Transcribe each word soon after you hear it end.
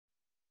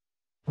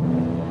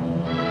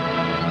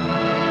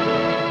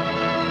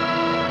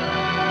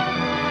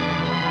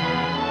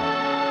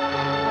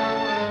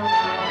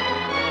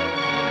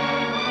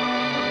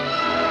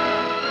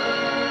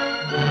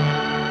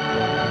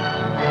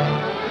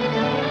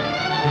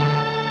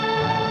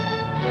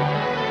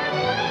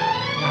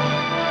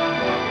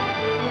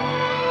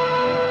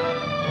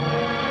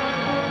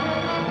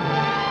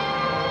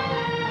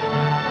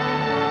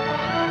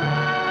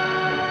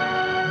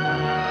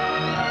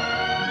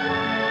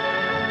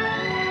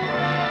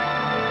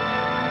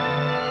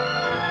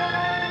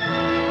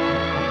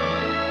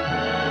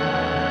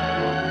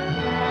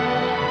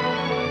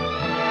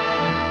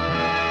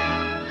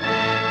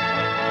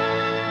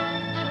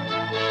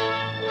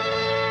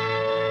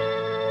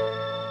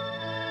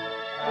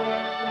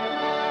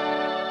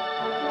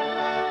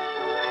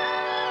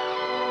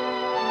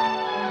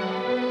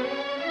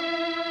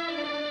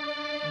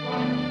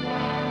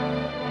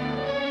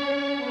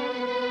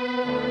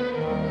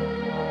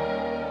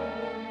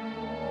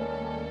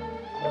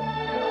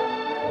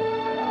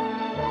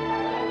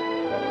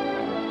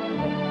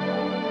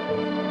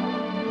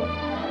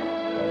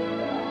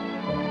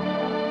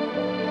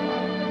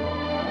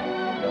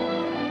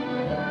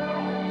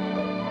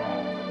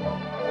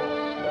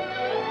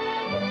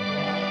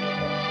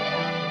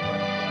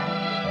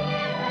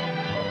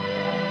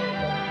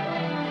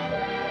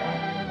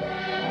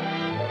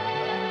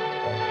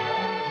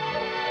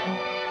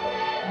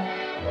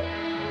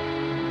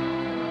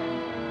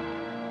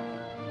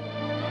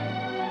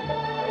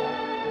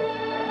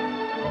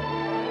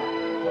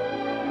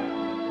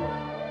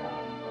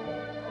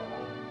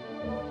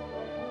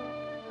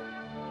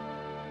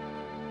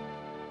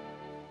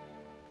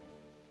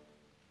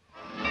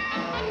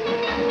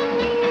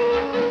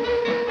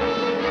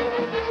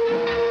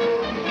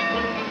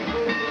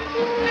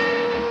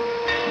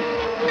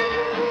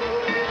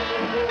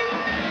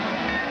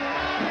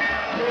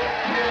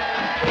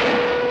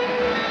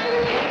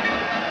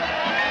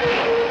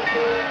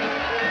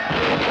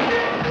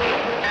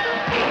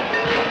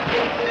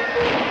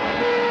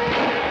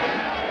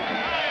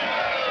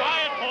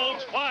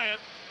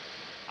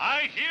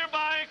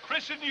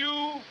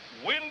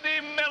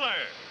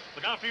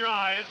your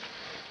eyes.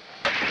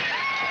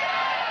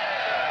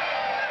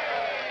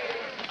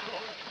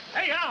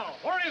 Hey, Hal,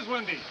 where is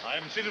Wendy? I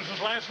haven't seen him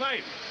since last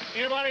night.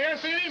 Anybody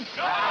else seen him?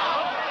 No!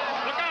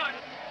 Look out!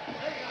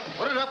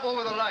 Put it up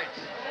over the lights.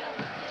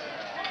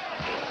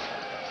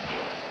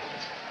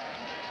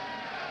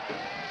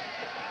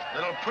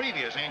 Little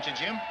previous, ain't you,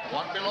 Jim?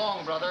 Won't be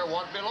long, brother,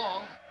 won't be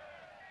long.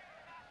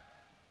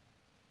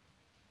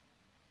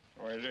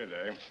 Oh, I did,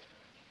 eh?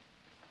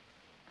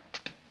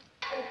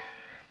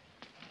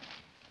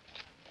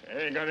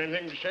 Hey, got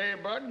anything to say,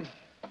 Bud?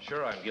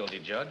 Sure I'm guilty,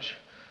 Judge.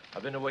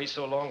 I've been away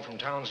so long from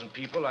towns and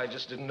people, I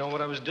just didn't know what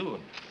I was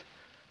doing.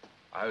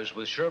 I was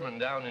with Sherman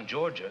down in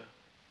Georgia.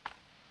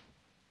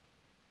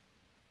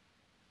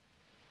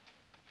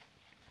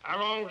 How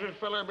long's this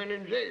fella been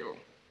in jail?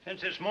 Since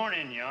this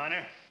morning, Your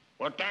Honor.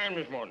 What time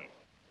this morning?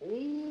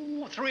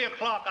 Oh, 3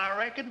 o'clock, I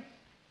reckon.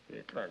 3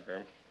 o'clock,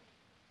 huh?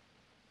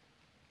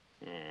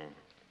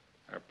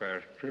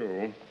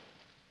 2:30.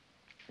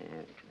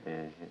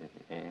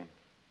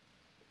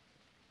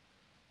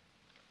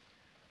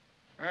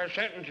 I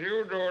sentence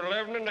you to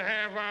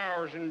 11.5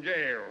 hours in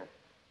jail.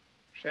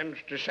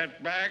 Sentenced to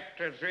set back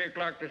to 3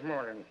 o'clock this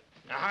morning.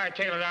 Now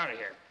hightail it out of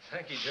here.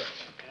 Thank you, Judge.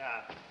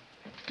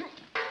 Yeah.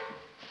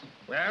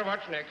 Well,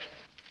 what's next?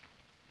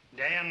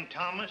 Dan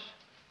Thomas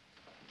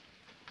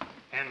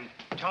and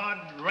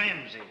Todd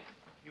Ramsey.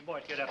 You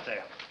boys get up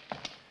there.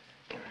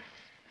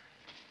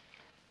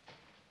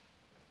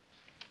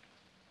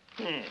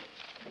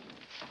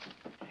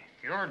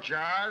 You're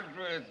charged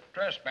with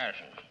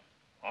trespassing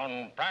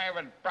on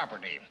private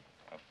property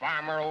of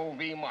Farmer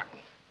O.V. Martin,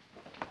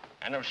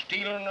 and of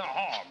stealing a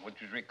hog which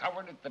was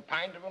recovered at the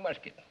point of a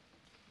musket.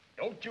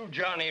 Don't you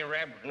Johnny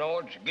Rebs know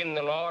it's against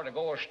the law to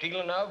go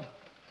a-stealing of?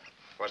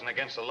 Wasn't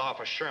against the law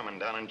for Sherman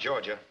down in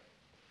Georgia.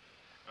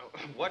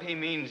 What he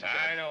means, Judge.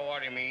 I know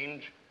what he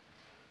means.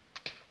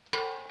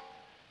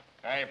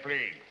 I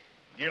plead.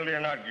 Guilty or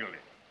not guilty?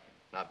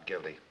 Not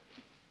guilty.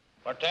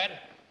 What's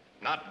that?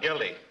 Not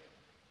guilty.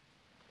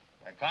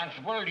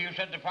 Constable, you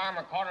said the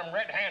farmer caught him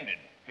red-handed.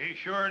 He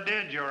sure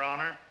did, Your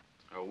Honor.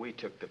 Oh, we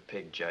took the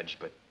pig, Judge,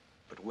 but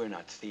we're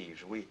not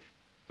thieves. We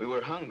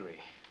were hungry.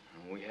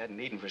 We hadn't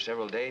eaten for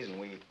several days, and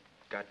we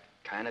got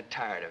kind of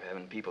tired of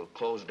having people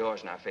close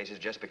doors in our faces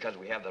just because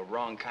we have the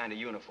wrong kind of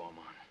uniform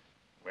on.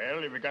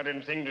 Well, have you got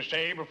anything to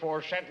say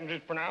before sentence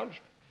is pronounced?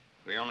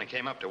 We only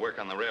came up to work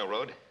on the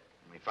railroad.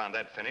 We found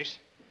that finished.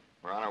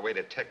 We're on our way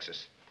to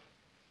Texas.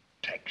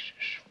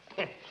 Texas.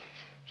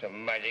 It's a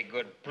mighty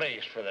good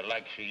place for the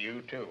likes of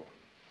you, too.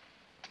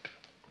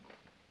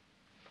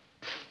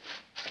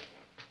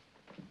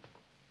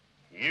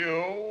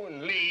 You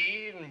and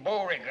Lee and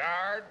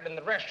Beauregard and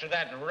the rest of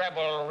that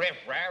rebel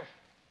riffraff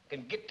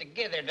can get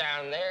together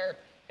down there,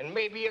 and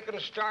maybe you can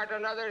start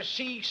another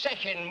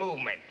secession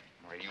movement.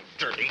 Why, you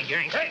dirty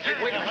Yank. Hey,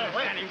 wait,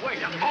 Danny, wait.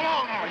 Hold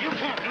on now. You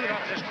can't do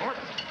that in this court.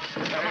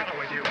 What's the matter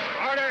with you?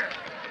 Order.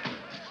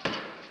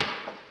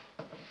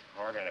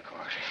 Order in the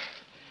court.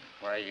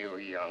 Why, you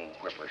young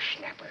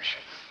whippersnappers.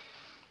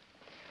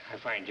 I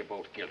find you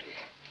both guilty.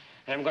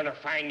 And I'm going to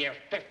fine you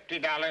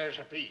 $50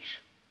 apiece.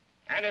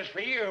 And as for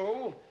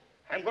you,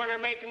 I'm going to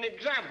make an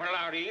example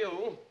out of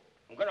you.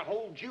 I'm going to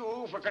hold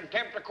you for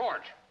contempt of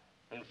court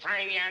and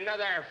fine you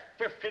another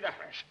 $50.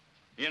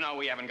 You know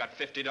we haven't got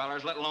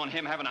 $50, let alone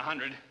him having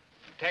 100.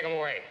 Take him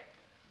away.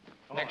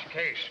 Next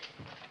case.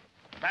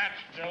 That's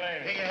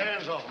delayed. Take your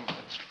hands off them.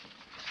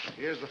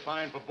 Here's the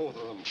fine for both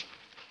of them.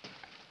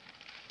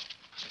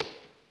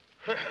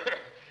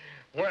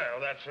 Well,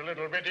 that's a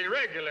little bit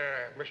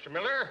irregular, Mr.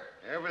 Miller.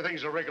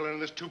 Everything's irregular in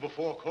this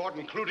 2-before court,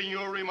 including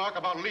your remark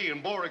about Lee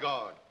and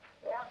Beauregard.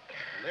 What?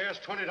 And there's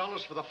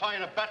 $20 for the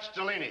fine of Bats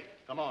Delaney.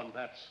 Come on,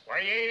 Bats.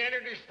 Why, he ain't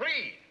entered his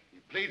plea. He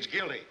pleads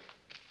guilty.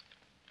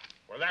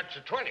 Well, that's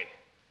a 20.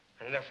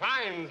 And the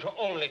fine's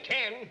only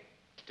 10.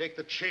 Take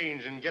the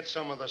change and get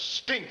some of the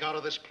stink out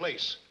of this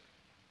place.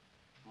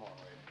 Come on,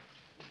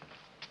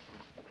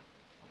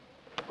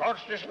 Ray.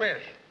 Court's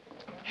dismissed.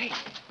 Hey.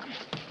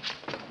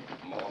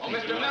 Oh,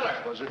 Mr. Miller.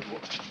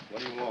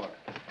 What do you want?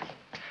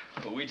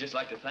 Well, we'd just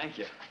like to thank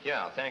you.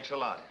 Yeah, thanks a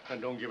lot.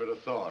 And don't give it a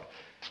thought.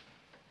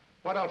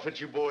 What outfit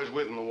you boys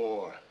with in the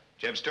war?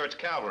 Jeb Stewart's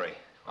cavalry,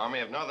 Army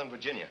of Northern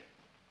Virginia.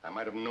 I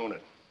might have known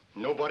it.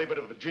 Nobody but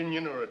a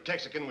Virginian or a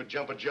Texican would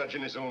jump a judge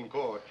in his own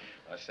court.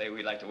 I say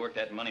we'd like to work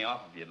that money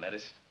off if you'd let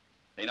us.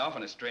 Ain't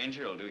often a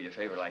stranger will do you a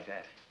favor like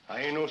that.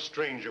 I ain't no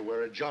stranger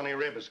where a Johnny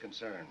Reb is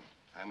concerned.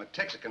 I'm a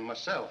Texican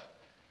myself.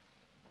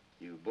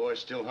 You boys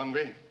still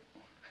hungry?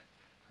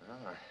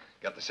 Oh, I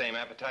got the same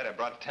appetite I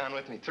brought to town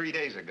with me 3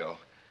 days ago.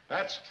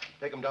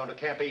 Take them down to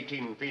Camp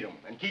 18 and feed them.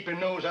 And keep your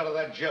nose out of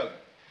that jug.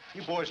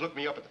 You boys look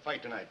me up at the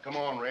fight tonight. Come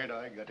on, Red.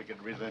 I got to get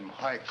rid of them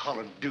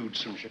high-collared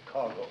dudes from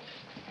Chicago.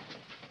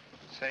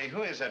 Say,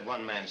 who is that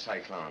one-man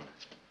cyclone?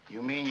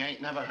 You mean you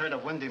ain't never heard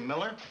of Wendy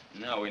Miller?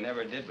 No, we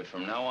never did, but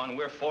from now on,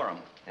 we're for him.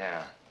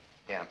 Yeah.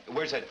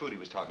 Where's that food he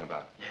was talking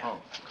about?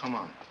 Oh, come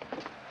on.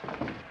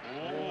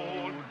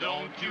 Oh,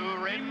 don't you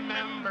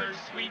remember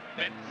sweet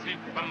Betsy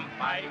from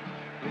Fife,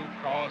 who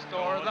crossed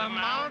o'er the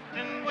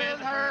mountain with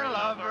her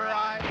lover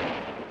I,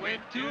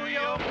 with 2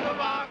 yoke of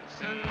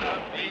oxen,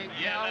 a big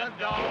yellow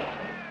dog,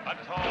 a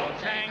tall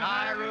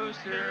Shanghai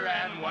rooster,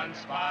 and 1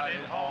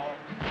 spotted hog.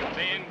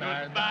 Saying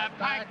goodbye,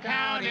 Pike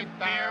County,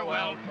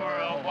 farewell for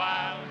a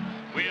while.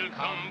 We'll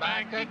come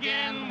back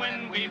again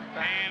when we've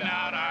panned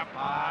out our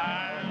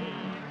pile.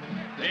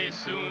 They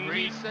soon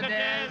reach the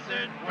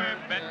desert where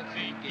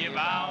Betsy give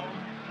out,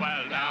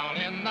 while down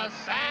in the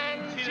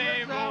sand she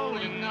lay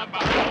rolling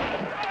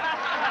about.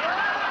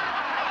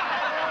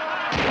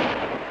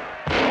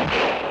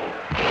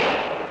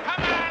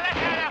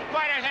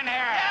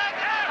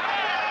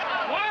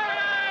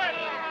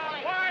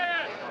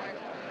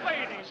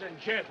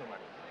 Gentlemen,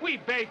 we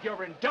beg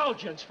your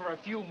indulgence for a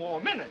few more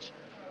minutes.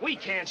 We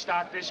can't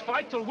start this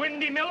fight till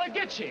Windy Miller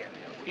gets here.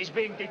 He's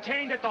being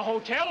detained at the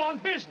hotel on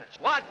business.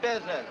 What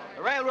business?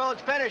 The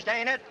railroad's finished,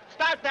 ain't it?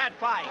 Start that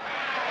fight.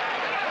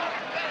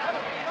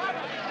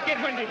 Get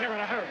Windy here in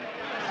a hurry.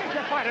 Get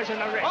your fighters in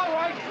the ring. All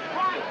right,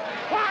 quiet.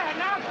 Quiet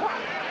now,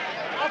 quiet.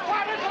 The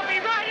fighters will be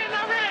right in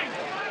the ring.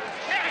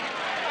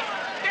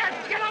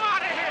 Get them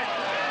out of here.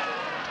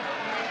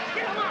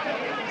 Get them out of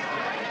here.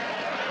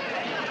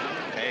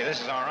 Hey,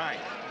 this is all right.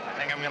 I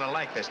think I'm gonna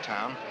like this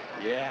town.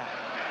 Yeah.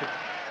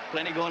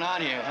 Plenty going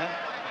on here, huh?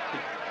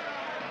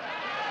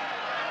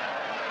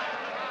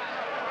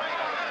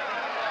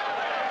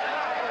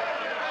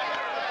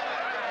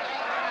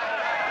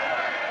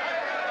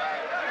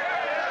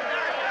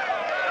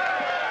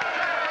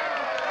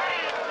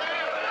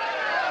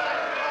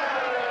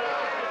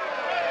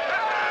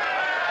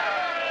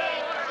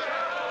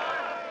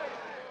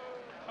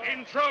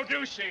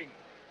 Introducing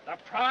the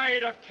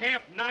pride of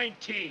Camp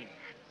 19.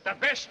 The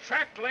best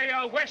track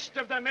layer west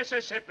of the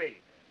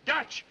Mississippi,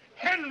 Dutch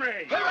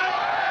Henry. Quiet.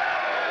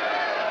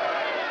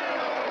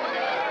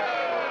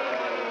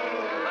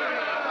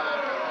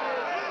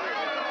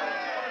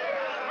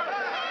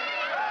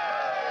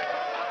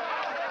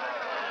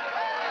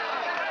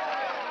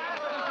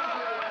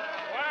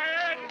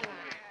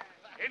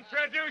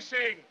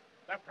 Introducing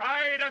the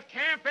pride of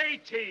Camp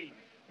 18,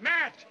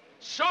 Matt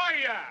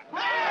Sawyer.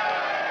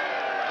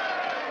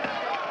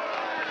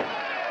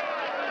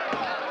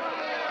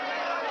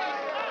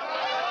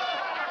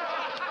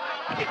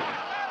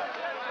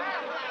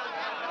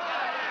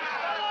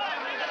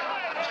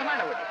 What's the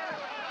matter with you?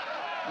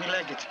 My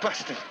leg gets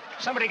busted.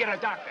 Somebody get a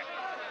doctor.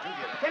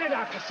 Get a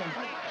doctor,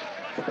 somebody.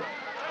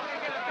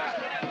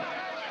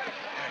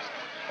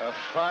 A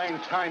fine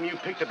time you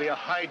picked to be a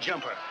high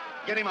jumper.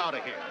 Get him out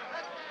of here.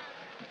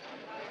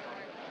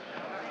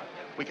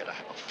 We gotta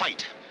have a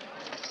fight.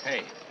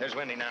 Hey, there's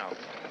Wendy now.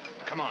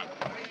 Come on.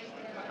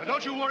 Now,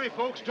 don't you worry,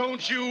 folks.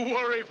 Don't you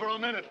worry for a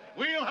minute.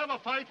 We'll have a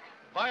fight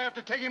if I have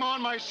to take him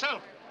on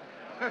myself.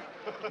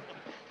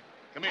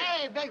 Come here.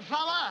 Hey, big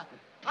fella,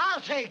 I'll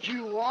take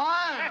you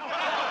on.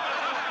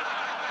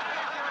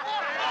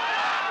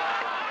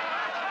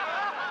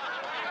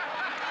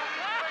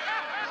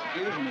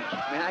 Excuse me.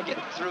 May I get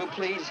through,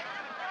 please?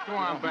 Go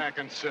on back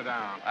and sit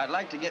down. I'd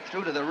like to get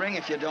through to the ring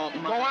if you don't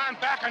mind. Go on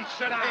back and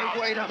sit down. Hey,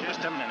 wait a minute.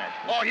 Just a minute.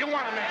 Oh, you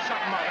want to make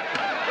something of it?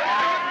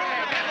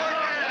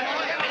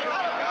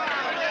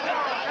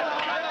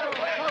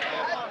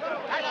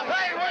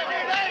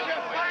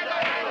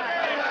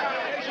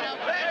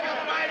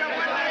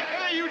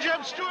 Hey, you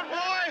Jeb Stewart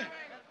boy.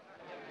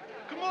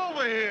 Come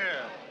over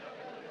here.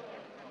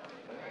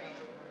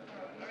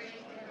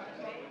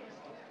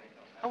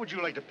 How would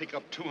you like to pick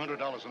up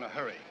 $200 in a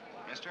hurry?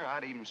 Mister,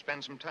 I'd even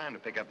spend some time to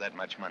pick up that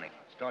much money.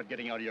 Start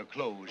getting out of your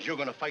clothes. You're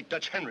going to fight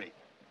Dutch Henry.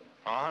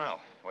 Oh,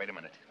 no. Wait a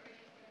minute.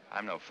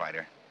 I'm no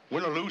fighter.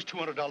 Win or lose,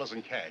 $200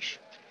 in cash.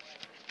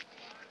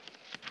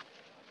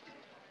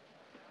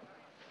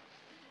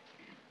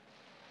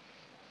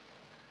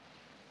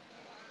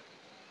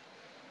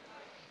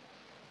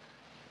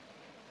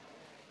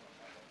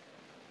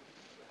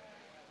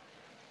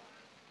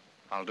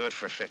 I'll do it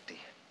for 50.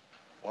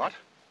 What?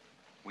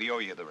 We owe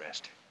you the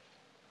rest.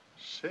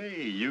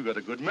 Say, you got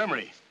a good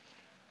memory.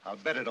 I'll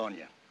bet it on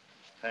you.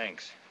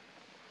 Thanks.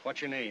 What's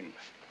your name?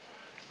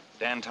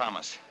 Dan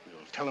Thomas.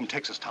 We'll tell him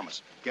Texas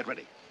Thomas. Get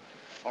ready.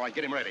 All right,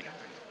 get him ready.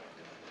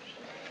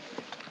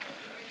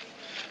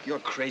 You're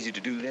crazy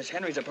to do this.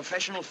 Henry's a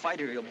professional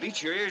fighter. He'll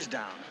beat your ears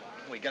down.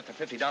 We got the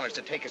 $50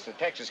 to take us to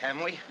Texas,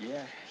 haven't we?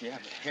 Yeah.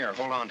 Here,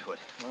 hold on to it.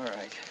 All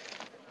right.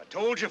 I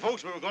told you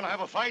folks we were going to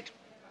have a fight.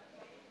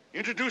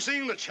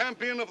 Introducing the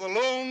champion of the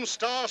Lone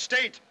Star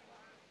State,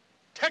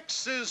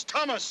 Texas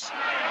Thomas.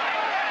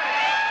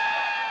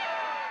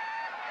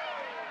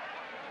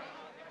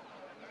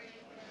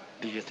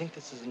 Do you think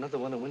this is another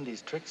one of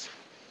Wendy's tricks?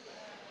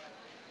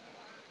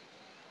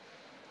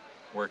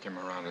 Work him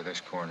around to this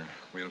corner.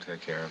 We'll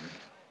take care of him.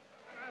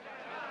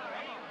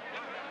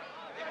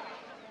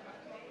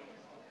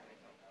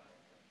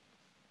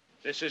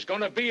 This is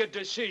going to be a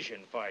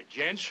decision fight,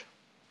 gents.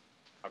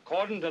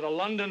 According to the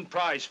London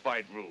prize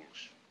fight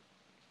rules.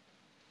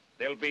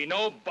 There'll be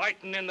no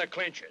biting in the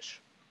clinches.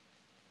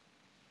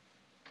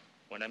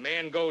 When a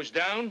man goes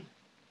down,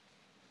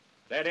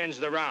 that ends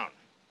the round.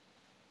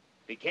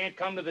 If he can't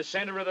come to the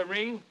center of the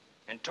ring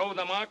and toe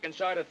the mark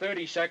inside of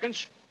 30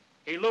 seconds,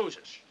 he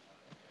loses.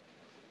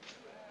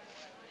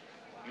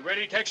 You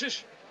ready,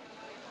 Texas?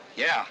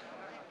 Yeah.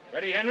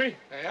 Ready, Henry?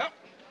 Yep.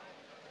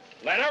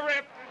 Let her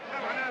rip.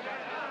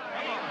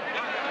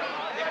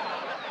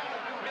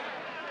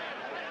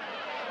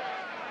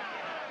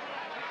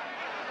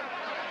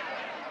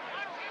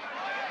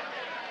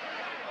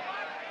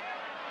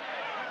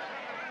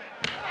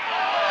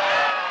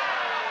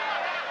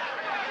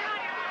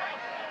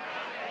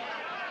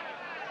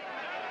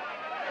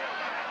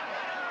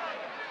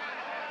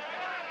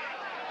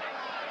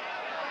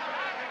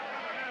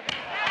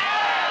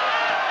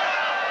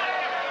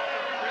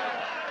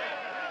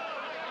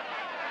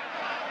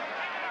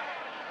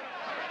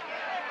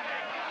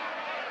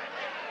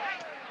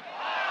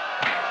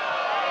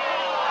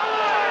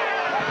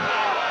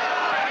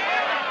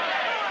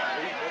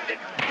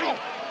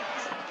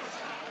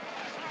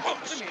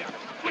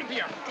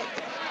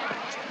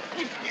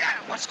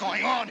 What's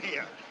going on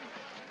here?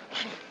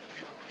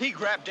 He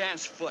grabbed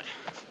Dan's foot.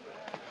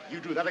 You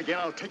do that again,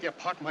 I'll take you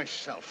apart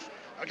myself.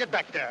 Now get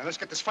back there and let's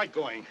get this fight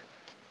going.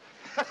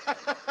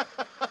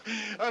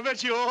 I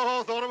bet you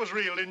all thought it was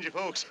real, didn't you,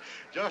 folks?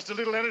 Just a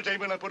little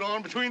entertainment I put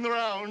on between the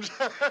rounds.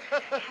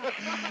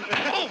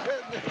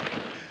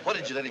 What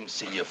did you let him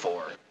see you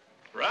for?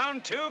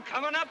 Round 2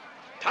 coming up.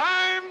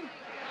 Time!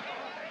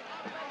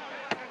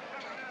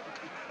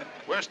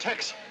 Where's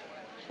Tex?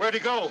 Where'd he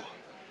go?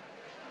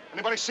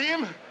 Anybody see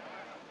him?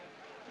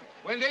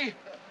 Wendy?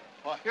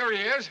 Here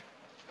he is.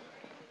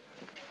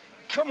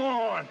 Come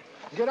on.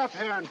 Get up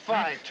here and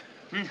fight.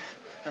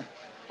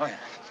 Oh, yeah.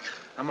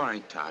 I'm all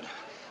right, Todd.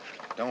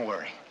 Don't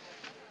worry.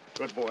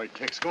 Good boy,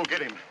 Tex. Go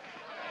get him.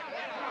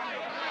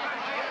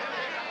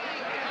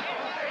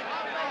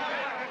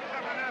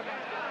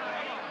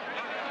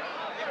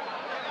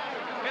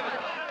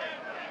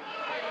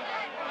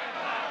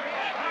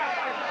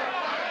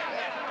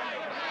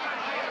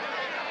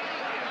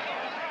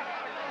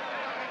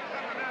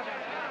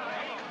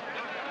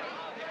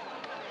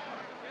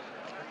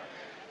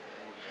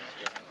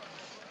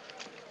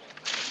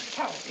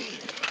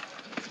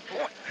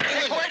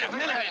 Wait a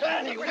minute,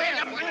 Danny. Wait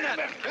a minute.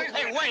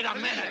 Hey, wait a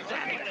minute,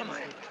 Danny. Come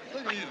on.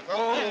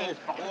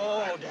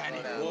 Oh, Danny.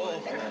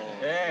 Oh.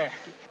 Yeah.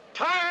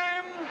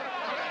 Time!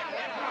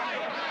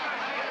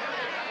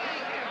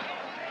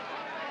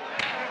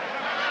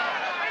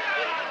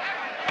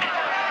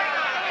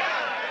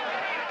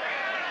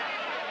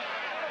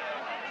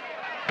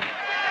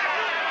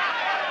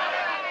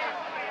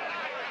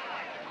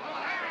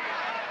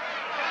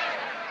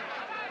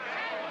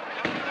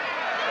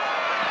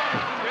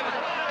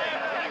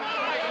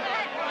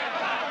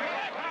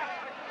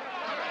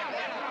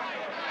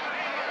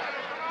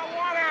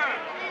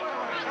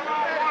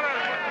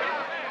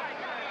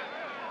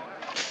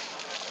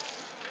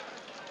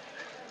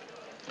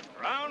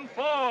 Round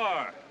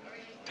 4.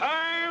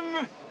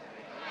 Time!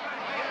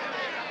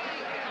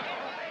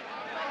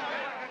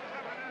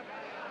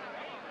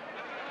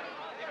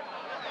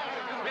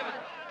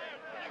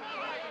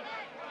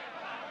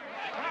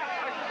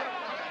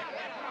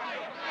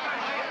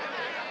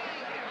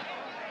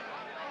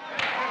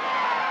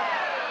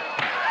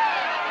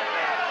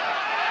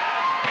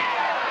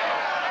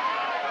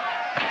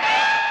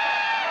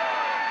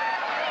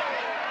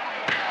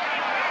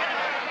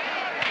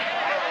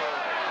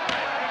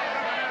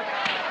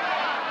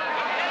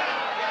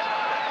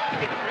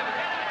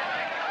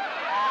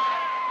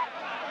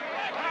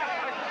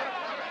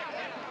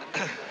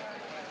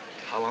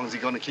 How long is he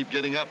going to keep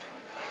getting up?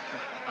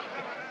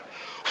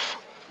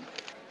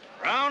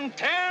 Round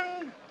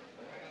 10.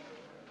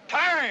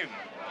 Time!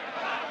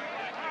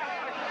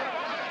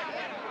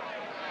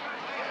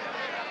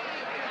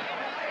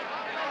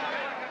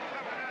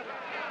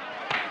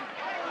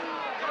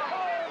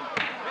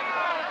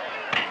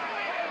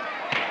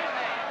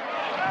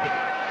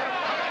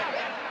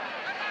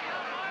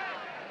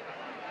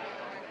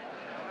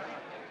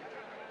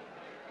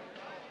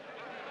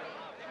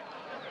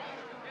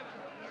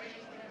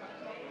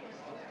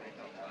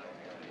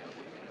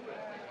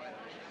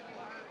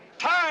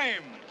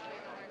 Time!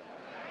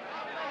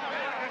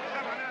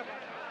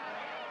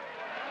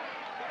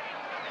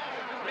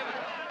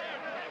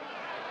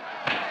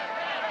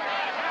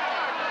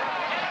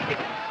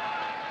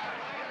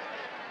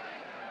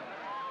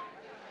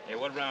 Hey,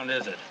 what round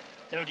is it?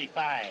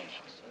 35.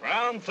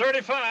 Round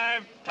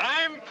 35.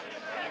 Time!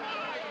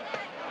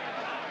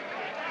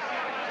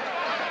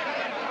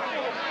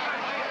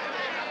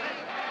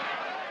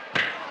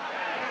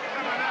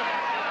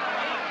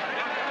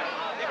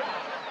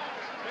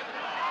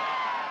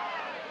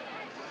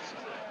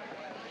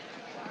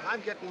 I'm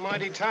getting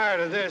mighty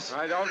tired of this.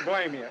 I don't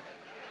blame you.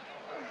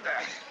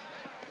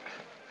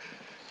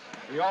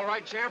 You all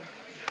right, champ?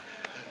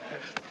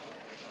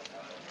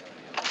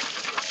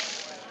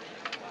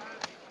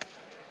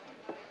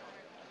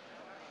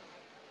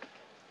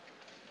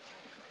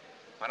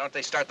 Why don't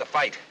they start the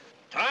fight?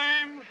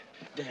 Time!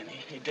 Danny.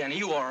 Hey, Danny,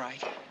 you all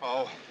right?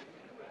 Oh.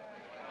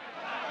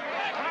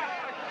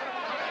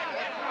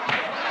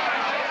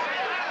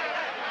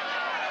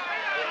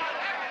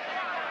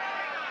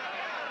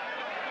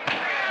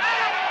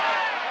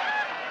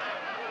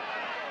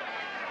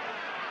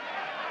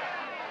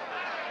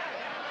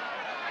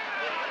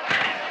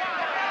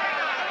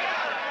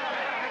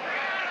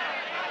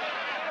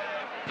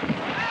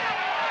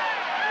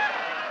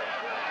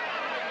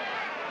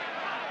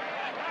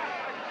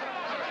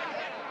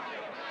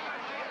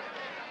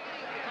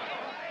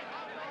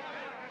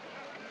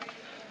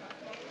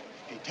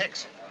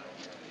 Tex,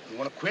 you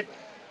want to quit?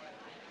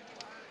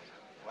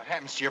 What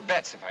happens to your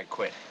bets if I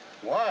quit?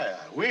 Why,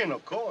 I win,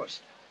 of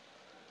course.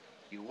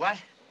 You what?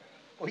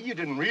 Well, you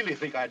didn't really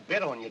think I'd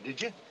bet on you,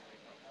 did you?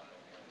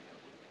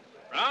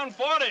 Round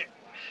 40.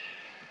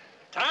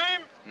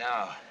 Time?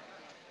 No.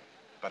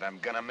 But I'm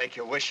gonna make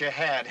you wish you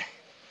had.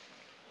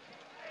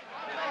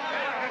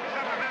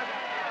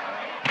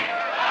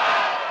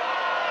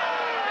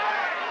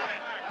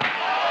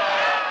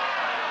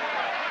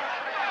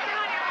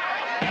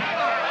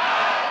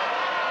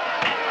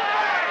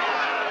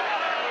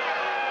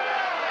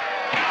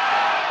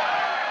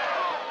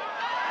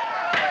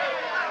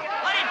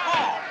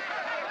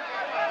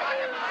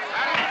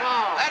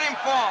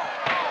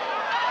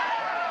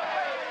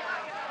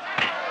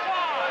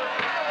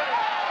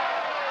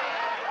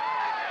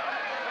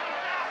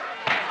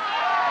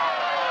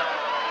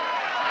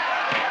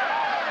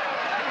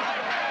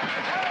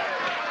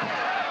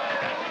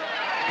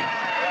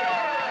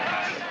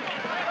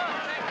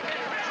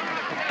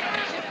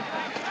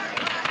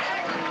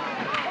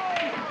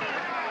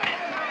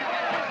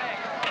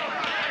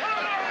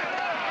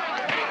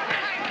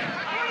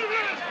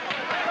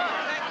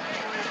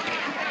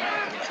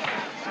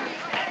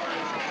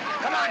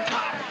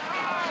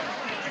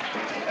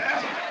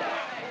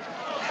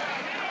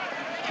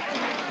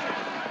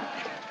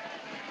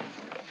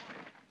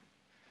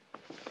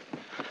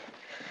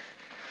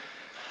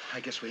 I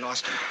guess we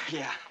lost him.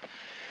 Yeah.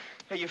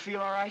 Hey, you feel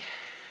all right?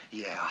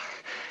 Yeah.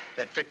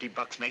 That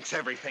 $50 makes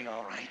everything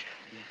all right.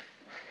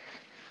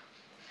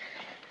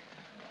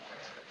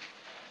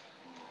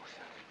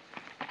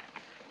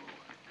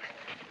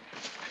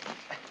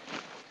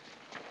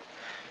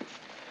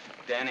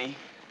 Danny?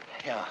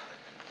 Yeah.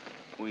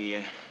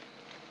 We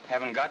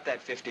haven't got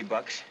that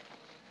 $50.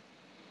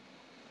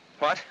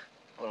 What?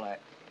 Well,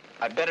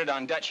 I bet it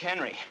on Dutch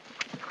Henry.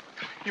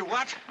 You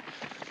what?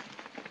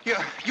 You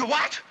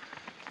what?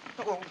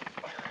 Oh.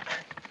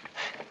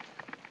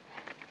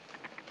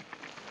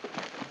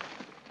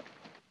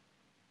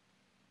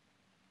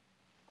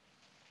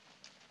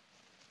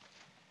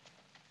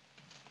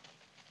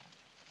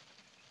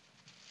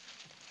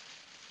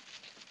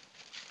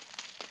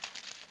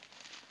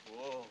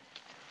 Whoa.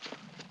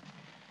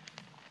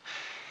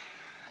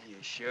 You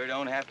sure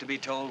don't have to be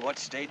told what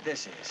state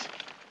this is.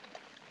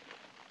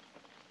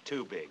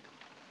 Too big.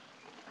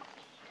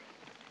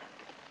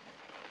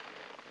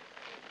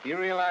 You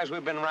realize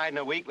we've been riding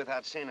a week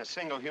without seeing a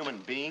single human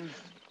being?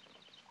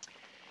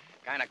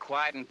 Kind of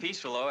quiet and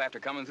peaceful, though, after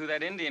coming through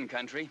that Indian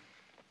country.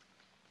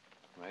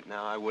 Right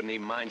now, I wouldn't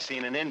even mind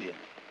seeing an Indian.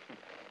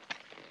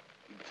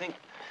 You'd think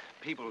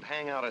people would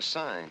hang out a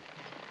sign.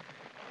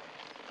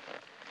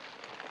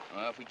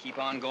 Well, if we keep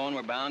on going,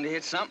 we're bound to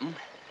hit something.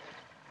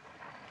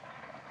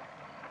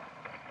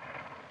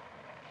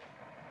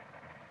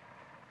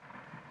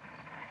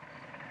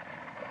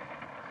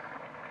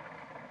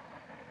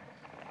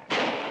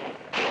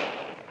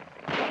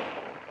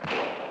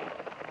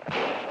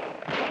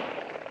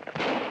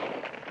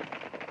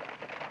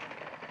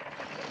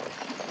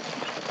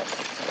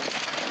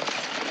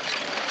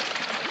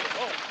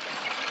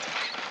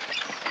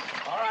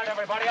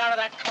 Everybody out of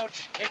that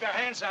coach. Keep your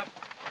hands up.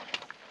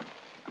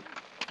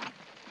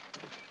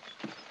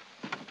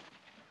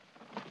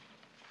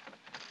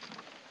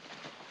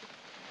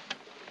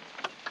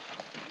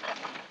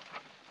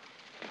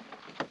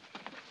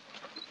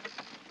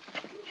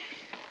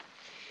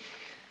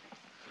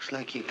 Looks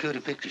like you could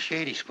have picked a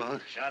shady spot.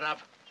 Shut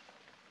up.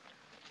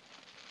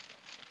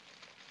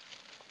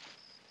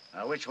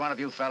 Now, which one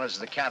of you fellas is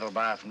the cattle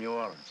buyer from New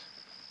Orleans?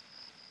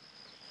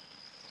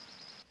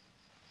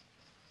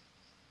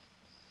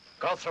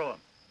 Go through them.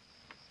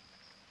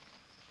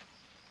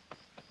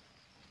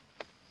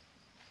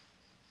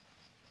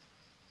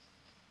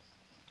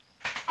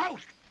 Out!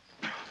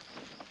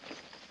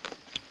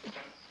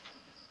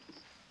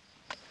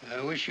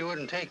 I wish you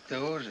wouldn't take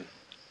those.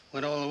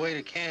 Went all the way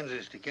to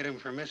Kansas to get them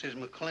for Mrs.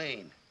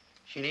 McLean.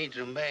 She needs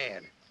them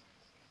bad.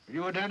 Are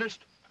you a dentist?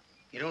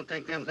 You don't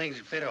think them things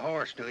would fit a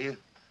horse, do you?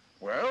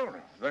 Well,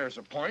 there's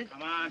a point.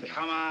 Come on,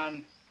 come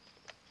on.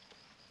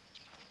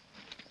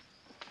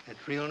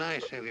 That's real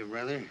nice of you,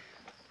 brother.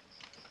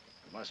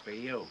 It must be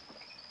you.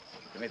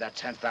 Give me that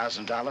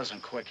 $10,000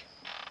 and quick.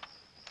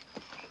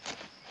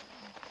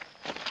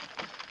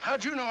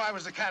 How'd you know I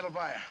was the cattle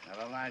buyer?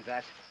 Never mind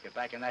that. Get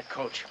back in that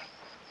coach.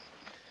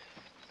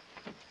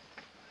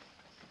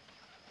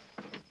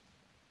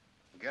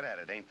 Good at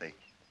it, ain't they?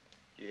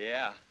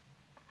 Yeah.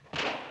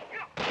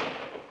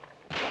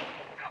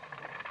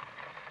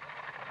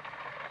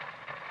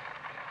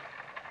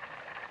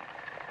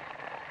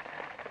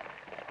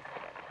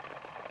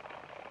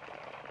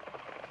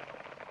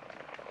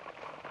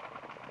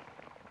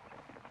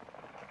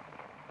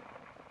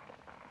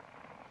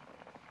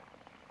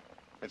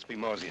 Let's be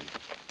moseying.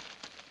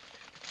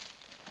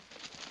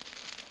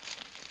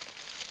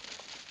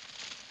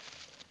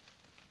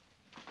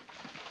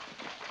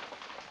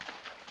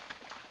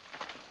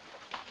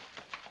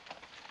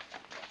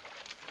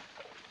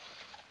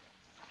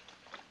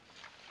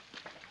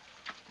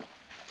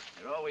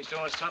 You're always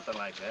doing something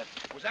like that.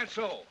 Was that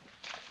so?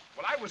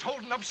 Well, I was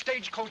holding up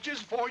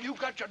stagecoaches before you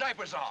got your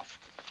diapers off.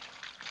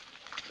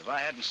 If I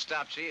hadn't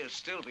stopped you, you'd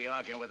still be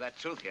arguing with that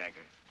tooth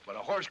yanker. But a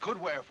horse could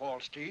wear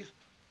false teeth.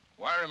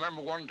 Well, I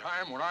remember one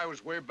time when I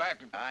was way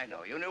back in... I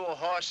know. You knew a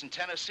horse in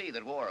Tennessee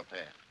that wore a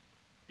pair.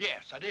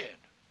 Yes, I did.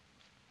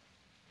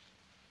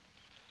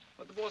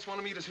 What the boss want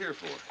to meet us here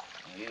for?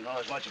 Well, you know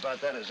as much about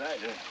that as I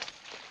do.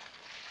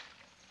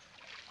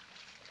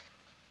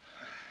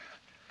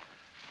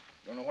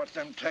 Don't know what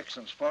them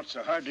Texans fought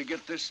so hard to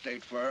get this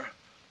state for.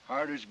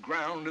 Hardest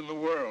ground in the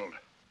world.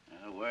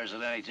 Where's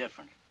it any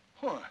different?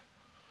 Huh.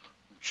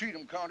 In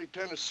Cheatham County,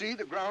 Tennessee,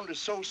 the ground is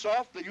so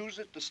soft they use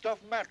it to stuff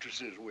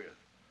mattresses with.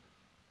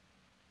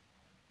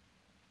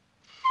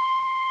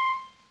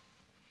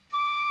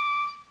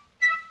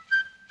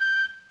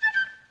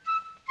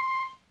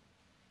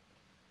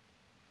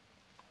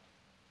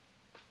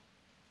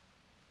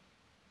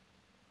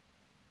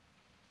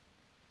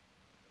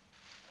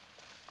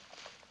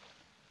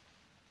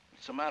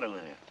 What's the matter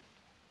with you?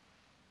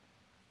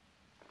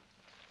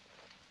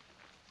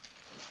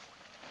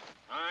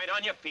 All right,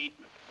 on your feet.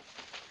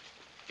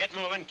 Get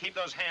moving. Keep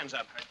those hands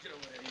up.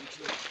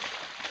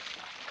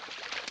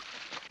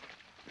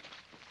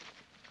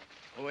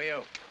 Who are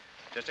you?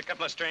 Just a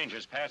couple of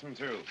strangers passing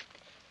through.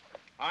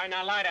 All right,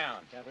 now lie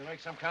down. Can't we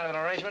make some kind of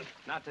an arrangement?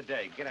 Not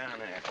today. Get down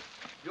there.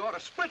 You ought to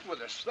split with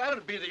us.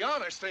 That'd be the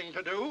honest thing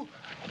to do.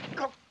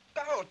 Look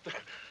out.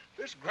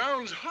 This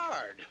ground's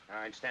hard.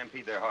 All right,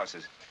 stampede their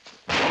horses.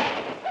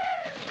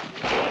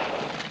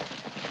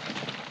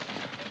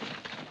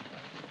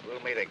 We'll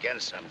meet again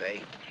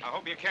someday. I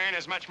hope you're carrying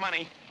as much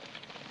money.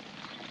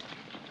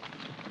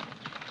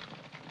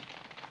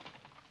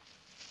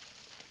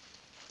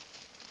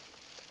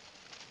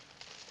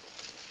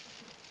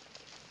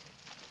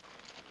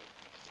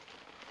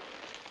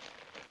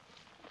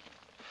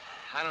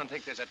 I don't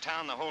think there's a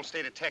town in the whole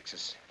state of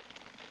Texas.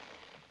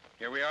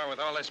 Here we are with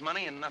all this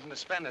money and nothing to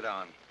spend it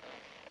on.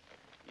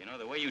 You know,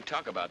 the way you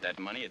talk about that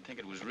money, you'd think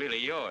it was really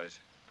yours.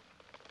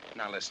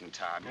 Now listen,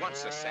 Todd,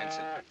 what's the sense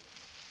of...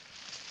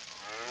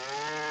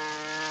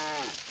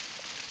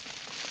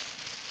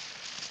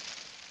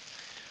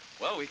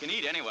 Well, we can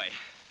eat anyway.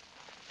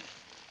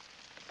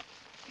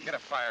 Get a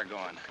fire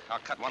going. I'll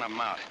cut one of them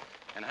out.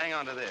 And hang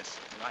on to this.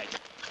 Right.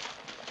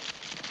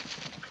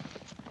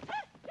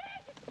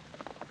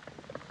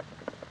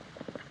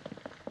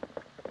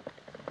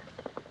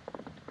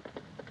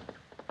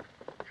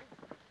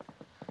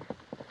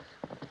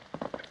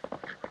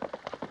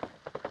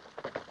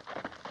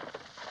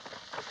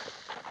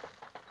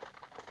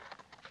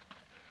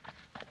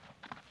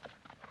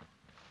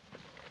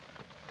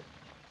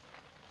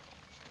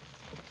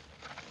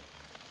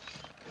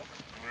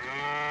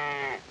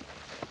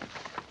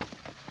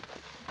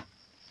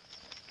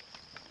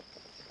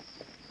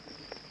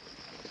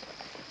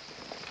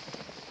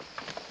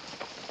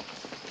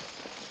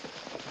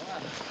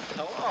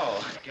 Hello.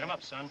 Get him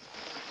up, son.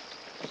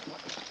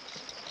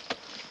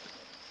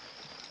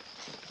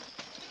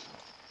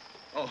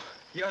 Oh,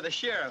 you're the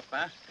sheriff,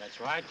 huh? That's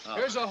right.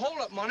 Here's the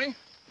hold-up money.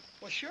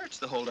 Well, sure, it's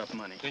the hold-up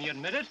money. Can you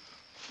admit it?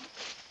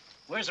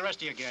 Where's the rest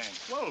of your gang?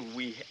 Well,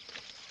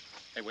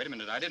 Hey, wait a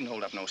minute. I didn't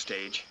hold up no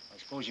stage. I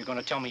suppose you're going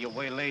to tell me you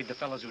waylaid the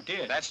fellows who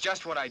did. That's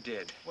just what I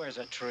did. Where's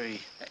that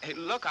tree? Hey,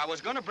 look, I was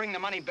going to bring the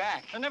money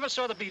back. I never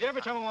saw the beat.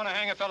 Every time I want to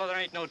hang a fellow, there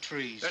ain't no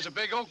trees. There's a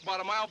big oak about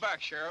a mile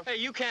back, Sheriff. Hey,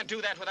 you can't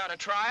do that without a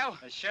trial.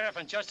 As sheriff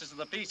and justice of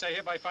the peace, I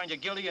hereby find you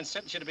guilty and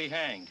sentence you to be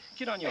hanged.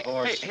 Get on your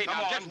horse. Hey, Come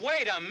now, on. just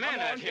wait a minute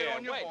Come on, here. get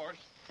on your Wait. horse.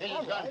 Here's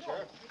your gun,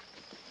 Sheriff.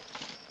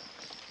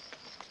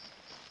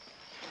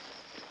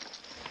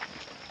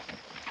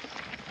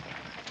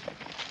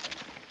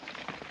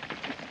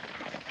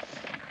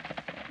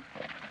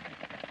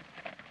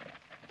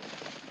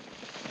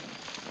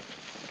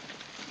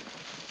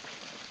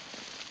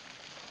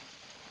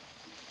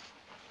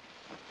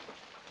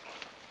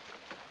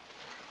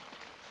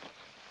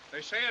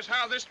 They say as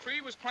how this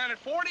tree was planted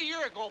 40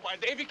 years ago by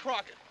Davy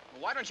Crockett.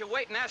 Well, why don't you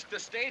wait and ask the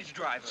stage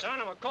driver?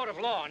 Son, I'm a court of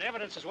law, and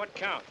evidence is what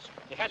counts.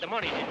 You had the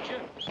money, didn't you?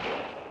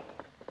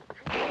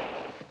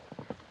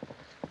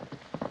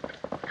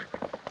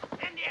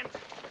 Indians!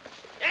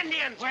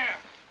 Indians! Where?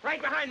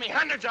 Right behind me,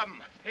 hundreds of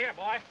them. Here,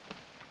 boy.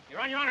 You're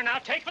on your honor now.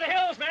 Take for the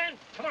hills, man.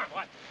 Come on,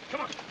 boy.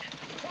 Come on.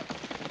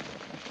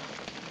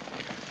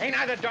 Ain't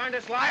I the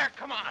darndest liar?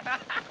 Come on.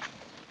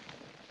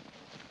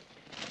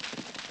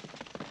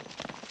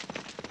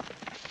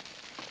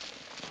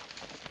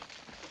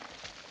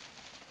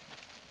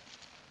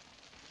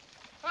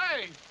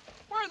 Hey,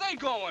 where are they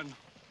going?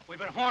 We've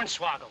been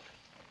hornswoggled.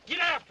 Get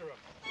after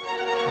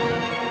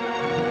them.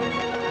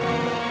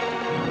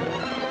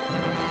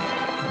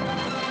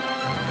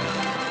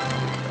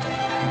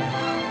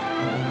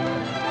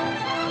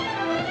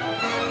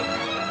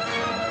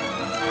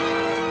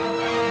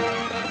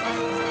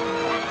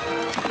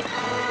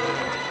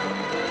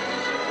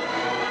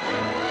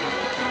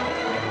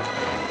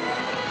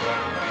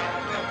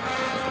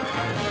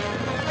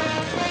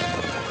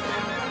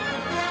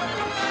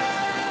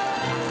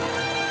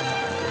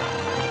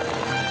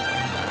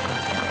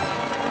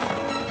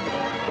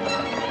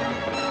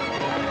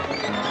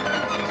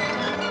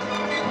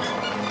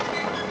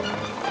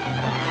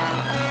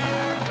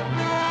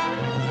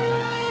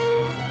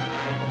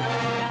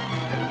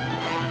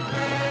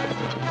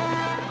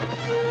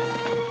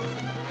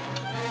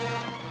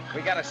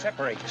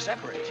 separate.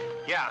 Separate?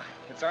 Yeah,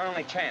 it's our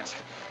only chance.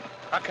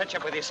 I'll catch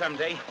up with you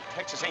someday.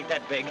 Texas ain't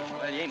that big.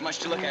 Well, you ain't much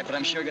to look at, but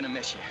I'm sure gonna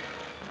miss you.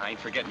 I ain't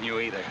forgetting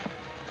you either.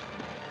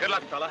 Good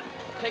luck, fella.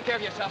 Take care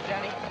of yourself,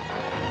 Danny.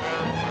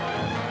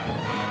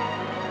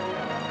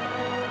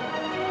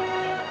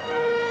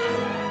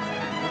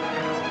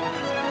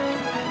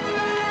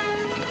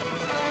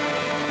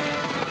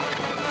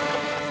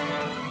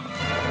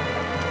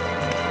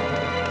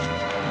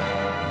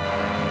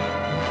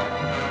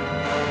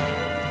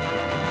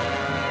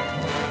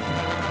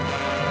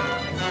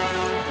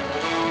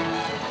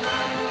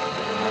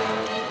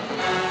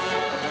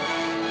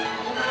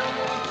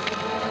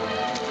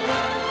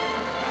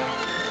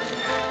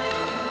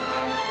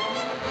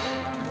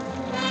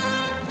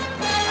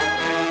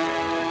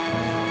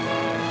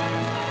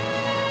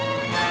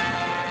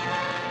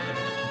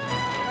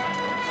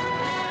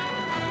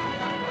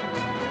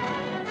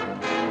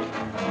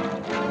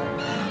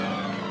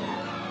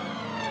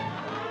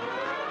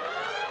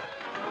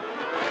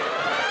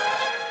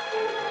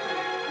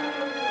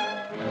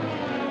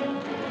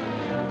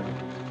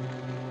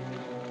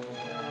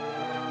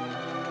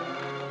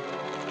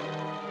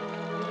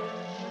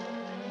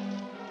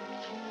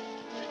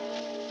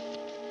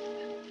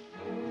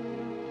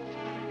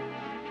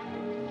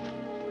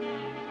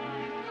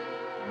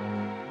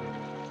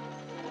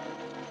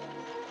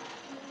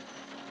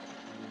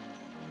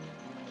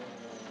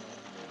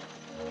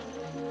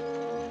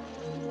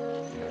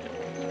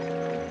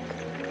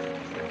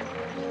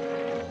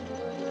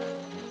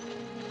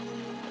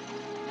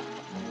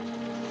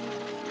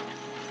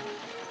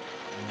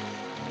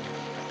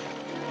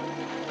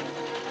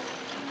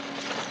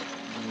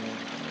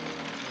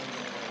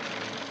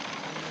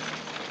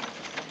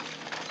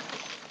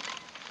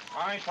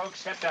 All right, folks,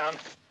 sit down.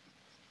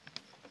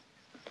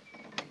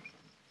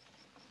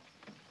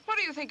 What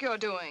do you think you're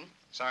doing?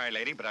 Sorry,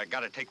 lady, but I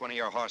gotta take one of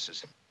your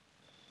horses.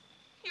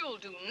 You'll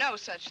do no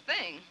such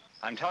thing.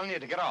 I'm telling you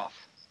to get off.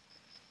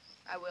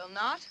 I will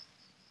not.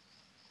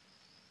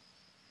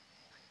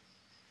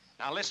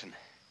 Now listen.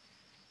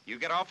 You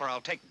get off or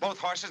I'll take both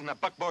horses and the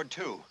buckboard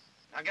too.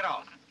 Now get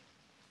off.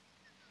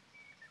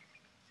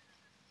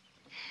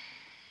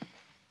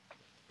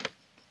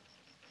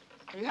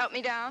 Will you help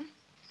me down?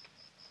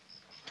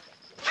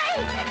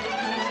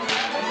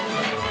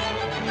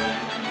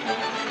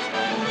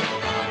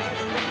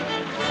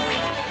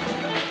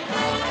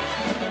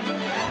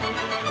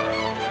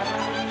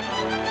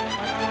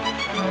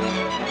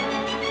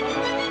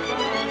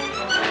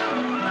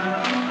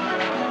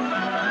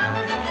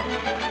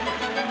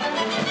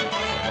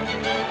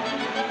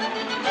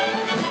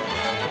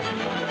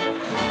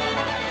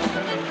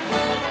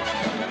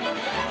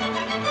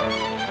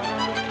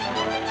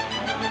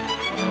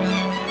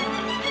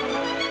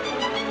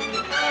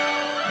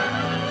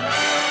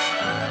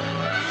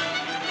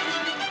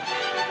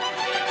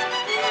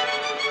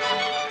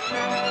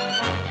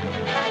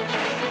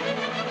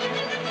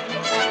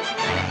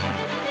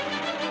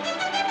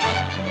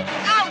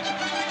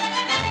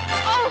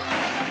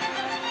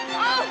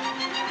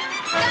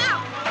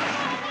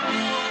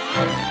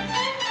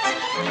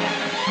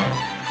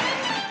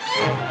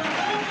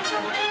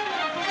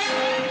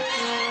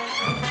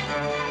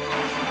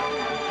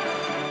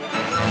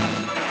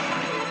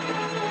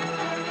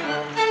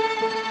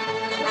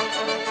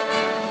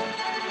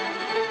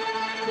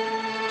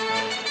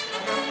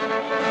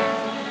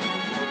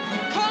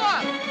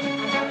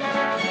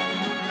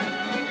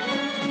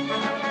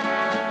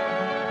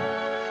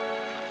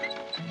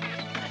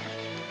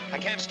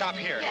 Stop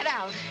here. Get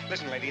out.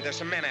 Listen, lady, there's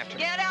some men after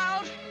me. Get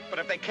out. But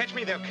if they catch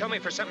me, they'll kill me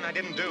for something I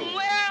didn't do.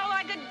 Well,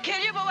 I could kill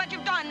you for what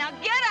you've done. Now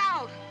get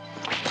out.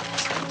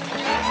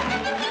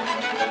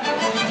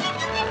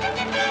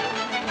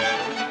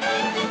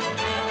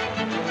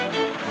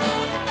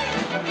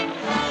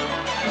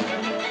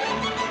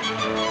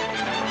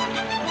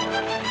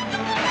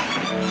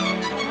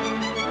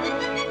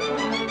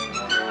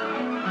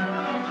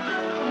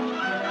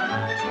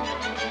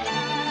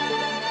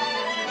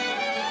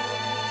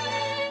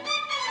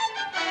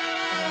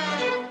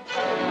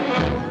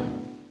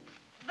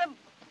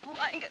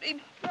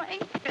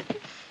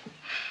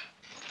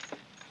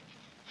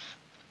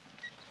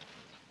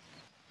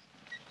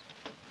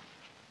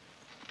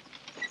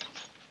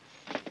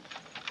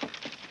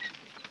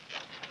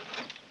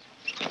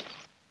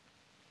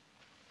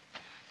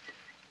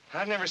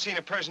 I've never seen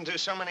a person do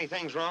so many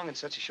things wrong in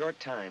such a short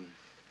time.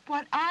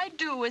 What I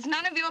do is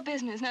none of your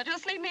business. Now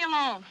just leave me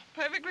alone.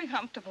 Perfectly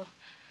comfortable.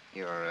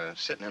 You're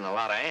sitting in a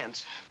lot of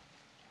ants.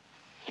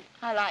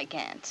 I like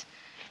ants.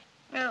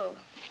 Oh.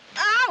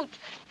 Out!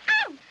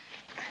 Out!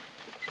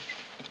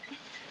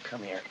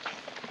 Come here.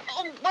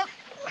 Oh, well...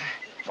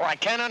 Oh, I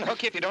can't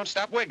unhook you if you don't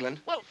stop wiggling.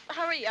 Well,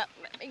 hurry up.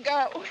 Let me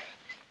go.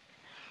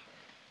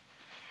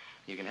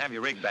 You can have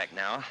your rig back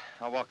now.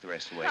 I'll walk the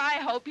rest of the way.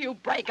 I hope you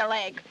break a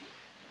leg.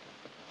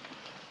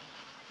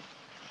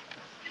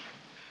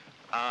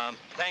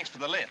 Thanks for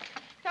the lift.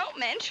 Don't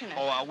mention it.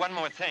 Oh, one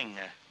more thing.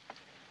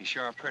 You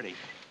sure are pretty.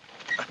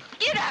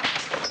 Get up!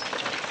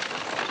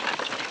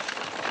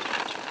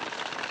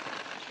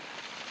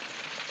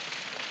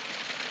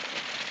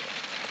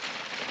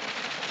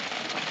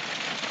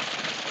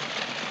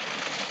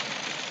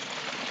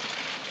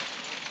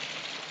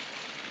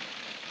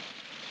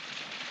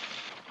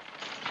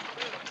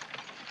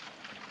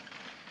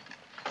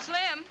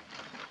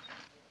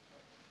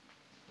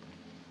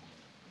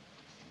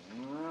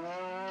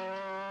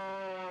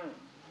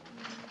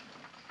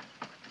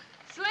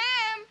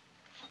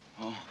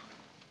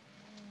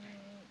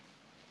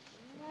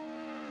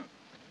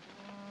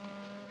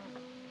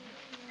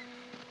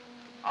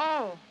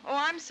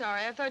 I'm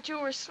sorry. I thought you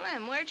were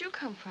Slim. Where'd you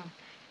come from?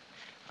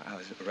 I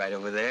was right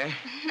over there.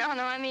 No,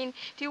 I mean,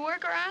 do you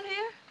work around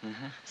here?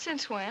 Uh-huh.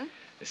 Since when?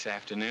 This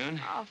afternoon.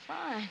 Oh,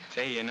 fine.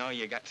 Say, you know,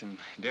 you got some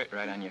dirt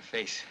right on your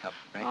face up,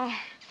 right? Oh,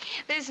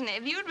 listen,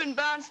 if you'd been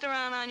bounced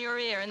around on your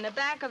ear in the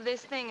back of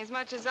this thing as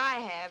much as I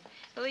have,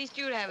 the least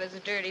you'd have is a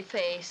dirty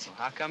face.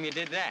 Well, how come you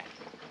did that?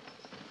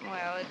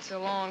 Well, it's a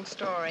long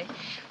story.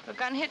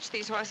 Look, unhitch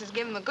these horses,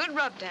 give them a good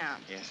rub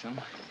down. Yes,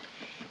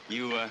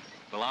 You,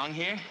 belong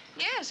here?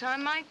 Yes,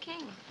 I'm Mike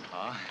King.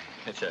 Oh,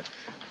 that's a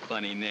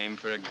funny name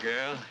for a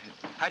girl.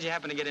 How'd you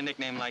happen to get a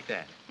nickname like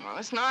that? Well,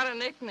 it's not a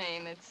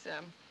nickname. It's,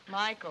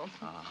 Michael.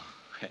 Oh,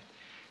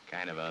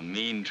 kind of a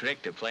mean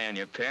trick to play on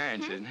your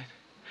parents, isn't it?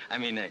 I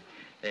mean,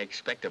 they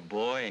expect a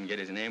boy and get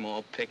his name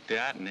all picked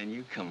out, and then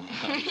you come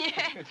along.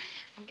 Yeah,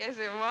 I guess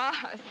it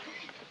was.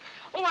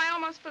 Oh, I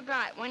almost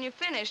forgot. When you're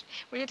finished,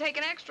 will you take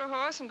an extra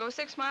horse and go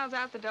 6 miles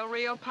out the Del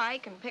Rio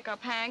Pike and pick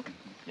up Hank?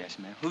 Yes,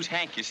 ma'am. Who's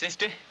Hank, your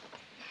sister?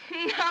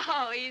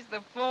 No, he's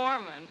the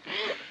foreman.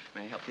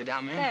 May I help you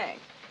down, ma'am?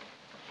 Thanks.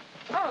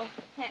 Oh,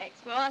 thanks.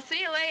 Well, I'll see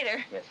you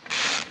later. Yes.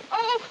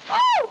 Oh!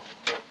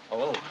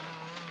 Oh.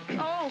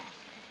 Oh.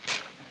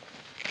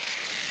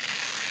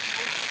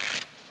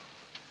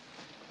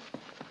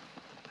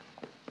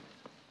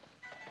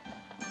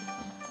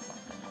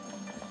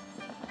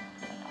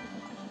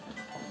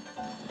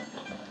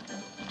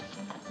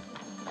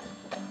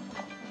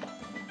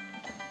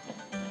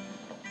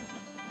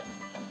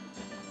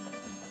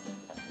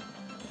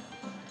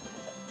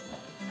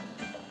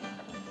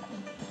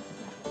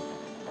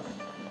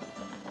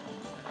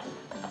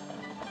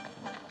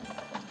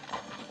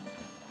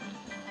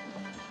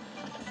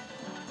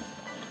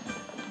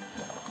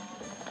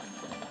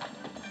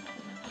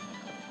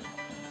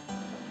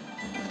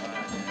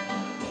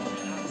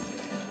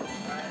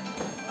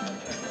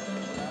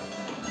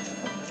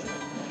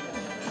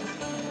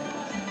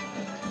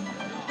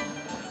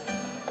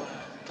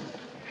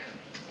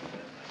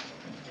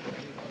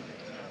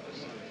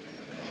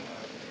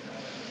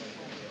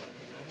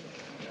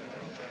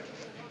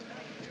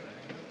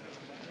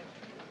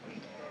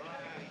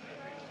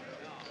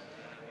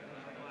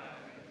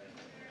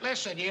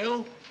 Listen,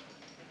 you.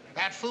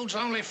 That food's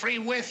only free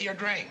with your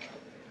drink.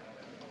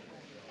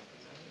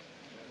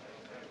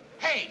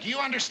 Hey, do you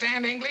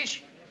understand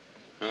English?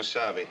 No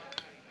sabe.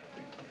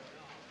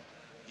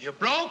 You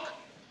broke?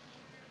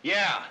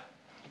 Yeah.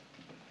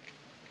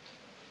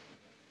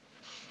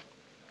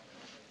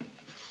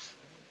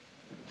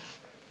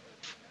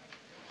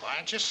 Why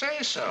don't you say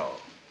so?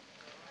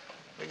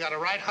 We got a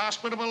right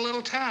hospitable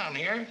little town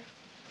here.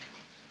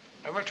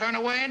 Never turn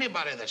away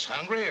anybody that's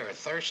hungry or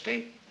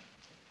thirsty.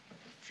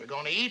 If you're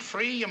going to eat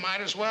free, you might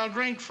as well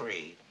drink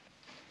free.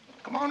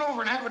 Come on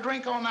over and have a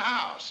drink on the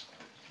house.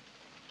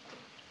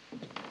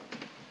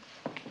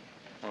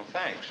 Well,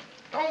 thanks.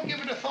 Don't give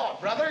it a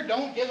thought, brother.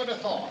 Don't give it a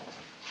thought.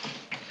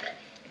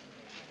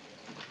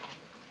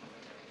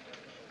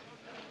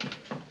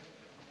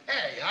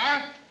 There you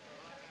are.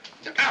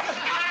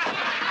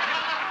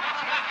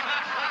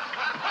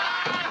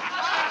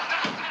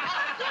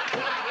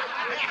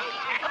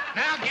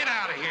 Now get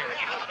out of here.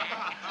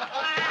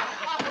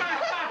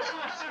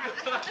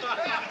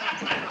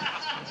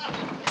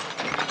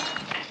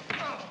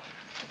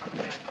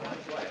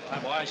 Hi,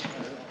 boys.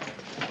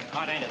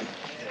 Hot, ain't it?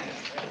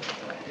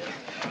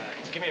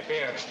 Give me a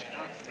beer.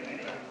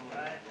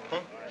 Huh?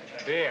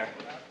 Beer.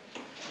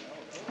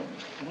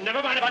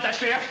 Never mind about that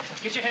beer.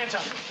 Get your hands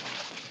up.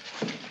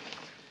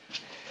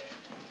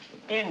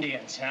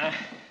 Indians, huh?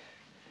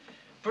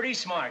 Pretty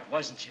smart,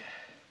 wasn't you?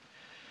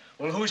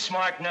 Well, who's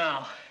smart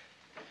now?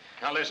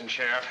 Now listen,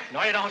 Sheriff.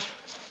 No, you don't.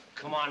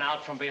 Come on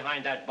out from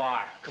behind that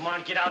bar. Come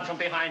on, get out from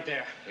behind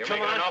there. You're Come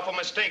making on. an awful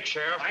mistake,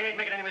 Sheriff. I ain't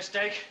making any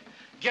mistake.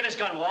 Get his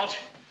gun, Walt.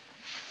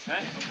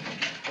 Huh?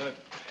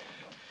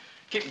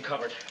 Keep him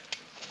covered.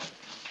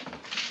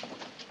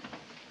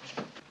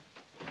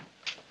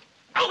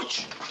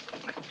 Ouch!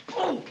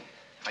 Oh!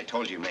 I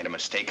told you made a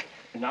mistake.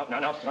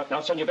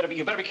 Now, son, you better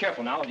be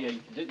careful now.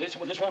 This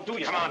won't do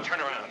you. Come on, turn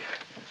around.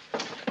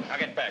 Now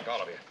get back,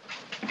 all of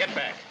you. Get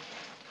back.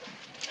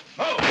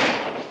 Move!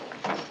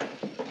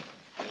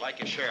 You like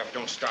it, Sheriff,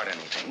 don't start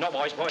anything. No,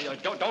 boys,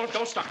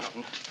 don't start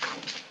nothing.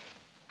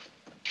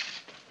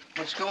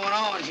 What's going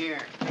on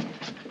here?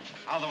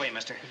 All the way,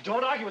 mister.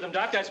 Don't argue with him,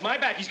 Doc. That's my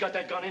back he's got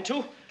that gun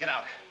into. Get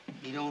out.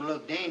 He don't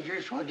look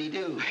dangerous. What'd he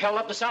do? Held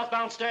up the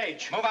southbound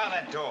stage. Move out of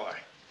that door.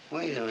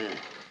 Wait a minute.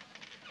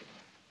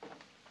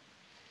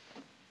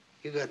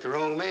 You got the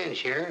wrong man,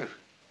 Sheriff.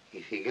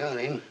 If you got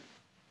him.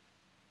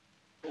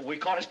 We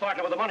caught his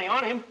partner with the money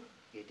on him.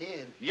 You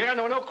did? Yeah,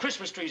 there were no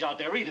Christmas trees out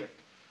there either.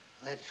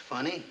 That's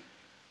funny.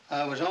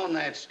 I was on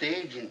that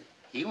stage, and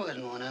he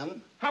wasn't one of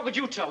them. How could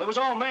you tell? It was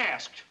all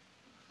masked.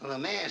 Well, a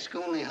mask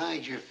only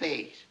hides your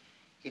face.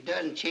 It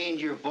doesn't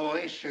change your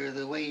voice or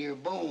the way your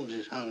bones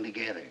is hung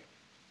together.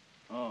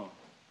 Oh.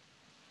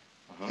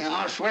 And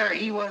I'll swear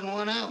he wasn't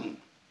one of them.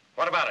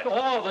 What about it?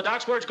 Oh, the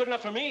doc's word's good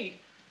enough for me.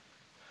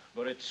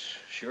 But it's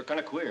sure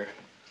kind of queer.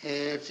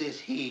 It's this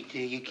heat.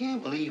 You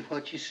can't believe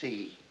what you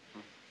see.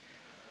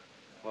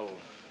 Well,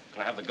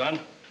 Can I have the gun?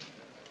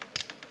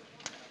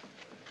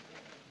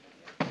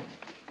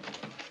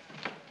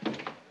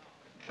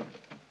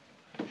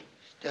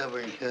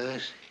 Stubborn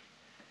cuss.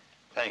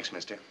 Thanks,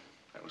 mister.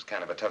 That was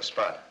kind of a tough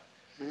spot.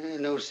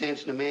 No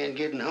sense in a man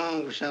getting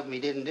hung for something he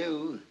didn't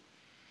do.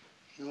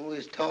 You know,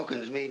 his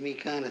talking's made me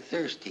kind of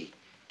thirsty.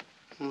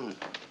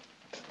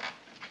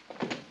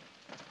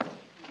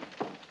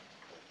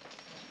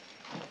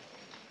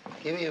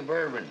 Give me a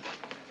bourbon.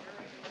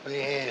 What do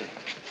you have?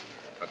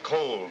 A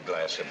cold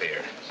glass of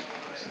beer.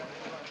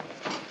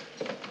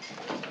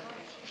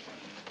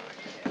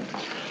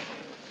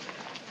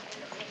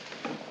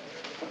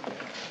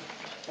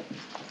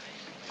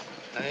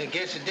 I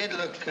guess it did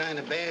look kind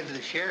of bad to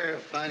the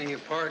sheriff finding your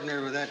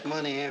partner with that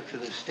money after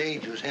the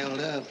stage was held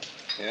up.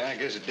 Yeah, I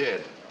guess it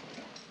did.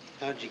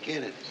 How'd you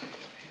get it?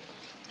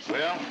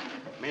 Well,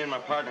 me and my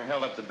partner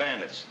held up the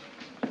bandits.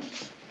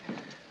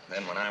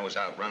 Then when I was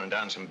out running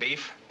down some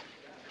beef,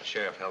 the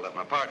sheriff held up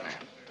my partner.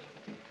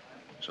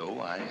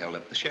 So I held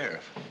up the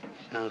sheriff.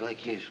 Sounds like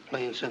he's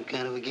playing some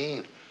kind of a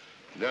game.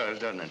 It does,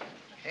 doesn't it?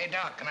 Hey,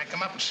 Doc, can I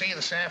come up and see you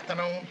this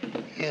afternoon?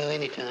 Yeah,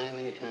 anytime.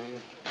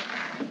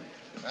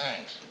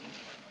 Thanks.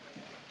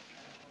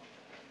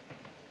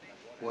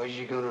 Was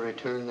you going to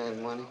return that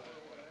money?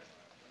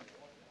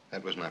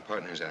 That was my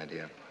partner's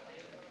idea.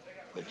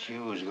 But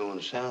you was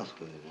going south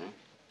with it, huh?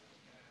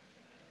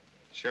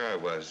 Sure I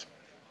was.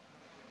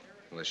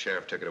 Well, the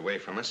sheriff took it away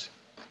from us.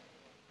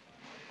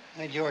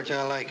 Hey, George,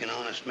 I like an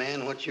honest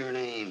man. What's your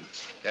name?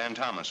 Dan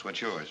Thomas, what's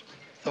yours?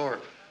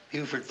 Thorpe.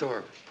 Buford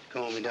Thorpe.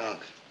 Call me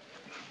Doc.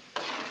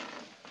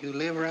 You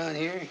live around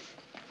here?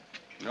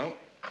 No.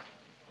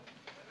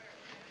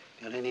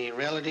 Got any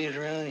relatives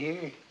around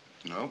here?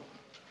 No.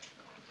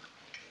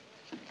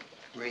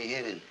 Where you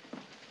headed?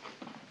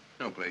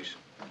 No place.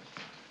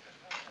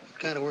 What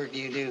kind of work do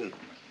you do?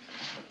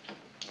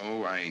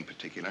 Oh, I ain't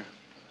particular.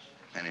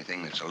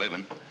 Anything that's a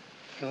living.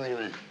 Hey, wait a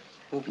minute.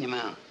 Open your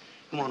mouth.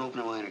 Come on,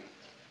 open it wider.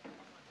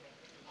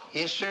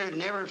 Yes, sir, it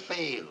never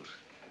fails.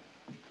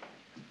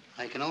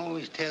 I can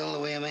always tell the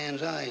way a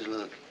man's eyes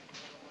look.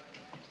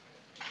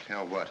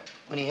 Tell what?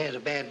 When he has a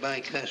bad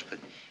bicuspid.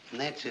 And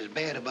that's as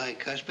bad a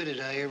bicuspid as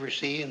I ever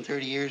see in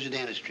 30 years of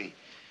dentistry.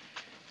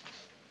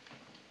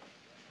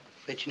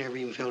 Bet you never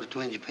even felt a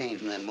twinge of pain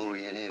from that molar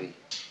yet, have you?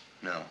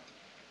 No.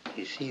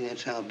 You see,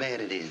 that's how bad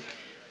it is.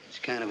 It's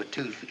kind of a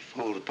tooth that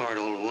falls apart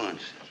all at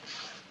once.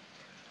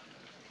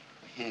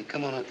 Yeah,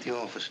 come on up to the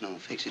office and I'll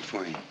fix it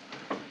for you.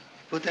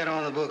 Put that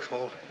on the books,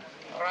 Walt.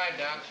 All right,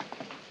 Doc.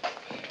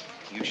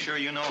 You sure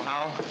you know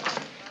how?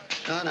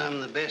 Son,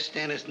 I'm the best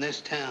dentist in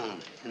this town.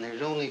 And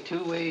there's only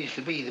two ways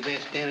to be the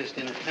best dentist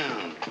in a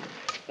town.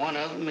 One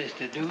of them is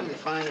to do the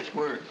finest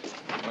work.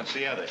 What's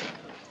the other?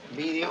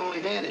 Be the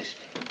only dentist.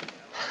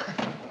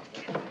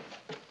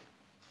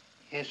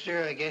 Yes,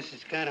 sir, I guess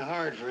it's kind of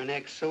hard for an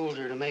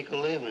ex-soldier to make a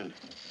living.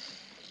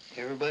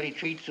 Everybody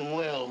treats them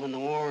well when the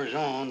war is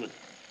on, but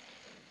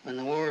when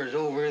the war is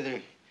over,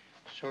 they're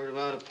sort of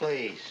out of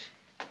place.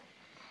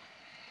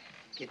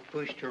 Get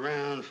pushed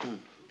around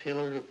from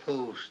pillar to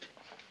post.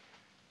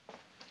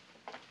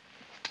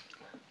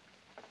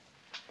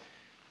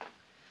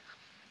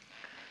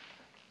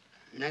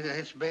 And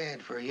that's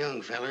bad for a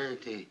young feller.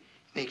 It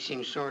makes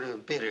him sort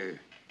of bitter.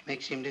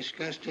 Makes him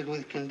disgusted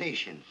with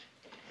conditions.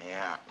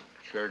 Yeah,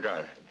 sure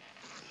does.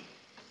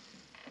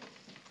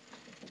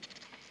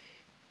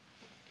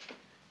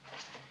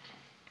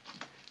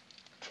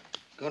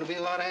 Gonna be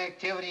a lot of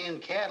activity in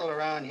cattle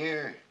around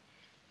here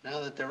now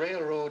that the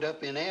railroad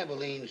up in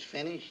Abilene's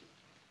finished.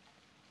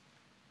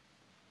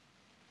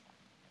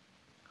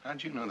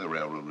 How'd you know the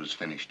railroad was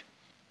finished?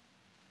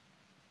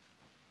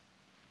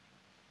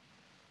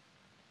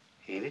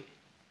 Ain't it?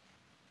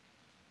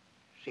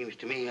 Seems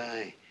to me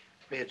I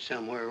read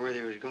somewhere where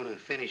they was gonna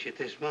finish it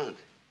this month.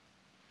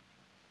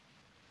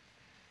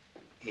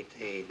 Ain't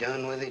they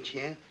done with it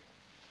yet?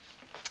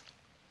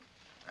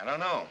 I don't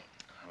know.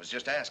 I was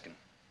just asking.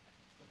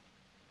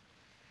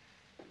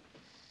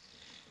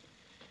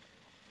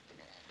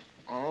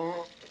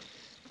 Oh.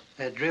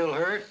 That drill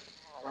hurt?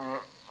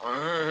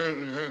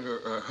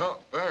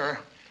 There.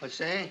 What's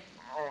that?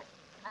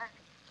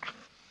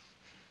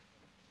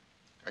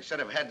 I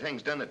said I've had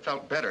things done that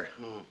felt better.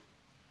 Oh.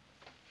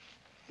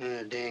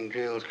 That dang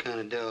drill's kind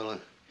of dull. I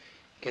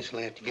guess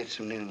I'll have to get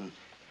some new ones.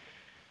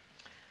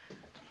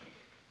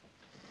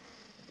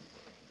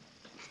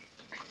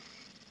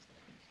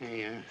 There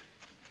you are.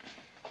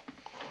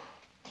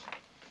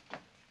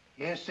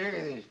 Yes, sir,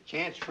 there's a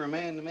chance for a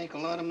man to make a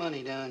lot of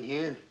money down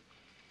here.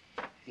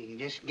 He can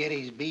just get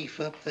his beef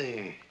up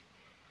there.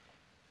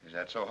 Is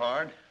that so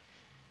hard?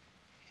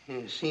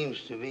 It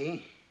seems to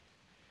be.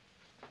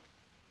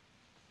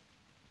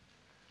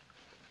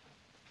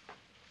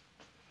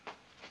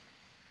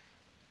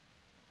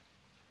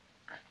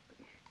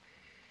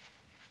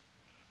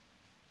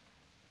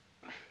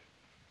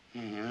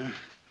 Yeah.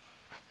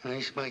 Now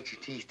you spike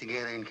your teeth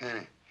together and kind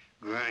of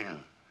grind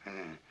them.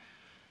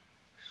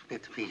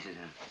 Split the pieces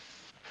out.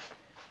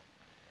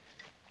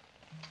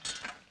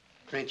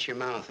 Rinse your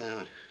mouth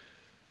out.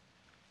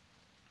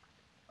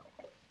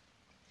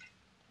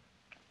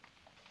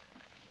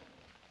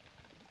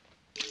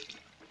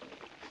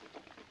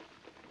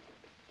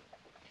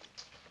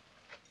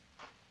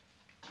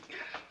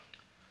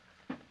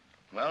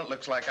 Well, it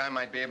looks like I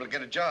might be able to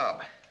get a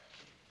job.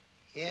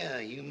 Yeah,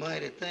 you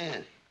might at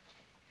that.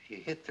 If you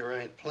hit the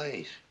right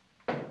place.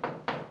 Come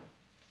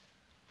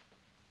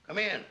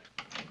in.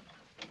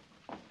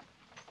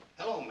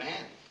 Hello,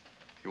 man.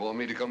 You want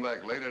me to come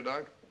back later,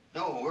 Doc?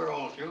 No, we're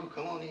all through.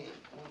 Come on in.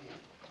 Come on in.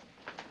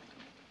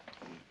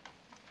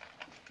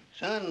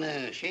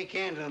 Son, shake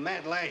hands with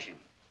Matt Lashing.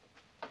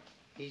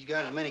 He's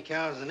got as many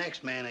cows as the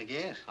next man, I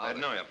guess. I'd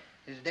know him.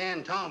 This is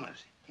Dan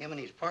Thomas. Him and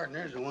his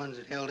partners are the ones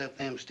that held up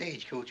them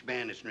stagecoach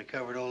bandits and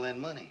recovered all that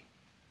money.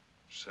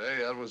 Say,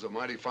 that was a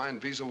mighty fine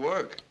piece of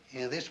work.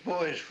 Yeah, this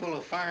boy is full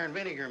of fire and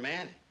vinegar,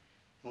 man.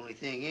 Only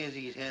thing is,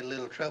 he's had a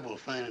little trouble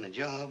finding a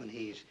job, and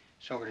he's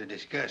sort of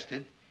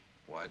disgusted.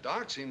 Why,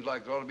 Doc, seems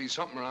like there ought to be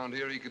something around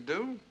here he could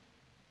do.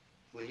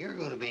 Well, you're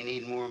going to be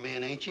needing more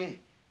men, ain't you?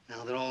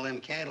 Now that all them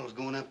cattle's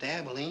going up to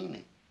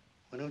Abilene,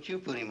 why don't you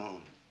put him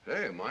on?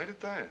 Hey, might at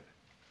that.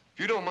 If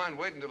you don't mind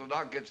waiting till the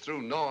Doc gets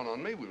through gnawing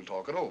on me, we'll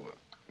talk it over.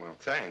 Well,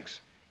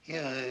 thanks.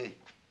 Yeah,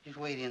 just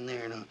wait in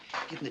there and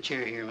get in the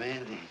chair here,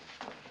 man.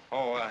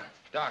 Oh,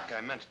 Doc,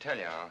 I meant to tell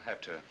you, I'll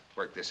have to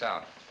work this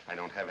out. I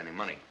don't have any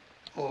money.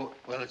 Oh,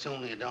 well, it's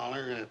only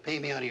 $1. Pay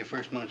me out of your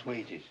first month's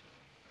wages.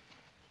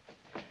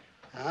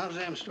 Now, how's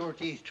them store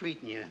teeth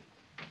treating you?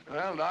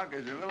 Well, Doc,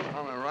 is your little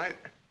honor right?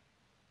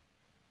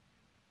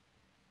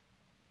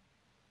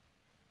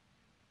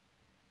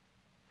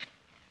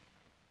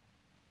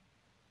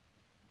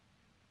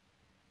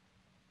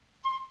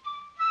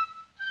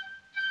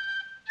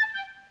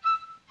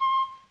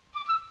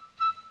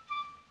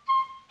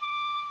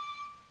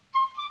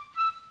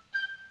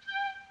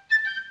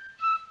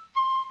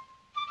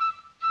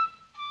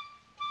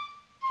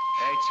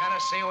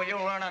 Tennessee, will you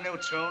learn a new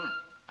tune?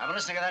 I've been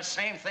listening to that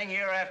same thing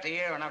year after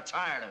year, and I'm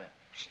tired of it.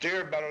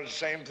 Steer bellows the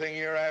same thing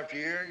year after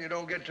year. You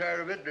don't get tired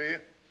of it, do you?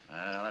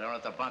 Well, I don't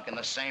have to bunk in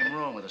the same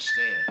room with a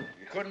steer.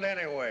 You couldn't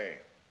anyway.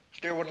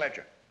 Steer wouldn't let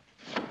you.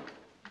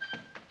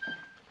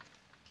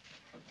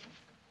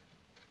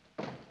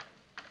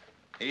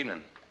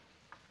 Evening.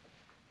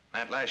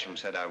 Matt Lasham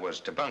said I was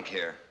to bunk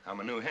here. I'm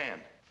a new hand.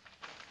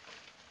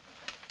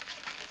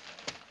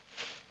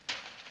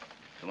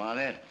 Come on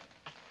in.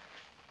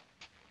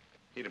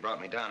 He'd have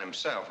brought me down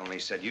himself, only he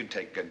said you'd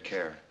take good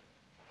care.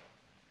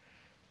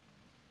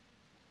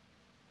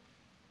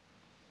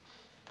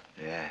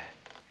 Yeah.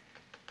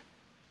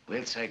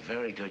 We'll take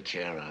very good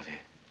care of you.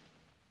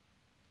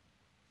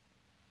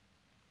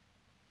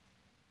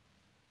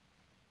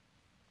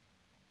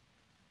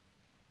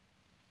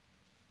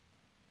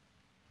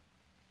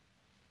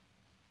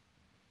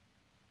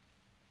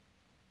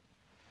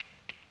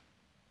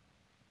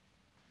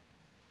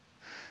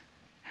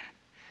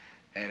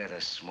 Ain't it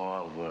a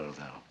small world,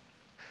 though?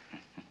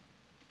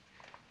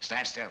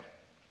 Stand still.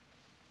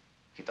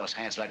 Keep those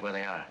hands right where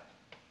they are.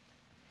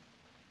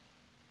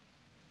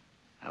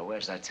 Now,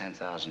 where's that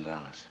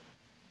 $10,000?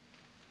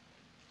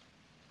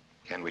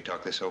 Can we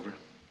talk this over?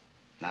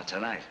 Not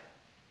tonight.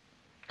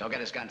 Go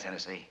get his gun,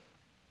 Tennessee.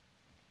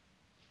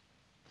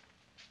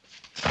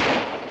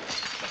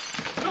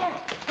 Don't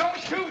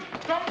shoot!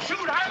 Don't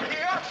shoot! I'm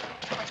here!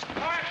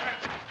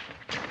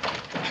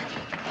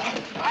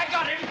 I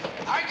got him!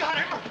 I got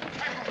him!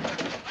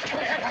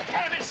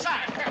 Get him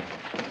inside!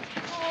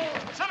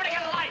 Somebody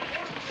get a light!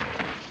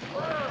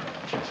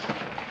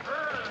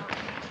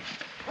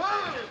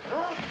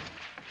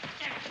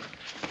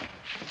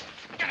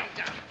 Get him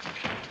down!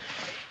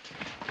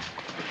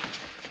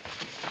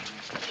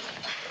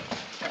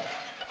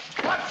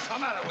 What's the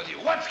matter with you?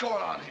 What's going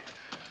on here?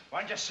 Why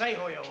didn't you say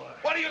who you were?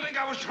 What do you think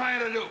I was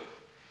trying to do?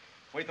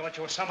 We thought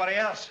you were somebody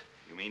else.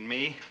 You mean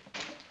me?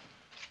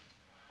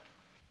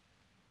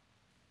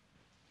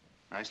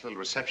 Nice little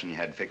reception you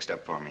had fixed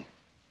up for me.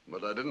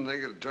 But I didn't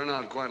think it'd turn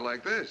out quite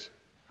like this.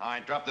 All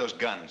right, drop those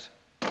guns.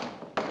 All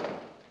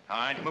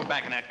right, move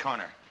back in that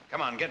corner.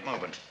 Come on, get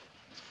moving.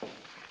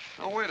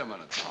 Now, wait a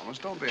minute, Thomas.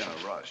 Don't be in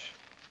a rush.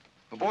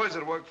 The boys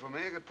that work for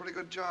me got pretty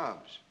good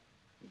jobs.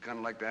 We'd kind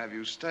of like to have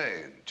you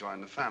stay and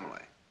join the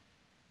family.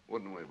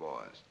 Wouldn't we,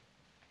 boys?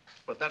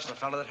 But that's the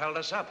fellow that held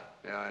us up.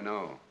 Yeah, I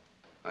know.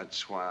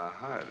 That's why I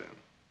hired him.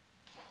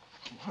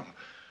 Well,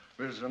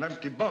 there's an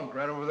empty bunk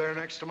right over there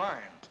next to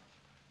mine.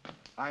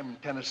 I'm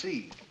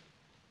Tennessee.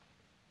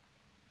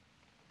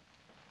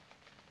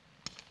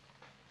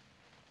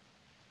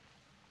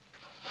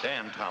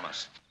 Dan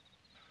Thomas.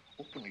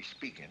 Openly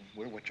speaking,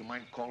 we're what you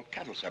might call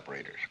cattle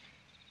separators.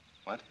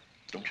 What?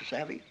 Don't you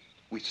savvy?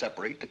 We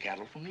separate the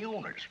cattle from the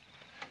owners.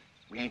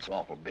 We ain't so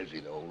awful busy,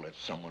 though, unless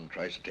someone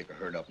tries to take a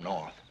herd up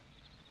north.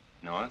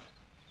 North?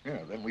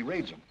 Yeah, then we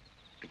raise them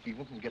to keep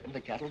them from getting the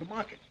cattle to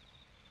market.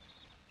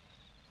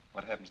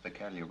 What happens to the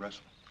cattle you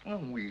rustle? Well,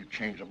 we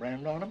change the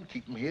brand on them,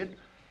 keep them hid.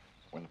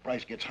 When the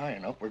price gets high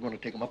enough, we're going to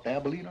take them up to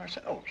Abilene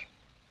ourselves.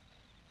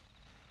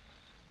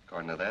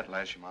 According to that,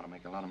 Lasham ought to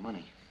make a lot of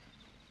money.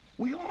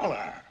 We all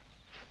are.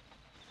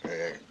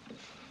 Hey,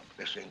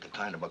 this ain't the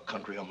kind of a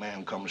country a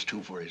man comes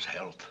to for his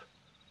health.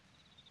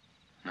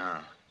 No.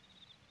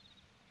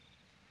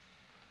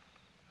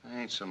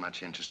 I ain't so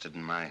much interested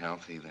in my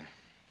health either.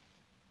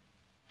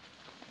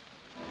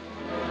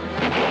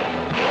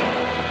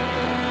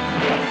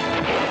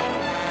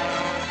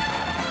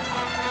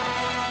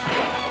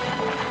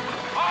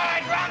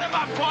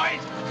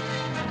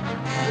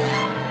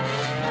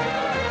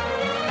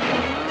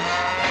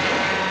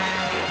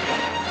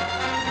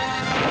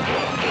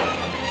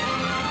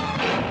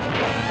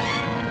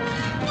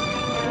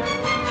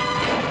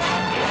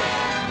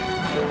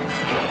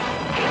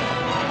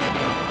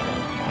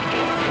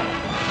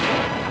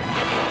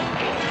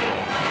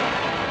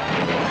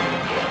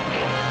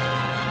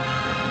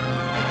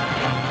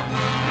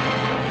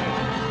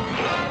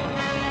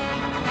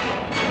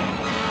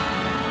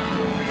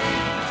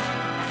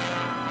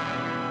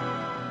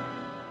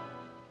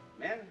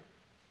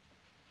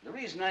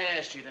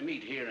 asked you to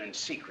meet here in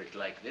secret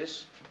like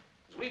this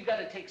is we've got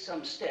to take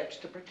some steps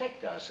to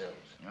protect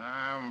ourselves.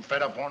 I'm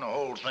fed up on the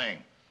whole thing.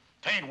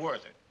 Tain't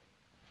worth it.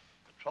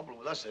 The trouble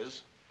with us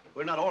is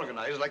we're not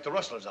organized like the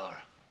rustlers are.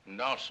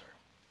 No, sir.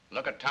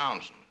 Look at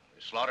Townsend.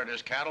 He slaughtered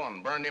his cattle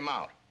and burned him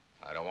out.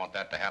 I don't want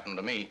that to happen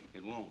to me.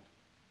 It won't.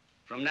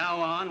 From now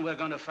on, we're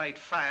going to fight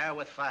fire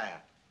with fire.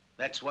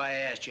 That's why I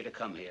asked you to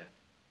come here.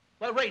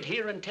 Well, right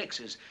here in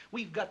Texas,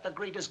 we've got the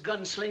greatest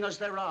gunslingers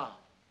there are.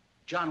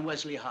 John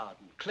Wesley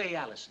Holden, Clay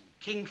Allison,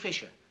 King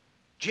Fisher,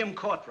 Jim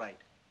Courtwright,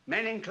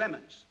 Manning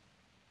Clemens.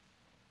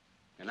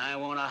 And I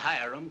want to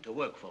hire them to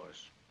work for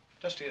us.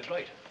 Dusty is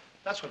right.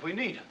 That's what we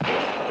need.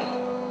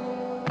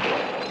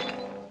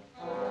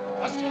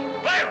 Dusty,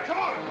 Blair, come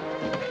on!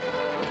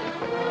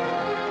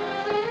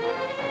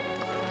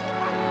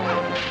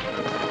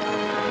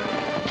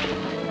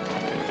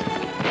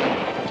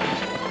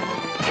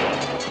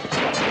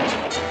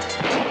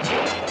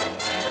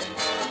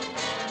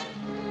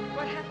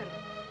 What happened?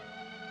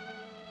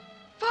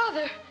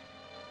 Father!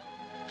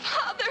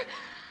 Father!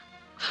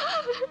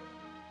 Father!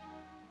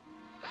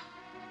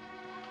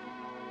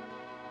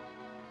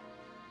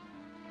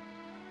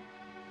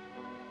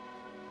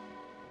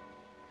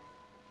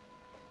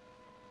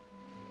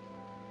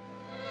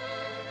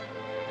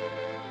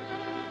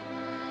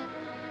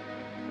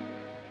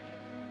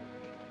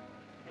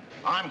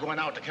 I'm going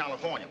out to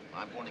California.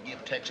 I'm going to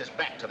give Texas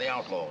back to the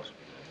outlaws.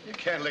 You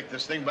can't lick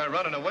this thing by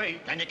running away.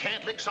 And you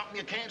can't lick something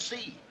you can't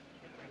see.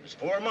 It's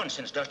 4 months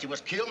since Dusty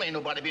was killed. Ain't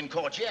nobody been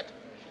caught yet.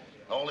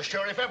 All the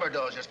sheriff ever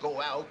does is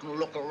go out and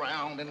look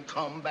around and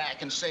come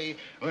back and say,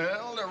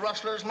 well, the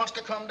rustlers must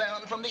have come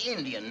down from the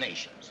Indian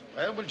nations.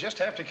 Well, we'll just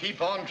have to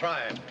keep on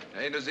trying.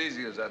 Ain't as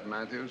easy as that,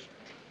 Matthews.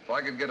 If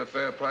I could get a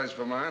fair price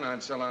for mine,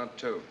 I'd sell out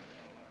too.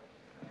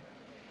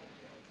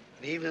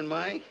 Good evening,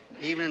 Mike.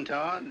 Evening,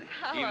 Todd.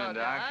 Hello, Evening,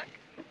 Doc.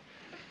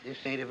 This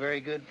ain't a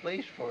very good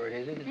place for it,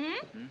 is it?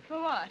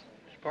 For what?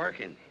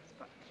 Sparking.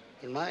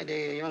 In my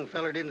day, a young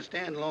feller didn't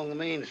stand along the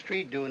main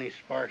street doing his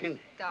sparking.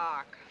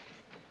 Doc.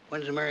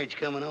 When's the marriage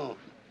coming off?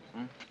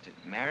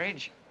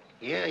 Marriage?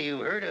 Yeah, you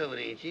heard of it,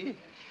 ain't you?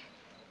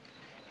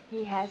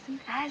 He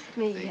hasn't asked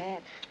me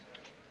yet.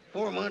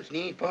 4 months and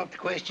he ain't popped the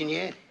question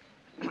yet.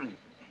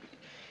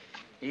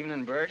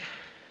 Evening, Bert.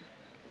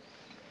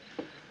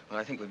 Well,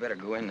 I think we better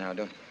go in now,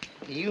 don't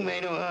we? You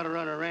may know how to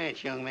run a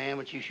ranch, young man,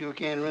 but you sure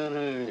can't run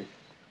her.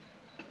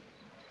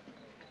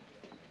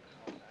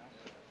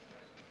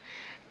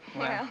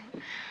 Well,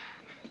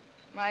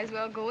 might as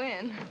well go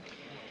in.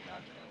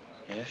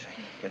 Yes,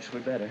 I guess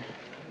we better.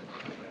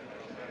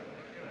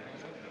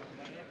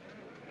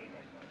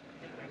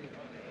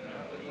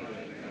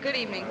 Good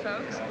evening,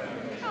 folks.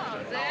 Oh,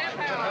 Zeb,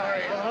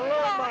 Hello,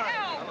 Mike.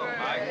 Hello,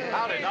 Mike.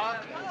 Howdy,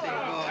 Doc.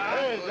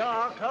 Hey,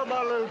 Doc, how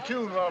about a little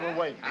tune while we're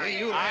waiting? I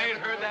ain't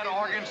heard that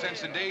organ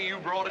since the day you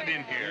brought it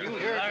in here. You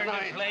hear it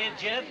tonight. Play it,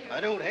 Jeff? I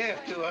don't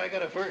have to. I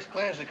got a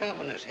first-class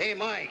accompanist. Hey,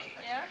 Mike.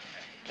 Yeah?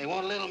 They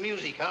want a little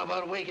music. How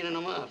about wakening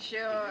them up?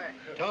 Sure.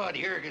 Todd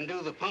here can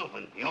do the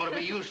pumping. You ought to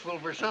be useful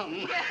for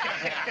something.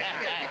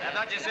 I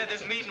thought you said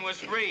this meeting was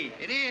free.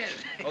 It is.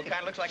 Well, kind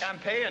of looks like I'm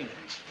paying.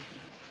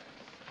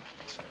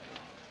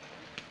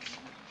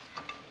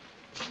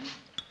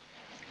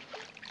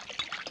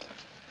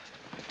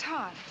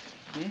 Todd.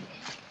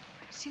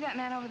 See that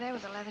man over there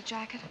with the leather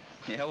jacket?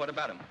 Yeah, what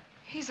about him?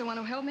 He's the one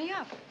who held me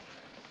up.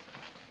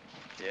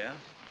 Yeah?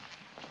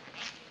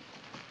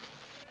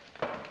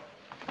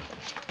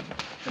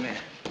 Come here.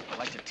 I'd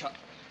like to talk.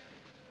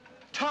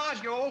 Todd,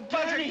 you old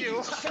buzzard,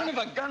 you! Son of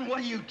a gun, what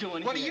are you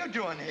doing What are here? you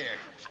doing here?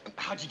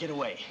 How'd you get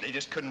away? They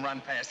just couldn't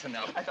run fast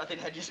enough. I thought they'd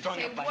had you strung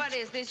Say, up by... what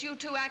is this? You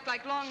two act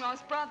like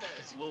long-lost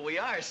brothers. Well, we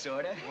are,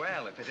 sorta.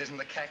 Well, if it isn't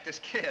the Cactus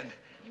Kid.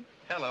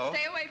 Hello.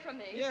 Stay away from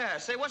me. Yeah,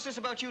 say, what's this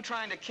about you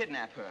trying to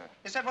kidnap her?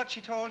 Is that what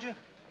she told you?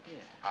 Yeah.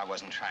 I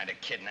wasn't trying to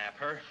kidnap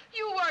her.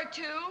 You were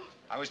too.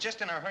 I was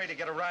just in a hurry to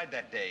get a ride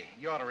that day.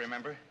 You ought to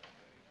remember.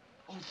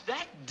 Oh,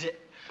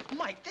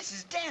 Mike, this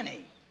is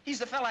Danny. He's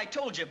the fella I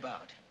told you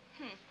about.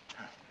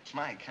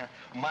 Mike, huh?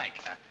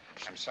 Mike,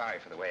 I'm sorry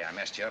for the way I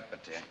messed you up,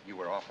 but you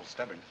were awful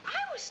stubborn.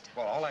 I was...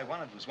 Well, all I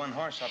wanted was one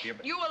horse off your...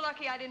 You were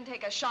lucky I didn't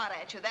take a shot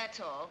at you, that's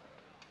all.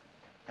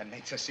 That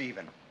makes us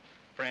even.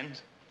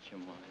 Friends?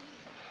 Come on.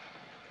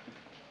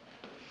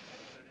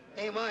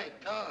 Hey, Mike,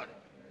 Todd.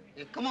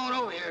 Yeah, come on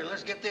over here and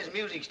let's get this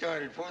music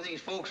started before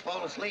these folks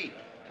fall asleep.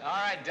 All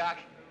right, Doc.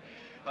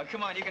 Well,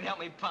 come on, you can help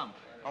me pump.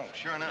 Oh,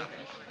 sure enough.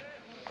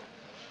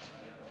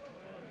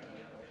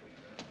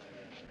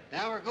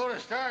 Now we're going to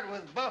start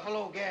with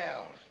Buffalo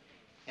Gals.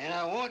 And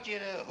I want you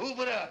to hoop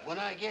it up when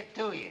I get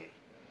to you.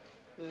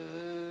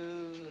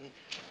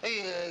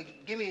 Hey,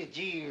 give me a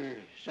G or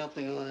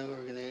something on the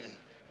organ there.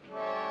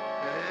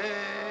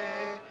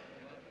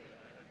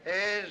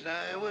 As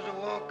I was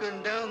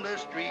walking down the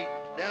street,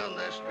 down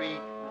the street,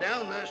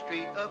 down the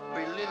street, a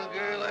pretty little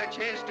girl I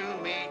chanced to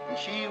meet, and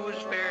she was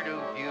fair to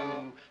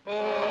view.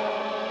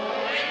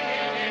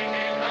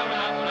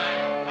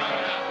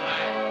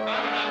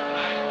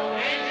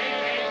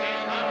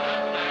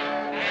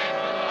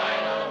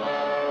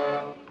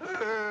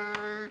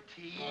 Her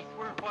teeth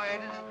were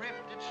white as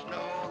drifted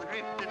snow.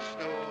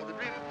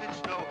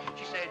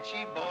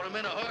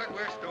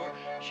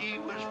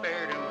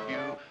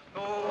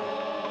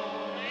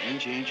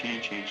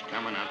 Inch.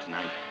 Coming out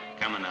tonight.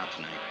 Coming out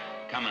tonight.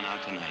 Coming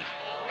out tonight.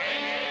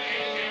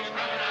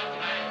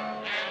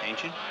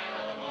 Ancient?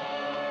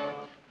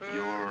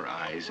 Your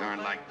eyes are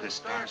like the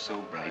star so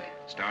bright,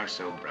 star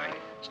so bright,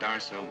 star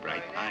so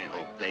bright. I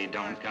hope they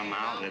don't come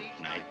out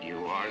at night.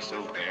 You are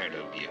so fair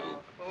to view.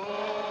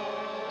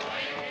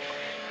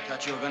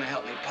 Thought you were gonna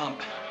help me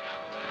pump.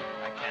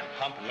 I can't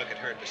pump and look at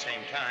her at the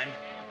same time.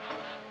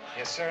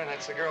 Yes, sir, and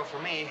that's the girl for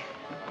me.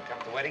 Come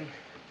to the wedding.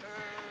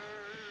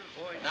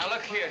 Now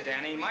look here,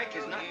 Danny. Mike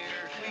is not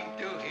Sweet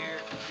to hear,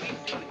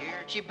 sweet to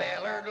hear. She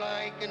bellered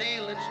like an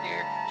inland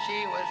steer.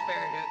 She was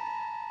fair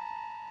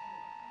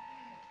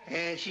to...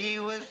 And she...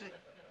 What's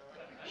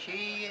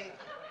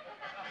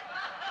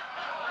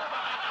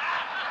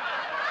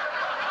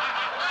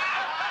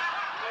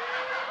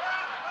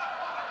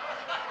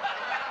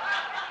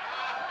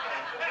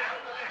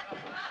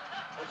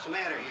the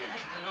matter here?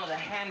 I know the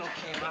handle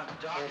came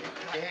out, Doc.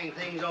 Dang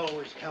thing's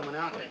always coming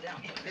out. Fit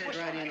it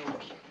right in over.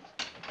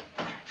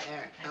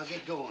 There, now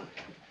get going.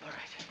 All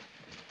right.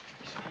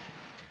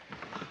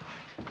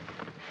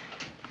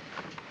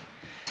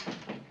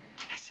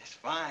 That's just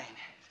fine.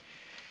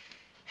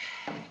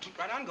 Keep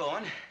right on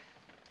going.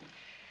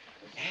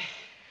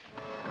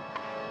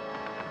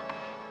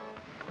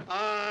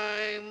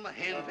 I'm a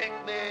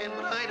henpecked man,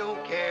 but I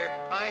don't care.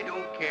 I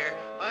don't care.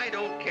 I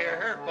don't care.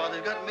 Her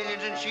father's got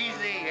millions and she's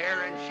the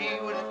heir, and she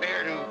was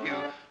fair to view.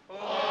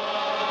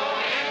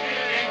 Oh,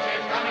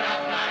 Inch, coming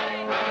up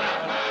tonight. Coming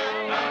up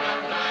tonight. Coming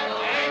up tonight.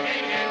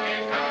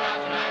 Inch, coming up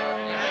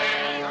tonight.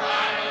 Let's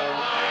ride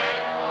away.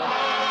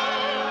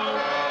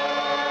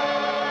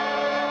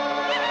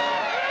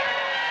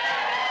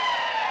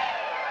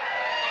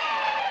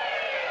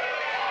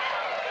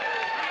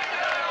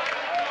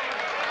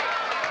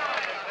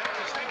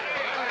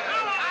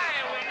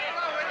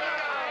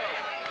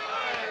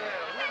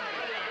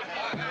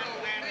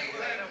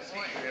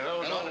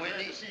 Hello,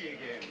 Wendy. See you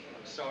again.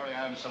 Sorry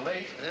I'm so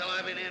late. Well,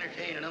 I've been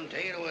entertaining them.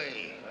 Take it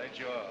away. Right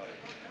you are.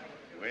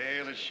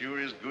 Well, it sure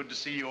is good to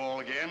see you all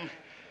again.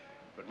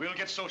 But we'll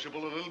get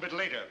sociable a little bit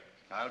later.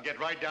 I'll get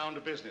right down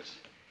to business.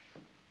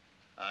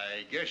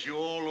 I guess you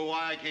all know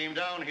why I came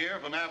down here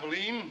from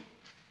Abilene.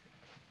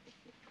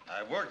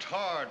 I worked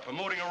hard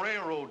promoting a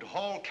railroad to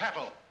haul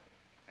cattle,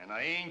 and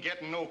I ain't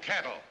getting no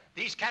cattle.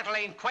 These cattle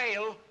ain't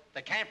quail.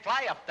 They can't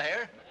fly up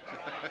there.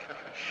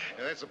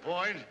 That's the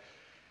point.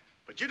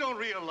 But you don't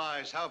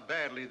realize how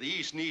badly the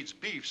East needs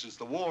beef since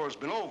the war's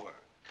been over.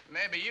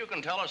 Maybe you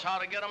can tell us how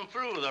to get them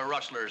through the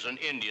rustlers and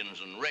Indians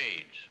and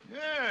raids.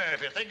 Yeah,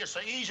 if you think it's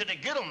so easy to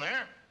get them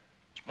there,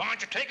 why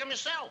don't you take them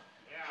yourself?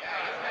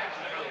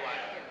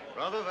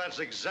 Brother, that's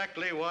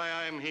exactly why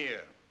I'm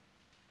here.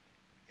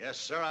 Yes,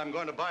 sir, I'm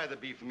going to buy the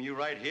beef from you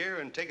right here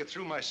and take it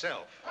through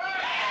myself.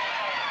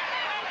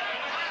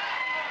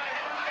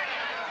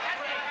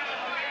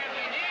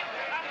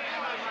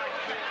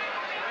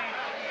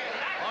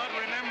 But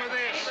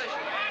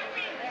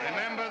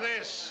remember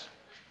this.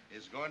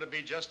 It's going to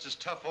be just as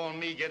tough on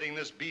me getting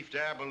this beef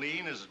to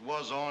Abilene as it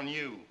was on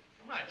you.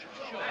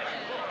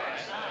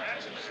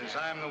 Since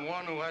I'm the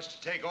one who has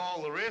to take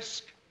all the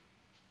risk,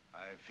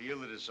 I feel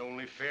that it's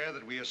only fair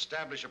that we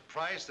establish a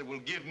price that will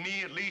give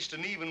me at least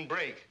an even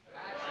break.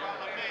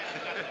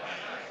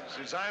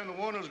 Since I'm the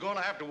one who's going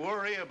to have to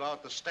worry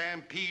about the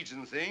stampedes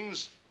and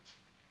things,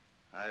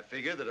 I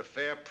figure that a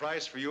fair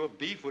price for your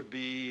beef would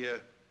be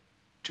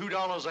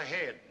 $2 a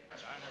head.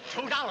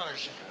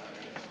 $2?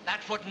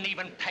 That wouldn't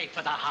even pay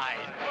for the hide.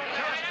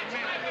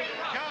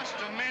 Just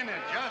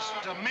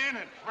a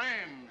minute,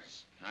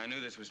 friends. I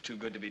knew this was too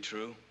good to be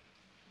true.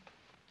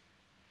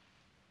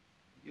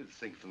 You'd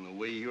think from the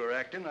way you're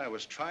acting, I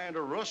was trying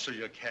to rustle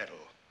your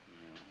cattle.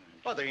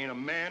 But there ain't a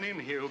man in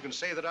here who can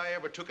say that I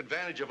ever took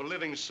advantage of a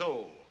living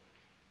soul.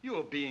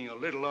 You're being a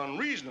little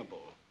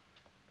unreasonable.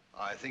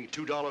 I think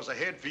 $2 a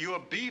head for your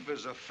beef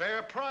is a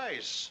fair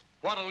price.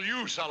 What'll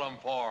you sell them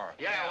for?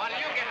 Yeah, what'll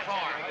you get for?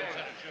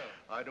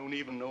 I don't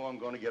even know I'm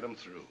going to get them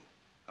through.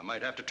 I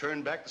might have to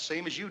turn back the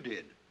same as you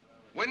did.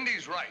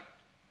 Wendy's right.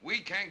 We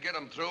can't get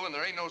them through, and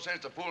there ain't no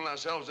sense of fooling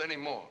ourselves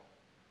anymore.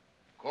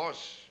 Of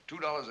course,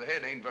 $2 a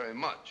head ain't very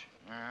much.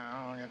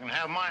 Well, you can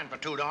have mine for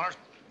 $2.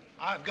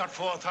 I've got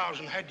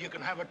 4,000 head. You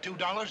can have it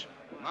 $2.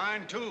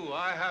 Mine, too.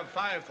 I have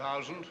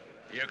 5,000.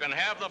 You can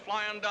have the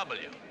Flying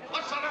W.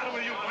 What's the matter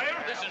with you,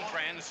 Blair? Listen,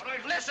 friends.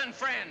 Listen,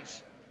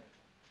 friends.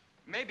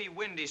 Maybe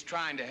Windy's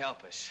trying to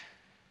help us.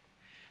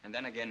 And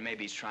then again,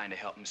 maybe he's trying to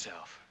help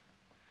himself.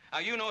 Now,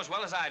 you know as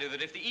well as I do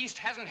that if the East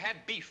hasn't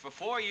had beef for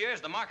 4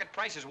 years, the market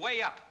price is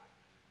way up.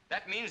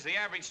 That means the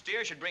average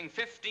steer should bring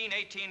 $15,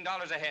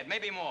 $18 a head,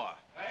 maybe more.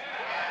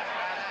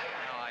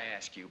 Now, I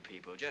ask you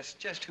people,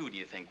 just who do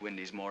you think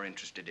Windy's more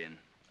interested in?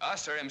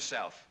 Us or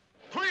himself?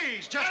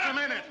 Please, just a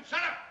minute. Shut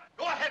up!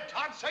 Go ahead,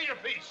 Todd. Say your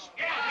piece.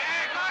 Yeah,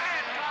 go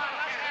ahead, Todd.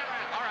 Let's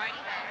have it. All right.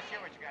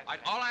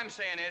 All I'm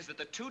saying is that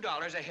the $2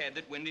 a head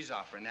that Windy's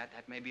offering,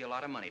 that may be a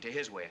lot of money to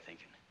his way of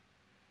thinking.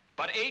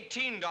 But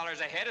 $18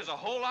 a head is a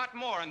whole lot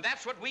more, and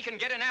that's what we can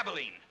get in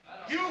Abilene.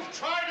 You've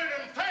tried it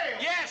and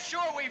failed. Yes,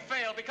 sure we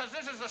failed, because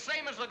this is the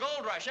same as the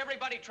gold rush.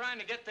 Everybody trying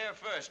to get there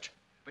first.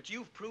 But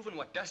you've proven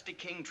what Dusty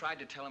King tried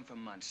to tell him for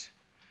months.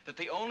 That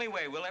the only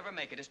way we'll ever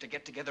make it is to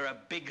get together a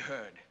big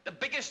herd. The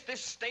biggest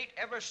this state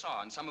ever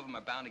saw, and some of them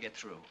are bound to get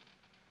through.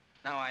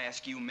 Now I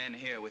ask you men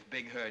here with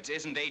big herds,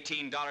 isn't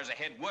 $18 a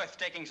head worth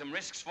taking some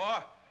risks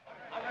for?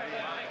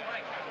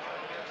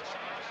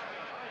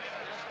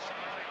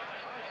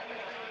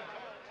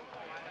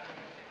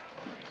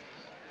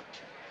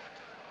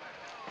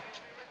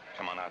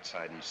 Come on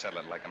outside and settle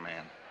it like a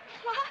man.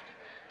 What?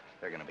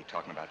 They're going to be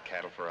talking about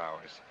cattle for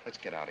hours. Let's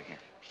get out of here.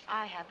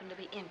 I happen to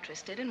be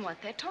interested in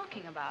what they're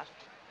talking about.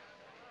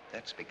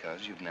 That's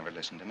because you've never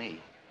listened to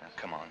me. Now,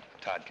 come on.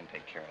 Todd can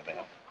take care of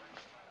that.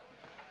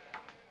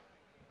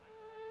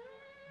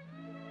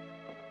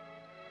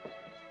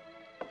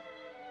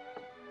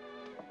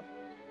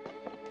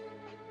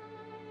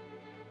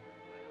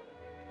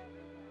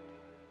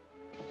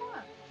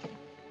 What?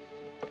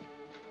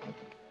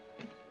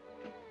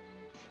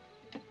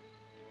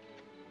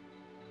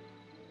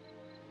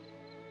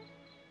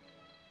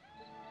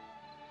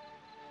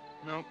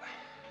 Nope,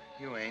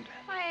 you ain't.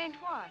 I ain't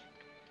what?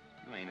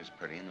 You ain't as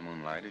pretty in the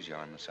moonlight as you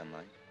are in the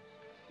sunlight.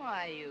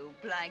 Why, you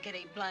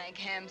blankety-blank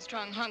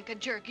hamstrung hunk of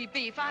jerky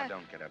beef, Now,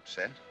 don't get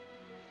upset.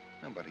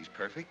 Nobody's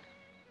perfect.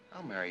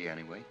 I'll marry you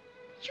anyway.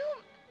 You...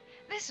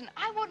 Listen,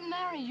 I wouldn't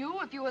marry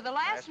you if you were the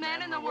last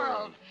man in the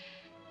world.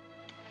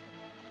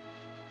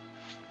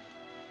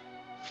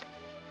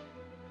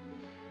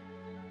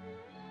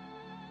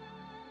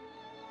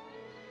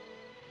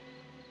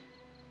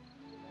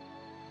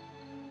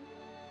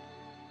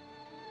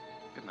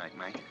 Good night,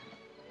 Mike.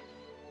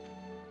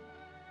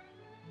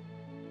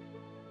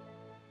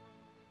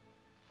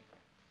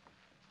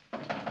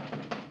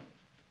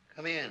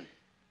 Come in.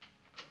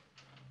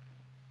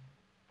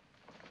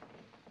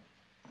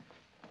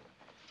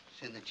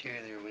 Sit in the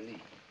chair there,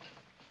 Wendy.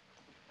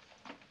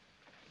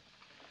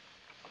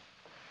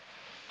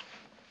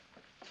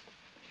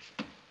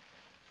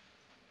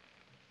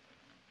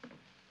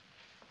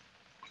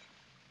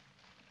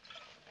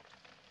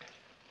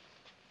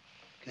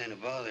 Kind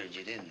of bothered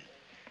you, didn't it?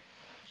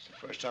 It's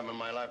the first time in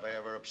my life I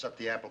ever upset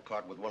the apple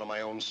cart with one of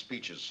my own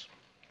speeches.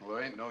 Well,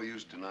 there ain't no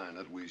use denying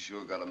it. We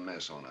sure got a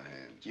mess on our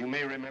hands. You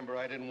may remember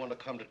I didn't want to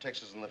come to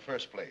Texas in the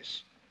first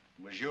place.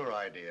 It was your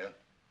idea.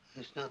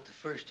 It's not the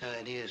first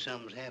idea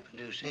something's happened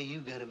to. Say,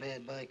 you got a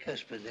bad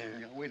bicuspid there.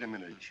 Now, wait a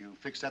minute. You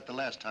fixed that the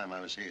last time I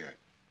was here.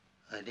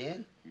 I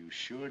did? You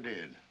sure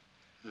did.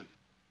 Well,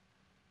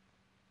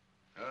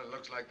 it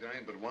looks like there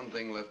ain't but one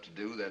thing left to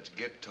do. That's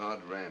get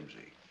Todd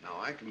Ramsey.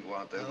 Now, I can go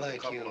out there I with a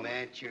like couple you, of...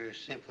 Matt. You're a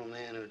simple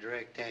man of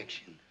direct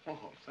action.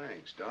 Oh,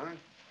 thanks, Doc.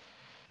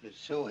 It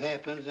so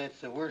happens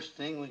that's the worst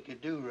thing we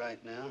could do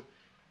right now.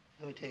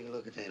 Let me take a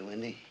look at that,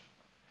 Wendy.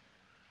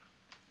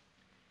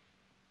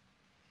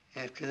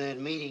 After that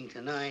meeting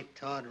tonight,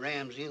 Todd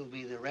Ramsey will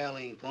be the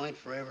rallying point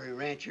for every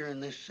rancher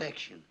in this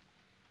section.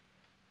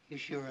 You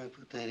sure I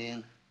put that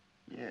in?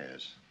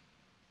 Yes.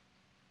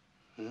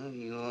 Well,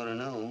 you ought to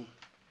know.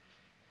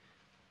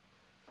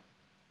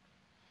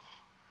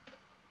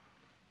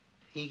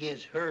 He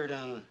gets hurt,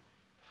 I'm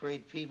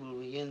afraid people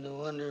begin to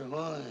wonder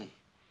why.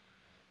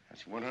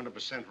 That's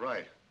 100%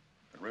 right.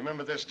 But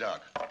remember this,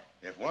 Doc.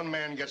 If one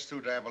man gets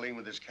through to Abilene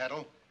with his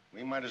cattle,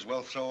 we might as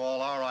well throw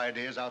all our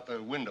ideas out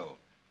the window.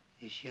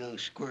 This young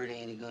squirt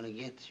ain't gonna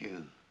get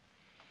through.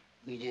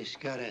 We just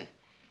gotta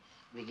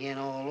begin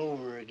all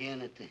over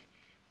again at the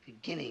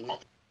beginning.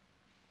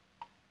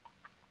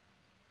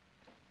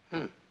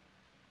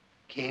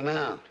 Came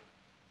out.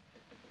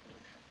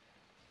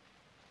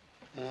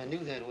 I knew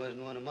that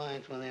wasn't one of mine.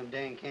 It's one of them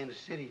dang Kansas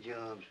City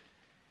jobs.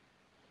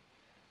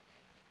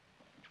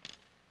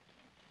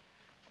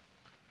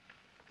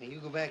 Now, you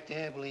go back to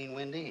Abilene,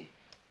 Wendy.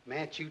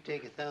 Matt, you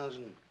take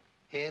 1,000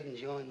 head and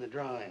join the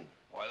drive.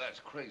 Why, that's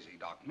crazy,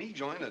 Doc. Me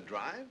join a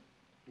drive?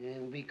 Yeah,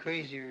 it'll be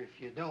crazier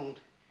if you don't.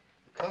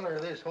 The color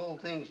of this whole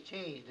thing's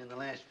changed in the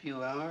last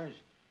few hours.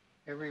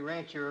 Every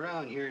rancher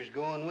around here is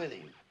going with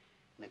him.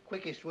 And the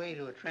quickest way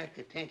to attract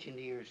attention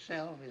to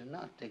yourself is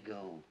not to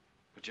go.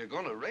 But you're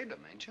going to raid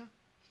them, ain't you?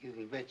 You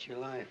can bet your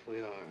life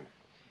we are.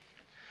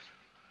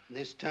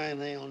 This time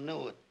they'll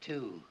know it,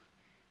 too.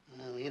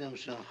 I'll hit them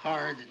so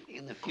hard that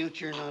in the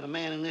future, not a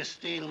man in this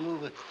state will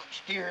move a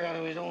steer out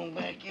of his own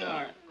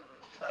backyard.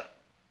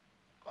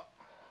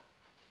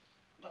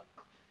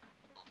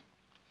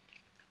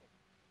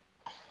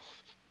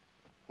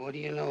 What do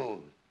you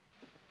know?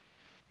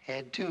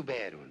 Had 2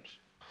 bad ones.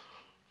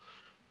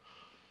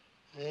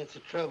 That's the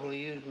trouble of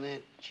using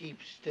that cheap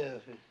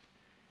stuff.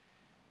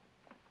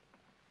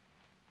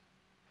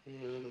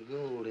 There's a little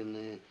gold in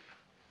there.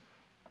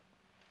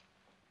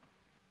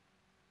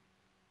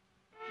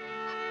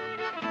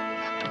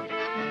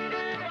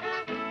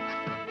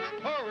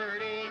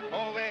 Forward 8,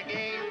 pull back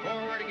 8,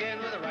 forward again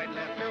with a right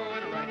left through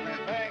and a right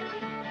left back.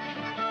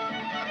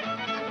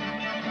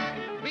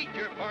 Beat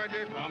your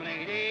partner,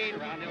 promenade 8,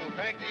 around the old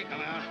track till you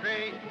come out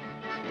straight.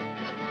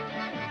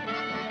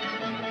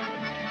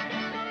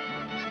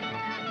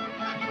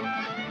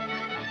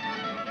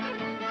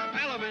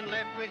 Element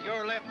left with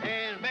your left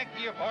hand, back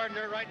to your partner.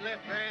 partner, right and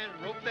left hand.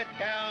 Rope that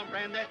cow,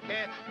 brand that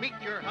cat. Meet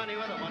your honey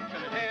with a bunch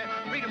of the hat.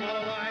 Treat 'em all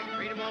alike,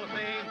 treat 'em all the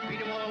same.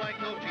 Treat 'em all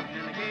alike, no cheating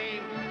in the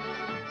game.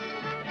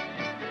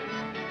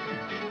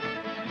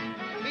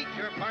 Meet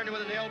your partner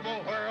with an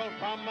elbow whirl.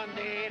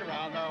 Promenade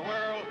around the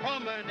world.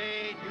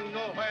 Promenade, you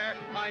know where.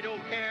 I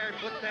don't care.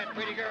 Put that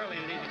pretty girl in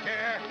an easy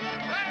chair.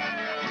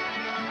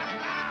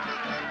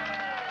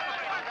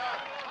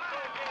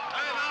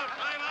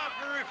 Time out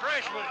for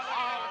refreshments.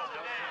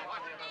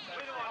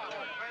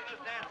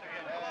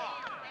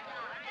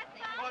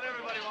 What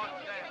everybody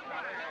wants to dance.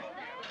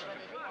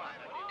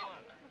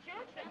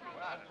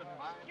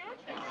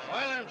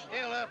 While I'm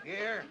still up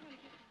here,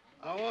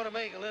 I want to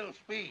make a little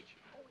speech.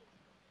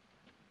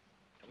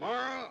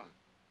 Tomorrow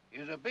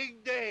is a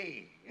big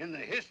day in the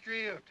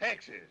history of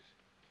Texas.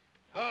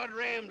 Todd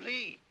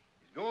Ramsey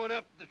is going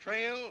up the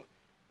trail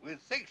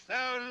with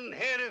 6,000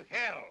 head of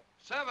cattle.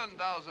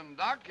 7,000,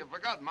 Doc. You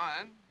forgot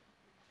mine.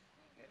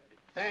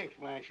 Thanks,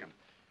 Blasham.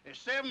 There's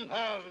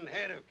 7,000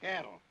 head of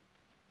cattle.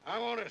 I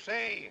want to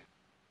say,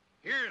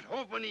 here's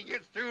hoping he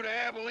gets through to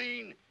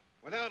Abilene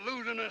without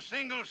losing a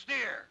single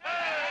steer.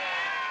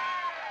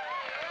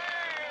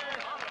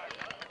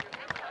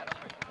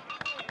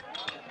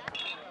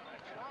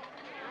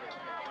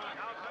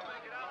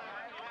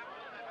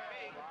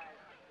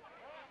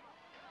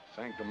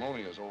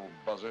 Sanctimonious old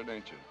buzzard,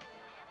 ain't you?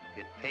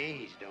 It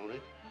pays, don't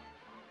it?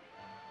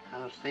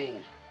 How's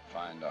things?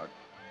 Fine, Doc.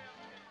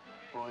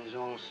 Boys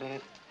all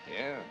set?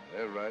 Yeah,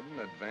 they're riding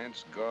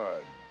advance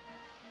guard.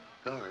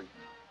 Guard?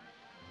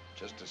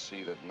 Just to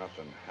see that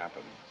nothing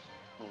happens.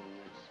 Oh,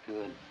 that's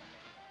good.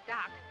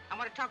 Doc, I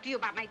want to talk to you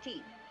about my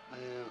teeth.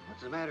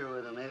 What's the matter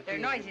with them, Effie? They're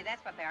noisy,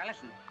 that's what they are.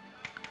 Listen.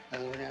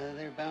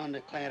 They're bound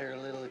to clatter a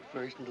little at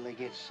first until they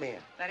get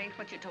set. That ain't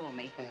what you told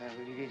me. Well,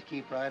 you just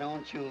keep right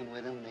on chewing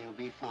with them, they'll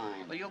be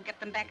fine. Well, you'll get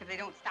them back if they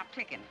don't stop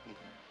clicking.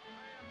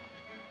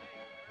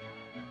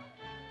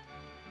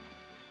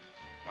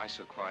 Why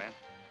so quiet?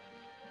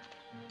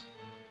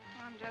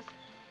 I'm just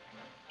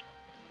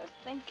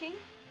thinking.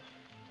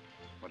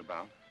 What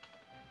about?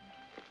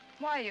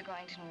 Why are you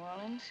going to New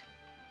Orleans?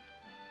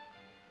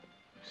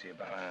 See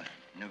about a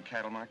new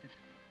cattle market?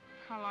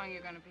 How long are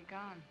you going to be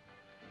gone?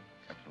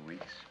 A couple of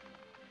weeks.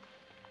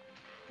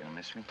 Gonna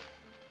miss me?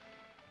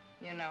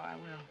 You know I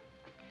will.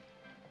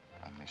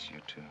 I'll miss you,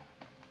 too.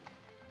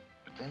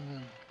 But then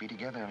we'll be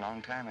together a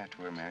long time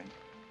after we're married.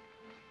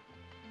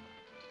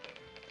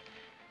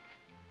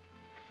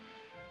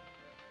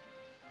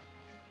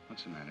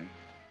 What's the matter?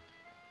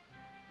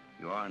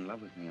 You are in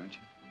love with me, aren't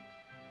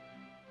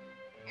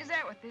you? Is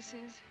that what this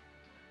is?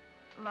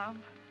 Love?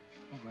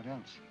 Well, what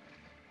else?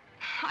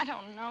 I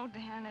don't know,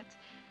 Dan.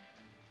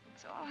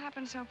 It's all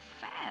happened so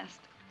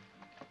fast.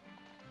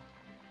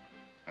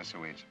 That's the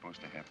way it's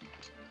supposed to happen.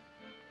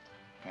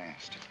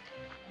 Fast.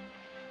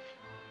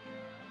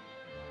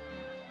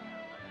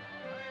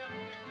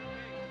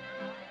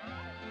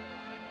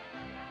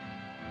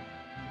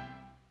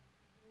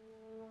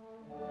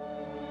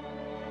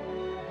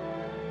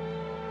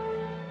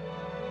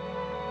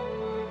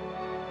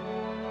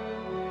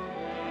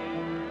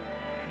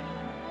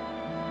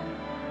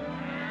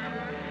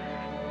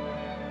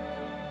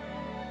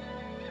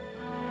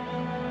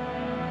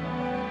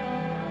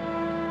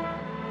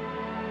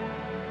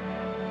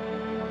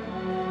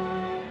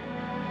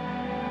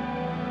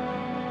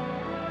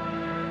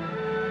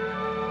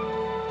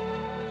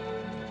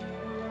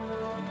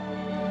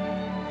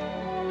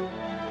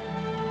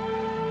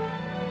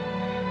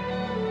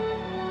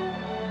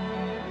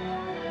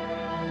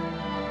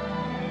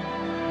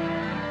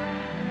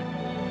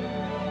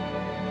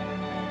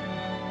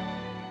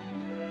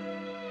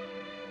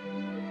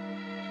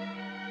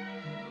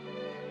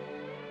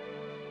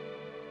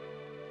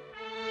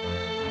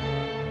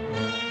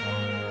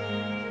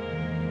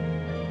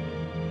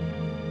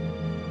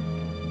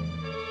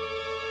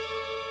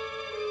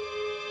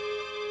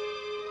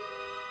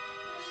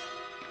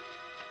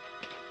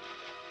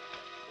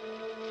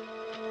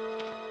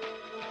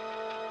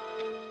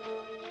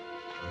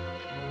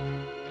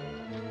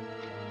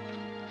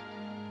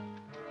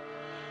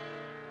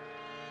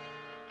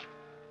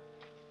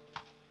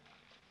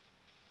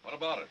 What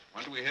about it?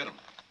 When do we hit him?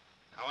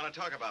 I want to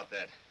talk about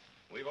that.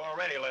 We've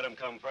already let him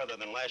come further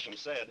than Lasham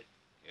said.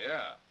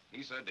 Yeah,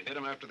 he said to hit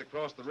him after they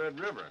crossed the Red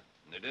River.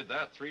 And they did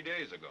that 3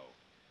 days ago.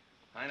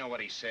 I know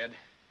what he said.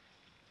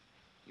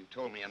 You've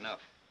told me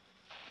enough.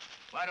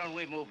 Why don't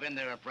we move in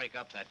there and break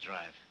up that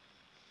drive?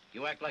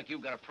 You act like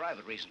you've got a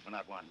private reason for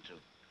not wanting to.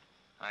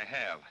 I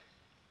have.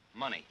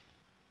 Money.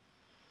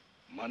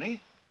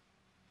 Money?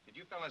 Did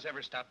you fellas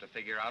ever stop to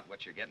figure out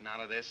what you're getting out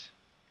of this?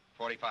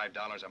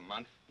 $45 a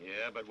month?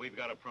 Yeah, but we've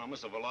got a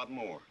promise of a lot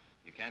more.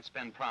 You can't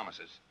spend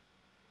promises.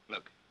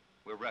 Look,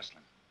 we're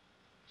rustling.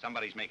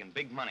 Somebody's making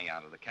big money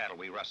out of the cattle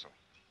we rustle.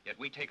 Yet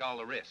we take all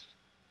the risks.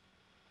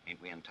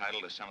 Ain't we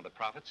entitled to some of the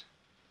profits?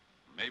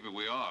 Maybe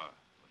we are,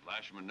 but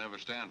Lasham would never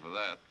stand for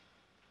that.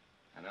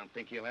 I don't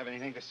think you'll have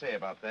anything to say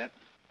about that.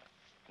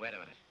 Wait a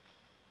minute.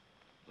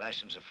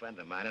 Lasham's a friend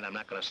of mine, and I'm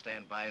not going to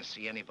stand by and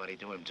see anybody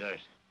do him dirt.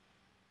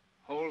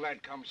 Hold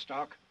that,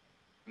 Comstock.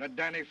 Let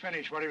Danny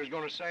finish what he was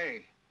going to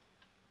say.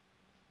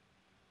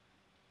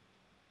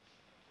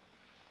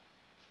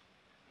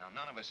 Now,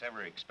 none of us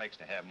ever expects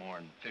to have more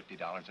than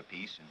 $50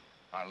 apiece in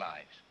our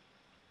lives.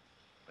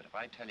 But if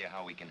I tell you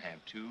how we can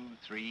have $2,000,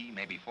 $3,000,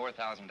 maybe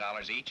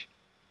 $4,000 each,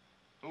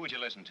 who would you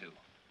listen to?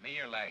 Me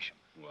or Lasham?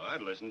 Well,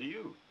 I'd listen to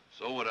you.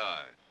 So would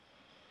I.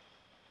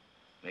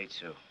 Me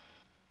too.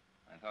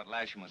 I thought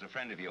Lasham was a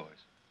friend of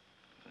yours.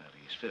 Well,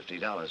 he's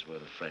 $50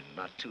 worth of friend,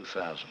 not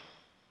 2,000.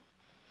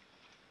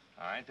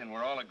 All right, then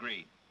we're all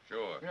agreed.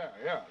 Sure.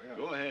 Yeah.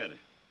 Go ahead.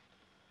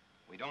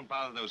 We don't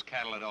bother those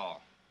cattle at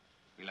all.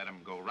 We let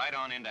them go right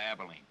on into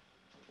Abilene.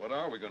 What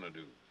are we going to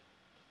do?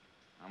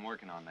 I'm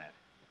working on that.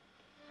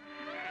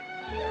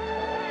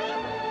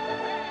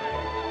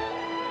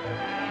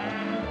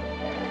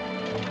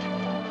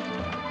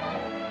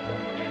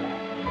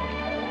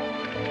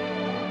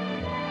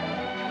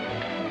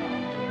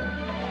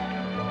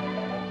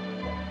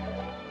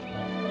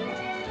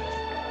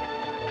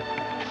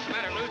 What's the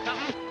matter, lose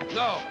something?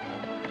 No.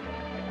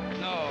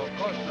 No, of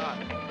course not.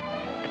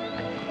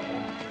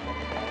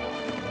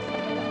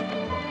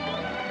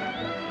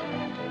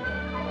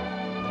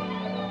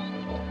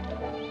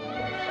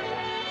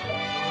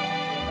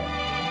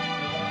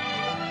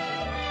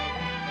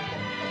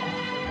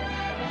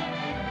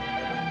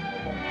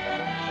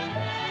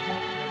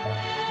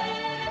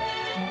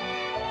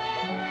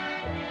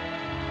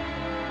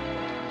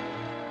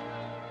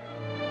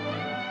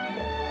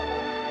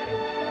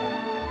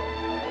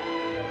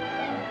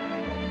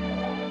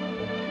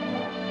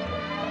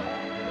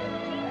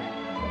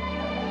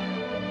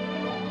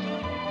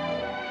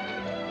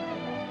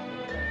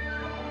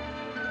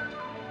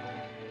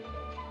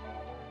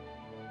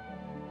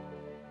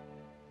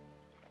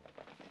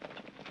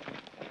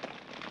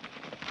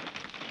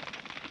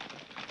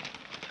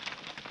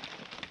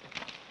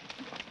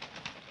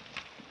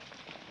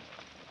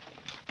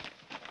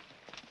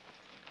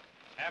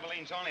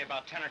 Abilene's only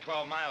about 10 or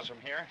 12 miles from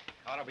here.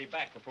 Ought to be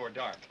back before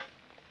dark.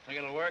 Think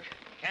it'll work?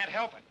 Can't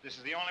help it. This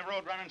is the only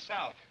road running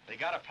south. They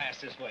gotta pass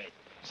this way.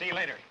 See you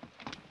later.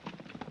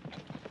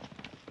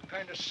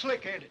 Kind of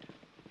slick, ain't it?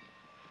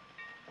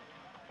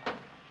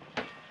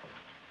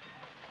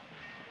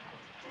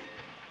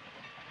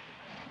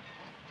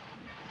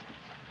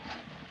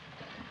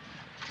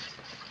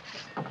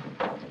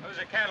 Who's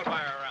a cattle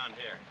buyer around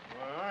here?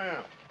 Well, I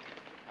am.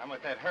 I'm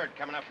with that herd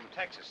coming up from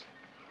Texas.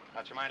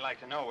 Thought you might like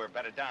to know we're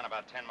bedded down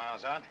about 10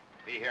 miles out.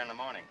 Be here in the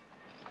morning.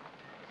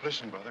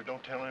 Listen, brother,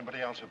 don't tell anybody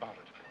else about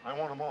it. I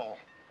want them all.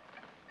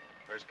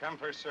 First come,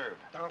 first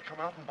served. I'll come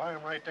out and buy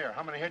them right there.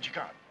 How many head you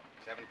got?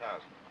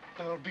 7,000.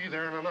 They'll be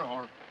there in an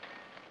hour.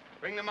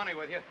 Bring the money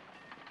with you.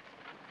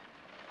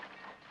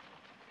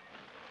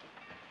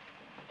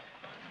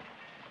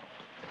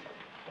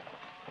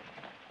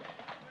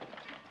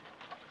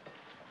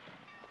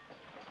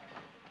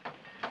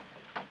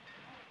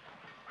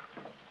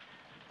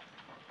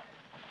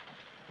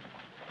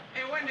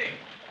 Hey, Wendy.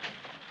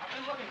 I've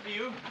been looking for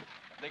you.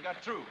 They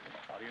got through.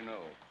 How do you know?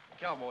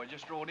 Cowboy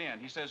just rode in.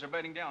 He says they're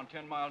bedding down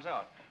 10 miles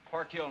out.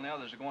 Park Hill and the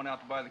others are going out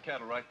to buy the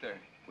cattle right there.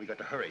 We got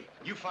to hurry.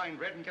 You find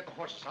Red and get the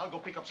horses. I'll go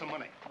pick up some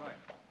money. Right.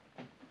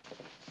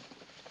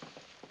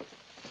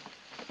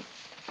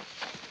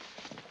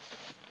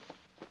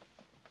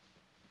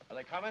 Are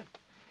they coming?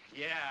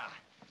 Yeah.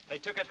 They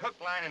took it hook,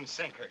 line, and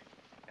sinker.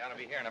 Gotta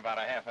be here in about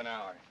a half an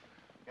hour.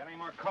 Got any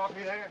more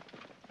coffee there?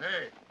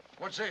 Hey,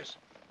 what's this?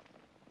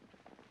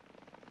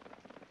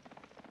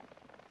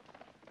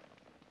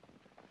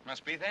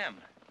 Must be them.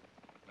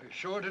 They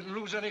sure didn't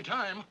lose any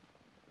time.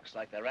 Looks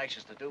like they're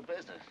anxious to do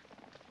business.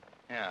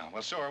 Yeah,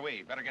 well, so are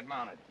we. Better get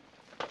mounted.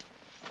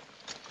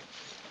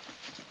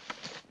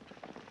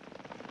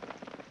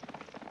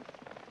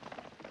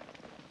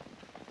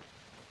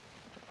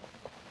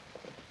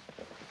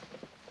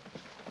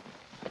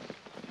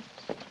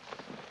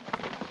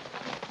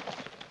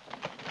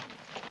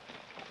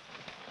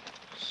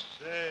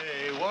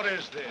 Say, what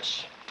is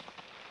this?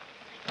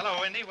 Hello,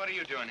 Wendy. What are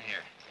you doing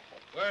here?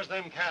 Where's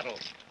them cattle?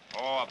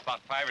 Oh,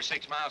 about 5 or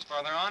 6 miles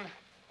farther on.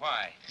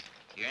 Why?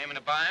 You aiming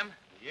to buy them?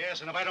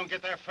 Yes, and if I don't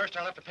get there first,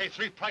 I'll have to pay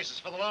 3 prices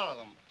for the lot of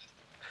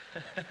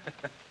them.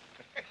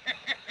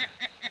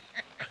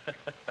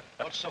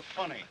 What's so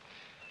funny?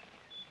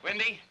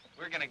 Wendy,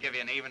 we're gonna give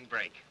you an even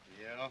break.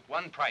 Yeah?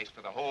 1 price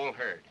for the whole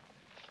herd.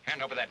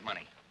 Hand over that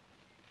money.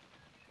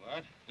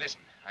 What?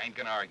 Listen, I ain't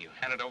gonna argue.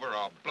 Hand it over or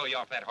I'll blow you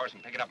off that horse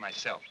and pick it up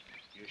myself.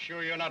 You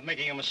sure you're not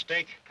making a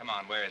mistake? Come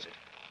on, where is it?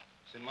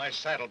 It's in my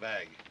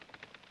saddlebag.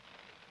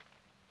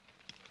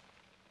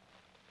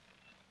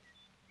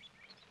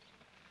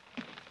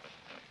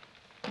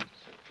 It's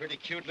a pretty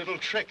cute little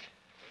trick.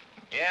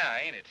 Yeah,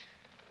 ain't it?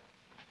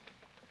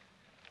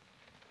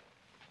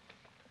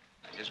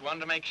 I just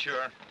wanted to make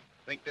sure.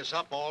 Think this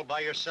up all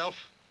by yourself?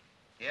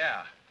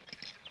 Yeah.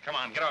 Come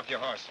on, get off your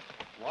horse.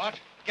 What?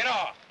 Get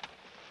off!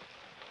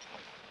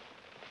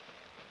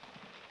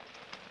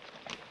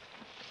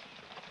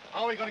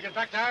 How are we going to get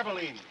back to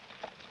Abilene?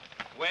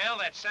 Well,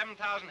 that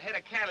 7,000 head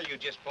of cattle you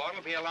just bought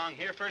will be along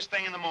here first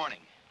thing in the morning.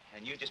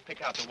 And you just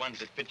pick out the ones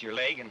that fit your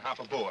leg and hop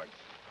aboard.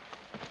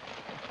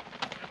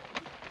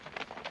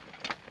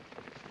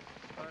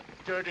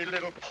 dirty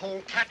little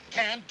polecat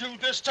can't do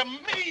this to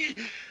me.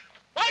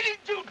 Why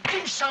didn't you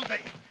do something?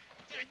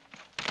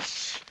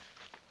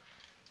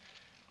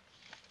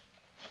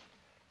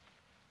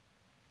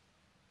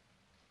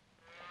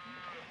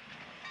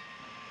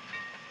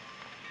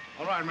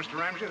 All right, Mr.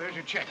 Ramsey, there's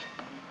your check.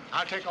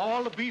 I'll take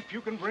all the beef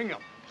you can bring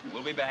up.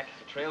 We'll be back.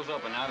 The trail's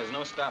open now. There's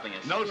no stopping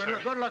us. No, sir.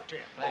 Good luck to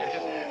you.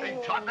 Hey,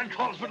 Todd, that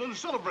calls for a little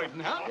celebrating,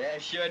 huh? Yeah,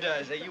 sure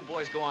does. Hey, you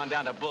boys go on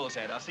down to Bull's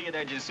Head. I'll see you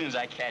there just as soon as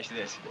I cash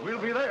this. We'll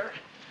be there.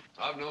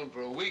 I've known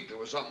for a week there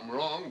was something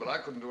wrong, but I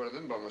couldn't do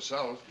anything by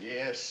myself.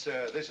 Yes,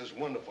 sir. This is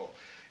wonderful.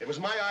 It was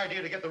my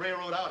idea to get the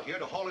railroad out here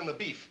to haul in the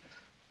beef.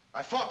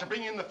 I fought to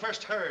bring in the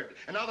first herd,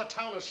 and now the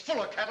town is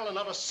full of cattle and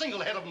not a single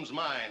head of them's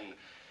mine.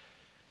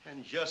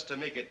 And just to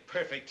make it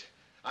perfect,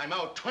 I'm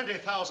out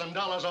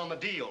 $20,000 on the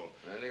deal.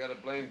 And you gotta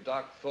blame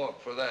Doc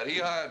Thorpe for that. He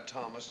hired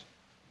Thomas.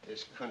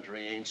 This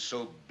country ain't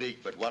so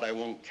big, but what I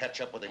won't catch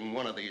up with him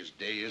one of these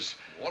days.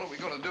 What are we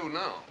gonna do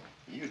now?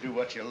 You do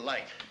what you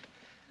like.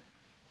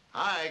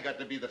 I got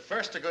to be the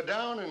first to go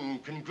down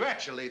and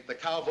congratulate the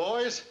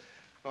cowboys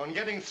on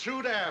getting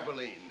through to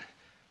Abilene.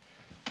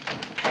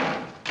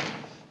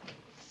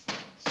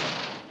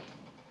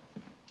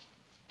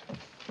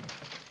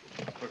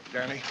 Look,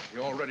 Danny,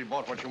 you already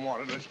bought what you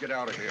wanted. Let's get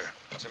out of here.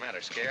 What's the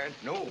matter, scared?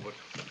 No, but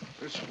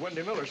this is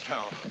Wendy Miller's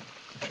town.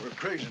 We're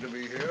crazy to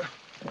be here.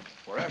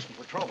 We're asking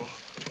for trouble.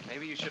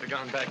 Maybe you should have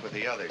gone back with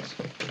the others.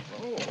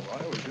 Oh,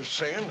 I was just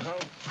saying how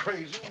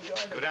crazy we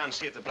are. Go down and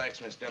see if the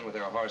blacksmith's done with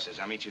their horses.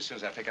 I'll meet you as soon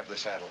as I pick up the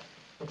saddle.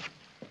 Gonna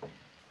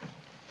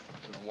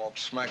walk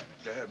smack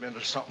dab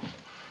into something.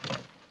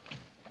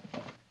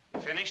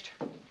 You finished?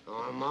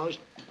 Almost.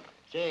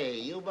 Say,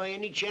 you by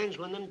any chance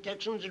one of them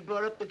Texans that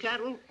brought up the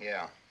cattle?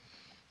 Yeah.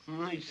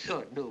 I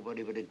thought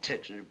nobody but a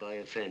Texan would buy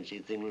a fancy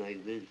thing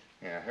like this.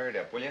 Yeah, hurry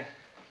up, will you?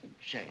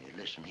 Say,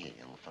 listen here,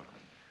 young fella.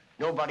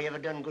 Nobody ever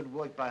done good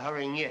work by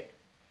hurrying yet.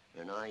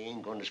 And I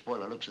ain't going to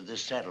spoil the looks of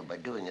this saddle by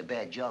doing a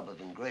bad job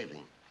of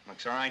engraving.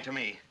 Looks all right to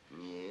me.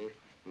 Yeah,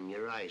 and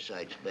your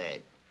eyesight's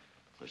bad.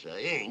 Because I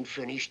ain't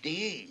finished the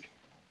E.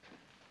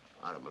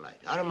 Out of my light,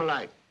 out of my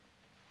light.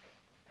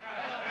 Come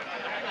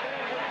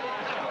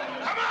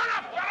on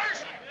up,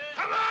 fellas!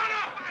 Come on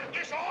up!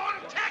 It's on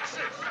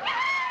Texas!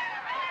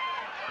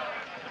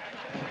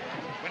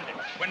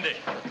 Wendy.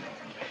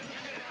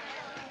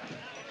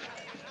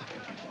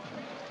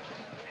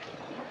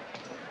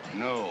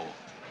 No.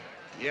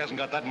 He hasn't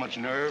got that much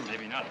nerve.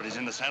 Maybe not, but he's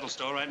in the saddle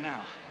store right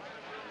now.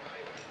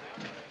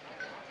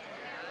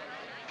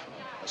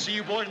 I'll see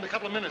you boys in a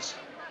couple of minutes.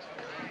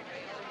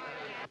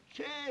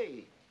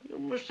 Say, you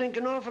must think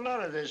an awful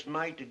lot of this,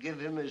 Mike, to give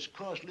him as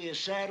costly a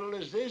saddle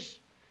as this.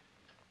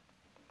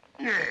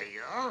 There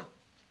you are.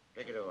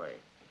 Take it away.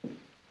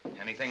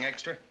 Anything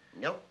extra?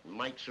 Nope,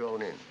 Mike's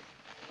thrown in.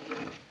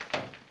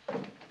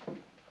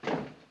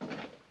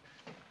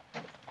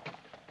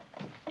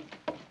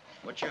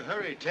 What's your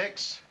hurry,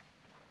 Tex?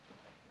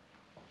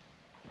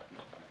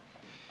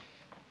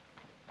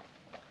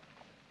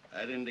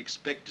 I didn't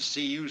expect to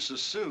see you so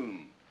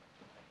soon.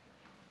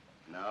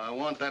 Now, I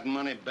want that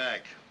money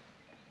back.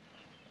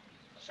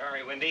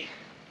 Sorry, Wendy.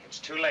 It's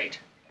too late.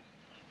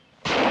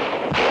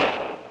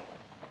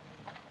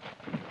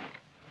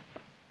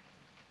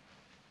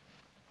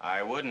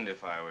 I wouldn't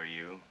if I were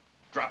you.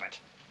 Drop it.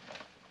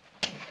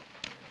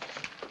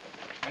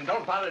 And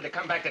don't bother to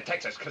come back to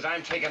Texas, because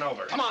I'm taking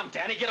over. Come on,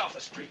 Danny, get off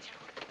the street.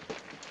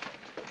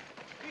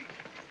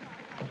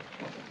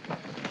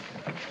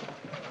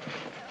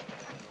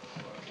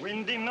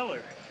 Wendy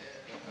Miller.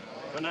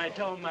 When I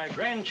tell my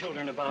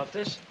grandchildren about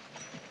this,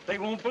 they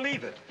won't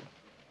believe it.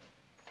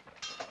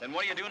 Then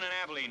what are you doing in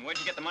Abilene? Where'd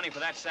you get the money for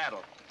that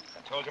saddle?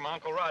 I told you my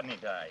Uncle Rodney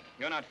died.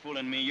 You're not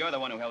fooling me. You're the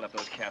one who held up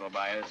those cattle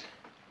buyers.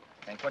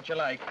 Think what you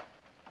like.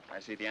 I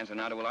see the answer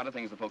now to a lot of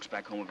things the folks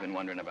back home have been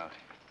wondering about.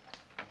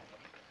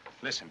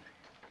 Listen,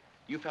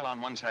 you fell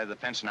on one side of the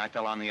fence and I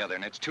fell on the other,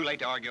 and it's too late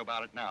to argue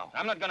about it now.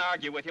 I'm not going to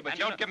argue with you, but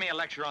don't give me a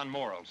lecture on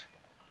morals.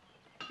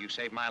 You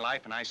saved my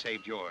life and I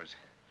saved yours.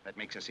 That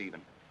makes us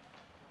even.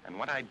 And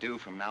what I do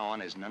from now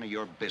on is none of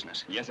your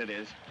business. Yes, it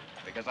is.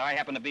 Because I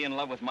happen to be in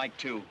love with Mike,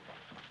 too.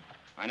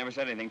 I never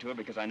said anything to her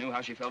because I knew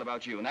how she felt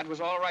about you, and that was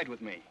all right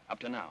with me, up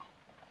to now.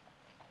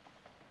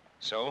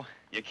 So?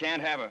 You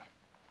can't have her.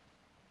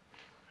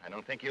 I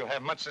don't think you'll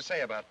have much to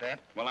say about that.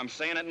 Well, I'm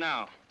saying it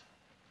now.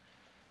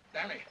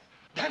 Danny,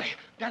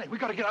 we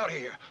gotta get out of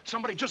here.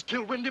 Somebody just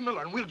killed Wendy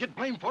Miller, and we'll get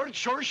blamed for it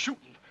sure as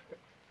shooting.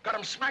 Got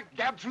him smack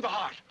dab through the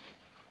heart.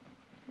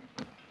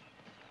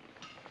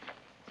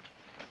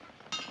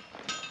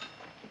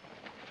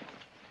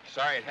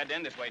 Sorry it had to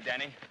end this way,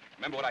 Danny.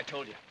 Remember what I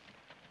told you.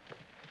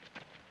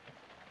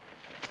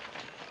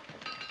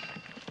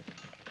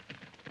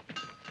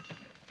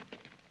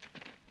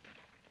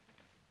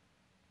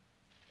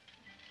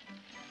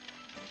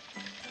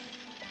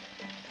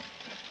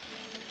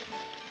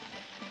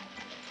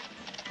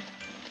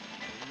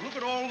 Look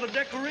at all the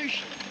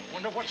decoration.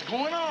 Wonder what's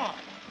going on.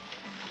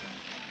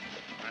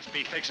 Must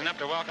be fixing up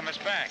to welcome us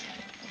back.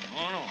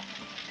 Oh, no.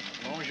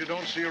 As long as you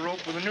don't see a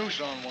rope with a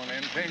noose on one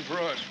end, pain for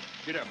us.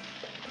 Get up.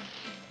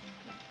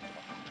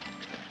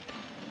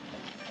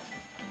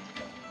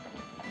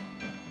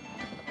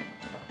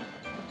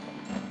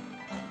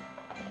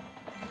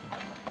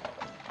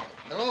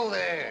 Hello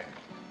there.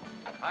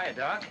 Hi,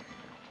 Doc.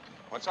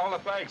 What's all the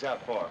flags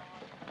out for?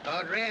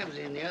 Todd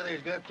Ramsey and the others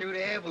got through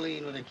to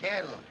Abilene with the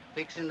cattle,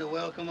 fixing to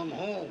welcome them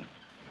home.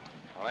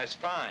 Well, that's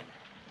fine.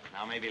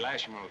 Now maybe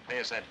Lasham will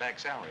pay us that back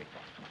salary.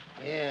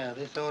 Yeah,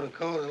 this ought to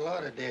cause a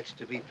lot of debts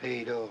to be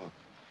paid off.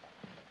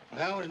 Well,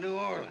 how was New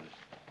Orleans?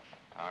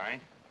 All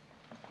right.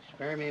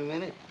 Spare me a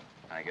minute.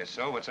 I guess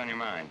so. What's on your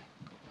mind?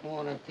 Come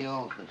on up to the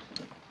office.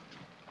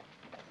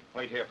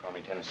 Wait here for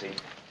me, Tennessee.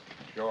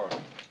 Sure.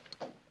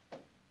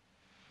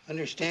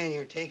 Understand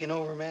you're taking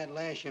over Matt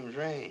Lasham's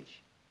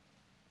ranch.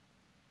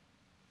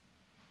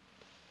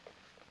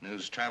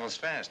 News travels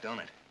fast, don't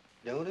it?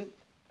 Don't it?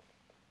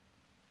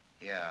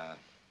 Yeah.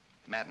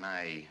 Matt and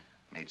I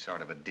made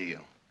sort of a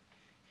deal.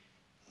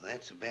 Well,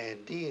 that's a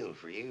bad deal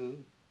for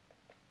you.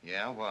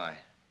 Yeah? Why?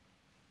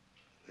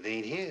 It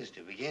ain't his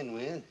to begin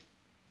with.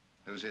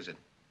 Whose is it?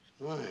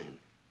 It's mine.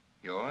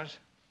 Yours?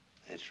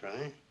 That's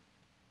right.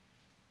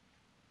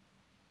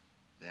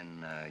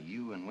 Then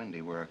you and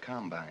Wendy were a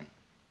combine.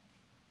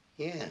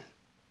 Yeah.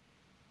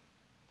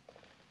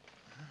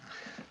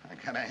 I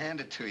gotta hand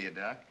it to you,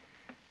 Doc.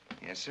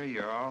 Yes, sir,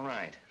 you're all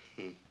right.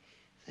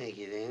 Thank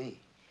you, Danny.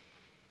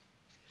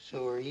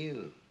 So are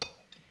you.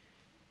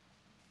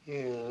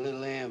 You're a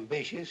little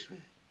ambitious, but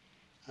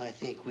I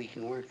think we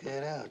can work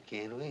that out,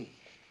 can't we?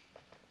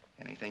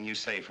 Anything you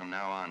say from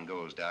now on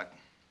goes, Doc.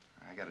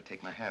 I gotta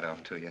take my hat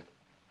off to you.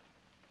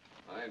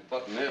 I ain't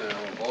butting in,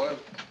 old boy.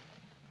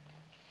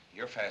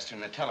 You're faster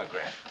than the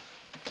telegraph.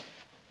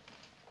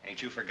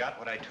 Ain't you forgot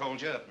what I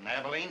told you up in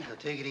Abilene? Now,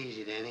 take it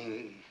easy,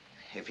 Danny.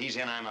 If he's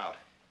in, I'm out.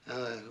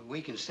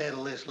 We can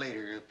settle this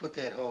later. Put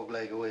that hog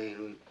leg away.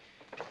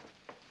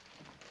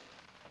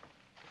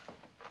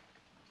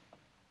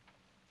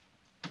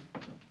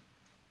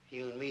 If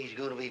you and me's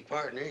gonna be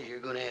partners, you're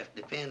gonna have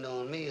to depend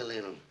on me a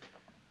little.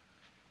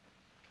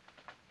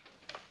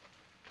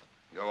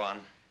 Go on.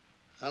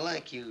 I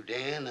like you,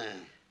 Dan.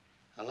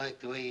 I like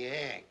the way you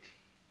act.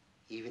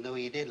 Even though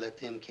you did let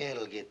them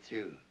cattle get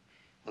through.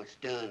 What's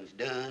done's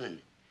done,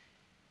 and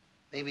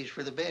maybe it's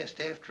for the best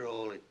after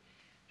all. It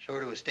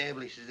sort of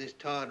establishes this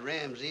Todd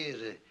Ramsey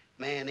as a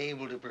man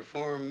able to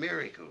perform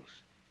miracles.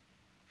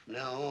 From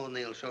now on,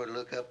 they'll sort of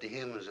look up to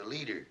him as a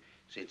leader,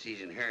 since he's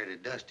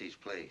inherited Dusty's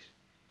place.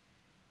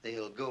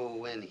 They'll go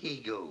when he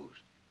goes,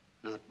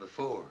 not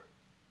before.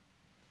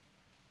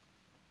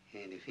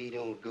 And if he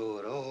don't go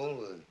at all,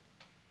 well,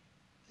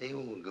 they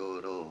won't go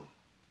at all.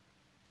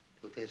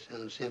 Don't that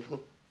sound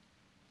simple?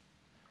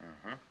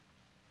 Uh-huh.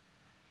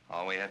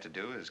 All we have to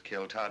do is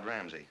kill Todd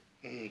Ramsey.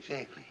 Yeah,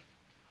 exactly.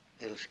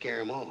 That'll scare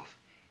him off.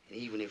 And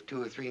even if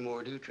 2 or 3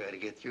 more do try to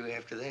get through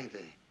after that,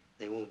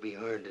 they won't be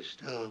hard to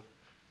stop.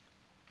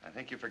 I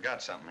think you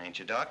forgot something, ain't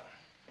you, Doc?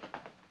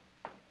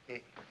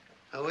 Hey,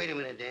 now, wait a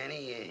minute,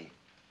 Danny.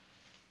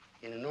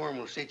 In a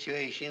normal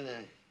situation,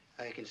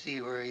 I can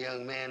see where a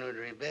young man would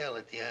rebel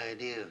at the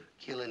idea of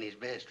killing his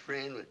best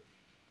friend, but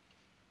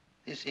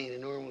this ain't a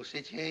normal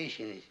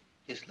situation. It's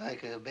just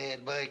like a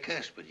bad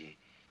bicuspid.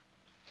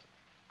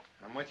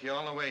 I'm with you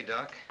all the way,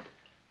 Doc.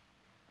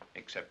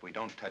 Except we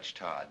don't touch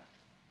Todd.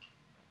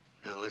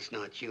 Now, let's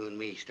not you and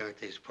me start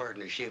this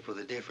partnership with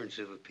a difference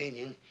of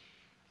opinion.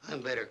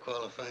 I'm better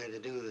qualified to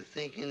do the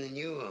thinking than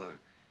you are.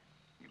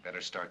 You better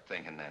start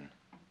thinking then,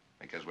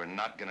 because we're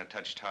not gonna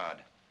touch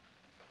Todd.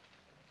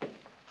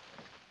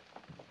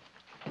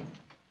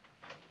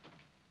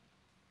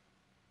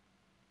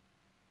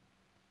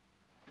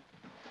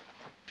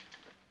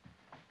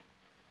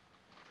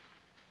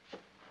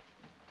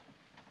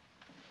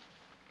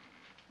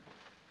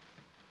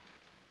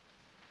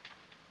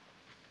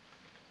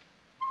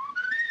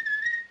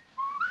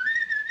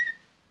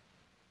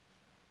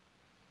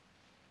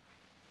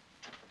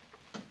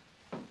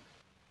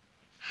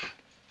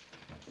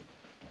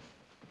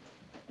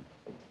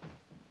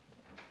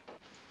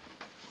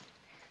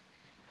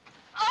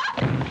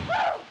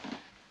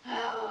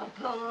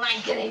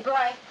 Blankety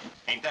blank.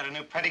 Ain't that a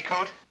new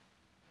petticoat?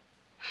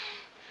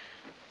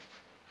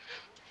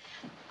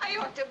 I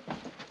ought to...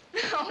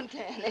 Oh,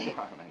 Danny.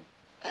 Darling.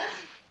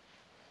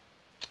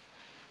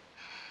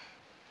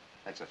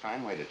 That's a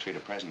fine way to treat a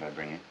present I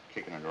bring you,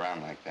 kicking it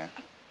around like that.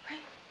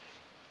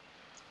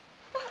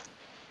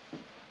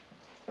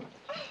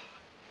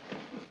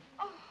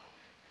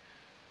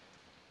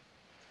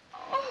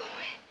 Oh,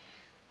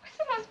 it's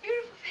the most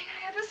beautiful thing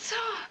I ever saw.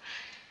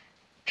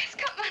 It's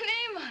got my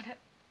name on it.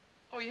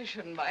 Oh, you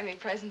shouldn't buy me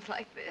presents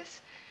like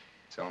this.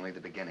 It's only the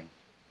beginning.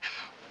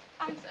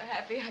 I'm so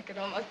happy I could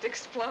almost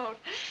explode.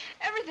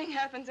 Everything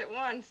happens at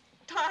once.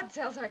 Todd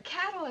sells our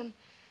cattle and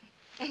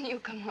you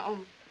come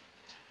home.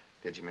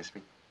 Did you miss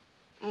me?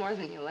 More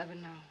than you'll ever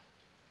know.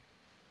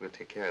 We'll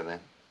take care of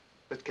that.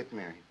 Let's get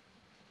married.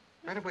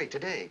 Right away,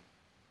 today.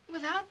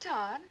 Without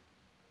Todd?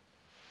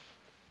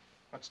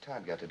 What's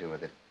Todd got to do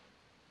with it?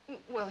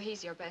 Well,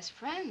 he's your best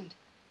friend.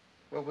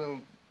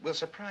 Well, we'll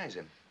surprise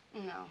him.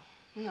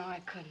 No, I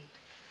couldn't.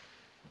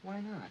 Why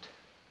not?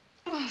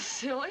 Well,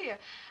 silly.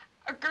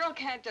 A girl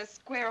can't just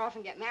square off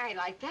and get married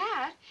like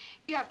that.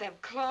 You have to have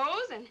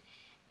clothes and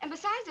And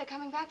besides, they're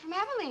coming back from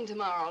Abilene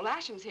tomorrow.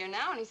 Lasham's here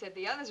now, and he said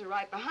the others are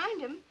right behind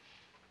him.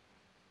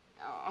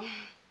 Oh,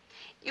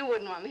 you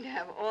wouldn't want me to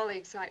have all the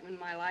excitement in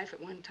my life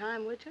at one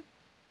time, would you?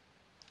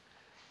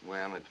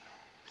 Well, it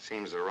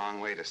seems the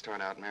wrong way to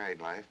start out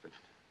married life, but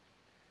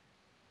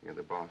you're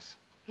the boss.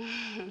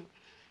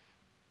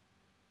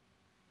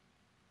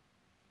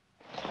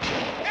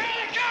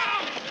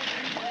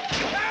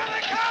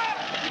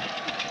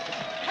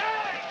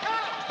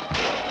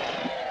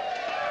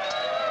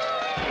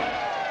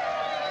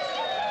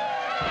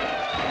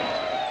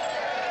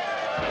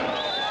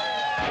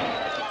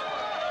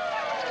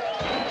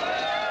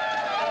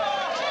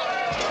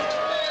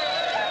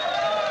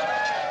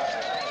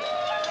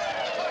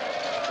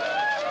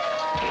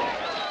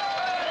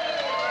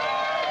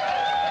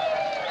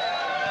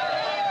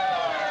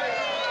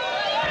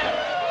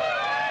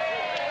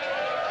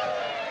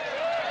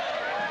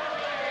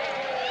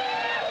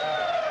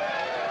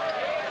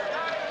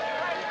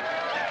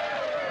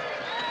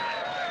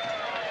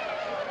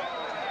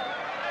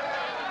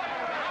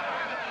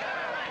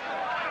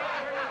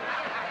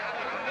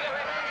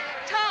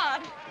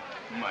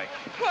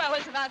 Well,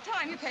 it's about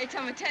time you paid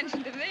some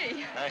attention to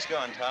me. Nice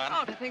going, Todd.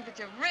 Oh, to think that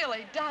you've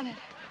really done it.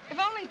 If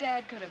only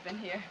Dad could have been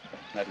here.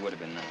 That would have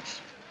been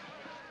nice.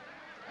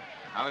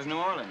 How was New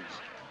Orleans?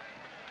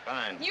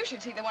 Fine. You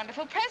should see the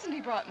wonderful present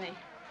he brought me.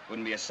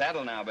 Wouldn't be a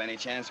saddle now by any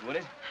chance, would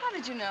it? How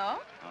did you know?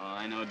 Oh,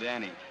 I know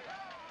Danny.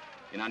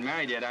 You're not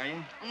married yet, are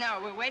you? No,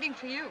 we're waiting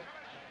for you.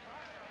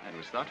 That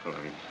was thoughtful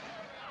of you.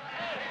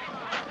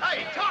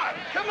 Hey, Todd,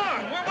 come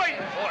on. We're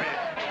waiting for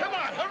you. Come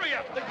on, hurry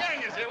up. The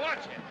gang is here. Watch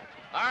it.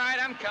 All right,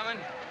 I'm coming.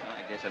 Well,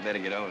 I guess I better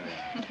get over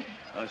there.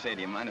 Oh, say,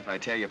 do you mind if I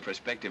tell your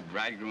prospective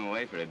bridegroom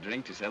away for a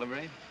drink to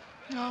celebrate?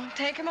 No,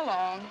 take him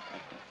along.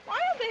 Why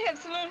don't they have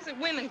saloons that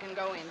women can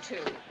go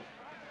into?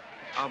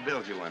 I'll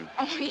build you one.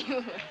 Oh,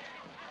 you...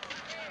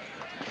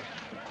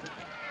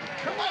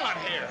 Come on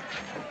here.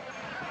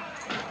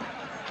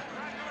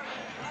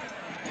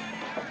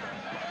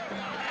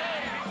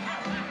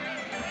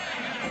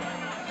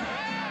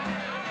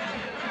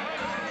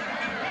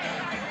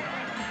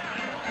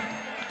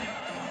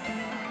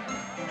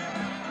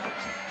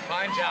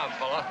 Fine job,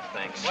 fella.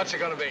 Thanks. What's it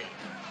gonna be?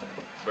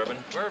 Bourbon?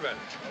 Bourbon.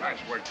 Nice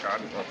work, Todd.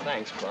 Well,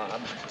 thanks,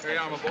 Bob. Here you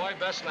are, my boy.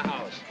 Best in the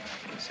house.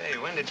 Say,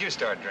 when did you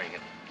start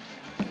drinking?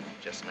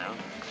 Just now.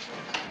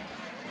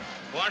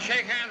 Want to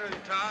shake hands with you,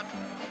 Todd?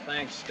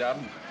 Thanks, Stubb.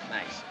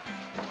 Thanks.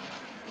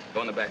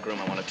 Go in the back room.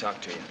 I want to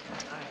talk to you.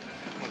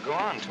 Well, go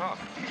on, talk.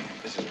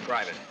 This is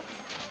private.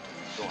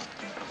 Go on.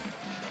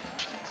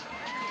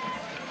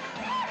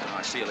 Oh,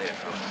 I'll see you later,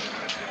 fella.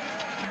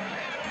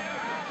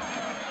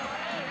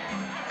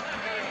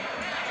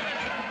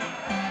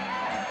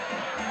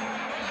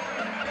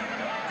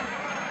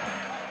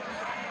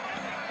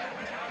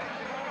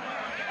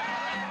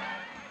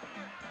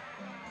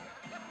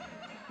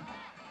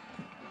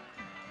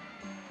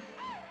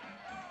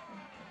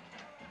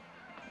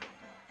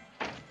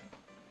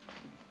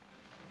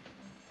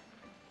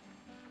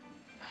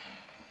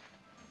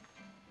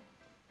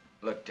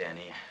 Look,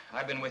 Danny,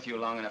 I've been with you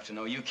long enough to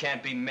know you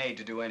can't be made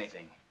to do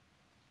anything.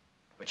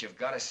 But you've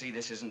got to see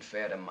this isn't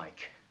fair to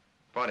Mike.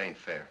 What ain't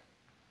fair?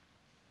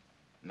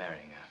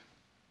 Marrying her.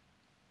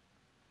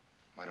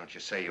 Why don't you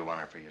say you want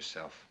her for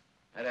yourself?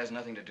 That has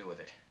nothing to do with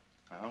it.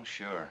 Oh,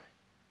 sure.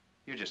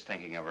 You're just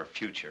thinking of her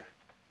future.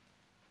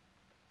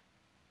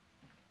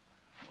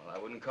 Well, I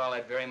wouldn't call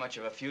that very much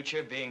of a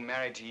future, being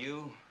married to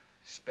you,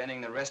 spending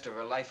the rest of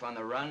her life on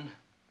the run.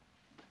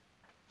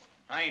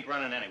 I ain't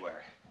running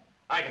anywhere.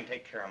 I can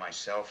take care of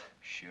myself.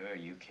 Sure,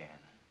 you can.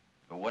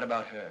 But what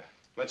about her?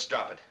 Let's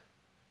drop it.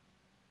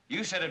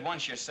 You said it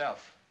once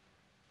yourself.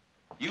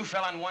 You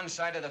fell on one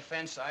side of the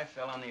fence, I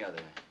fell on the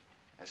other.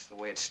 That's the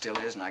way it still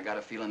is, and I got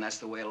a feeling that's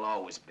the way it'll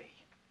always be.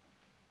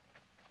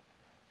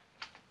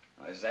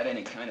 Now, is that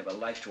any kind of a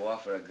life to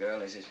offer a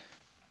girl, is it?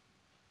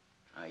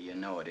 You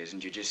know it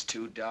isn't. You're just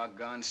too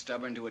doggone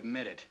stubborn to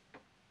admit it.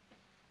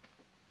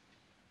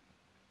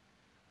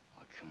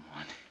 Oh, come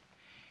on.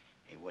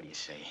 Hey, what do you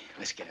say?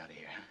 Let's get out of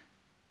here, huh?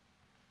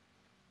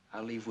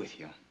 I'll leave with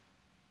you.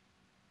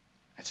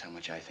 That's how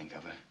much I think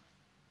of her.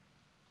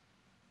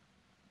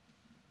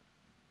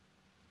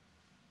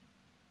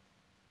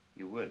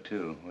 You would,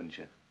 too, wouldn't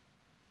you?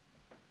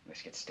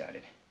 Let's get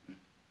started.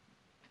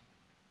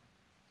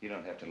 You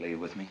don't have to leave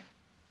with me.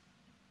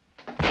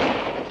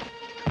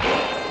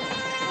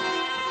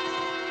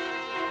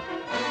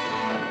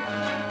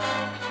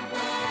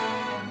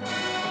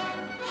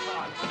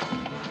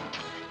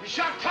 You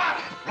shot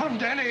Todd! Run,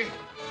 Danny!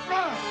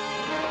 Run!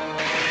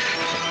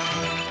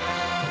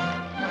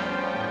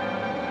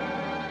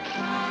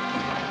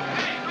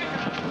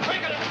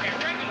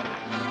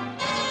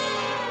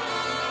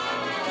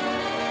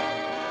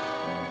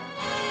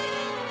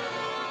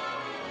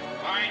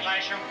 All right,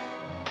 Lasham.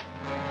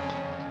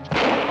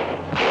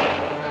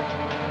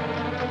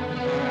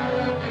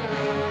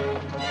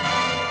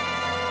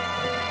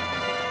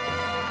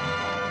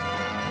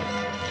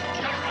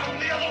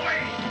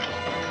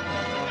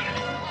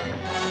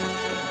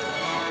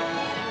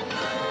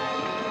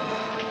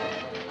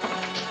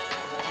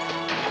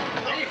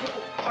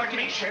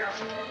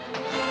 Sheriff.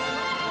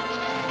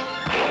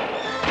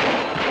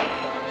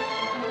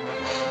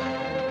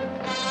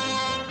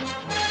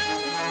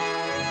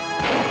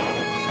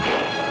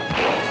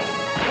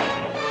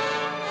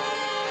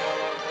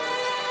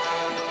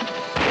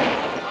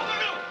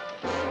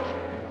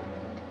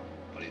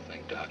 What do you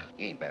think, Doc?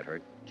 He ain't bad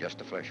hurt.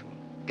 Just a flesh wound.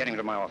 Get him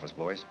to my office,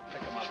 boys.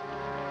 Pick him up.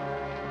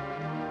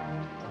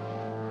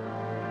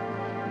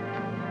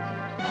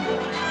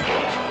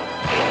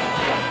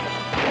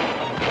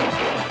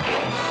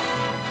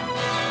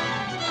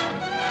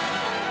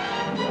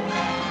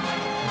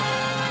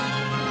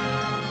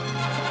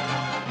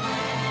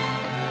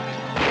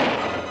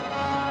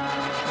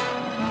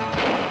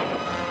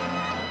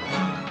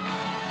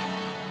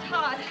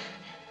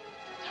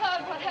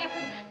 Todd, what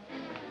happened?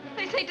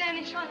 They say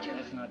Danny shot you.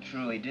 That's not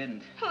true. He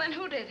didn't. Well, then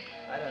who did?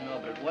 I don't know,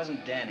 but it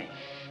wasn't Danny.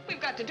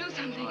 We've got to do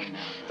something. Oh,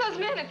 no. Those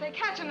men, if they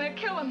catch him, they'll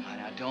kill him. Oh,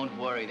 now, don't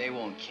worry. They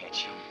won't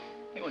catch him.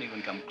 They won't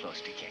even come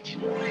close to catching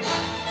him.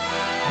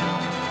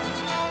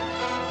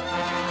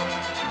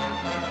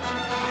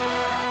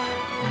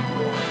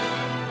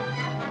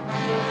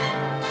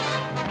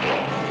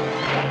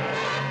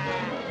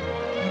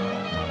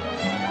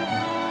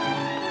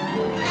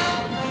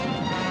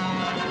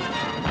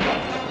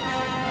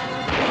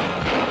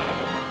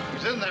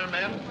 He's in there,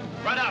 men.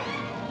 Right out.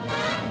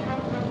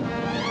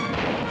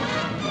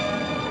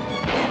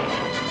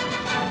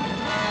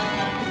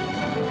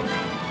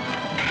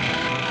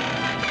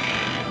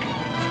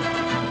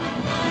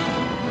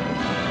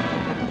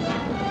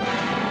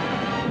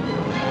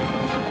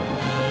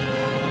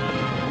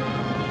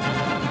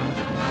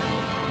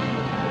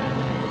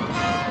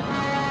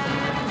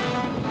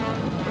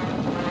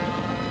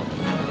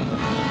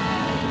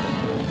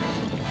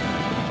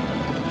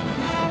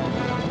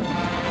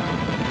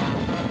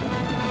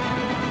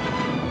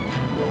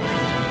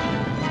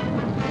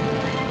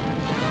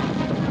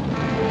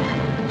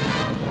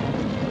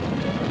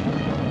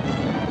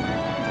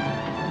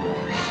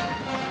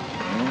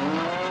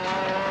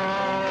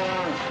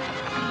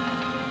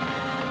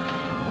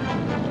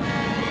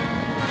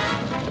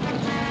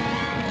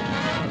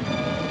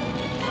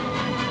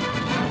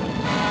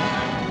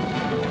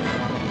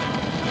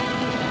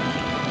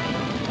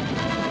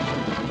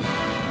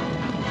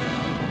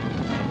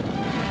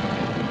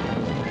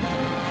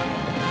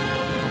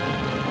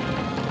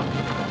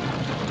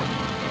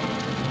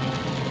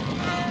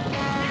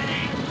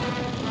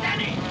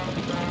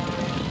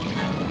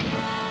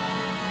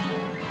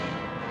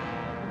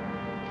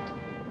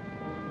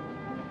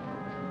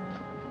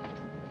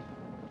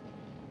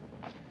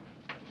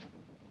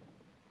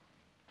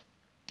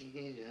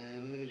 I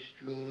was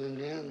strolling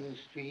down the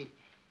street,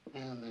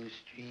 down the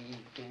street,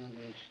 down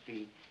the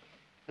street.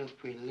 A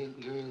pretty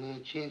little girl I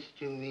chanced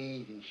to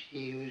meet, and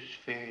she was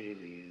fair to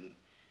view.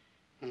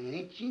 And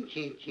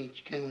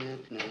it's coming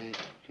up tonight,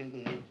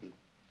 coming up.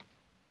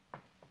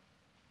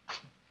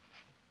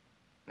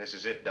 This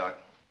is it, Doc.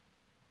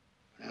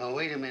 Now,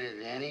 wait a minute,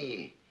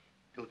 Danny.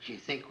 Don't you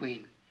think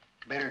we'd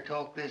better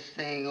talk this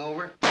thing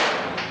over?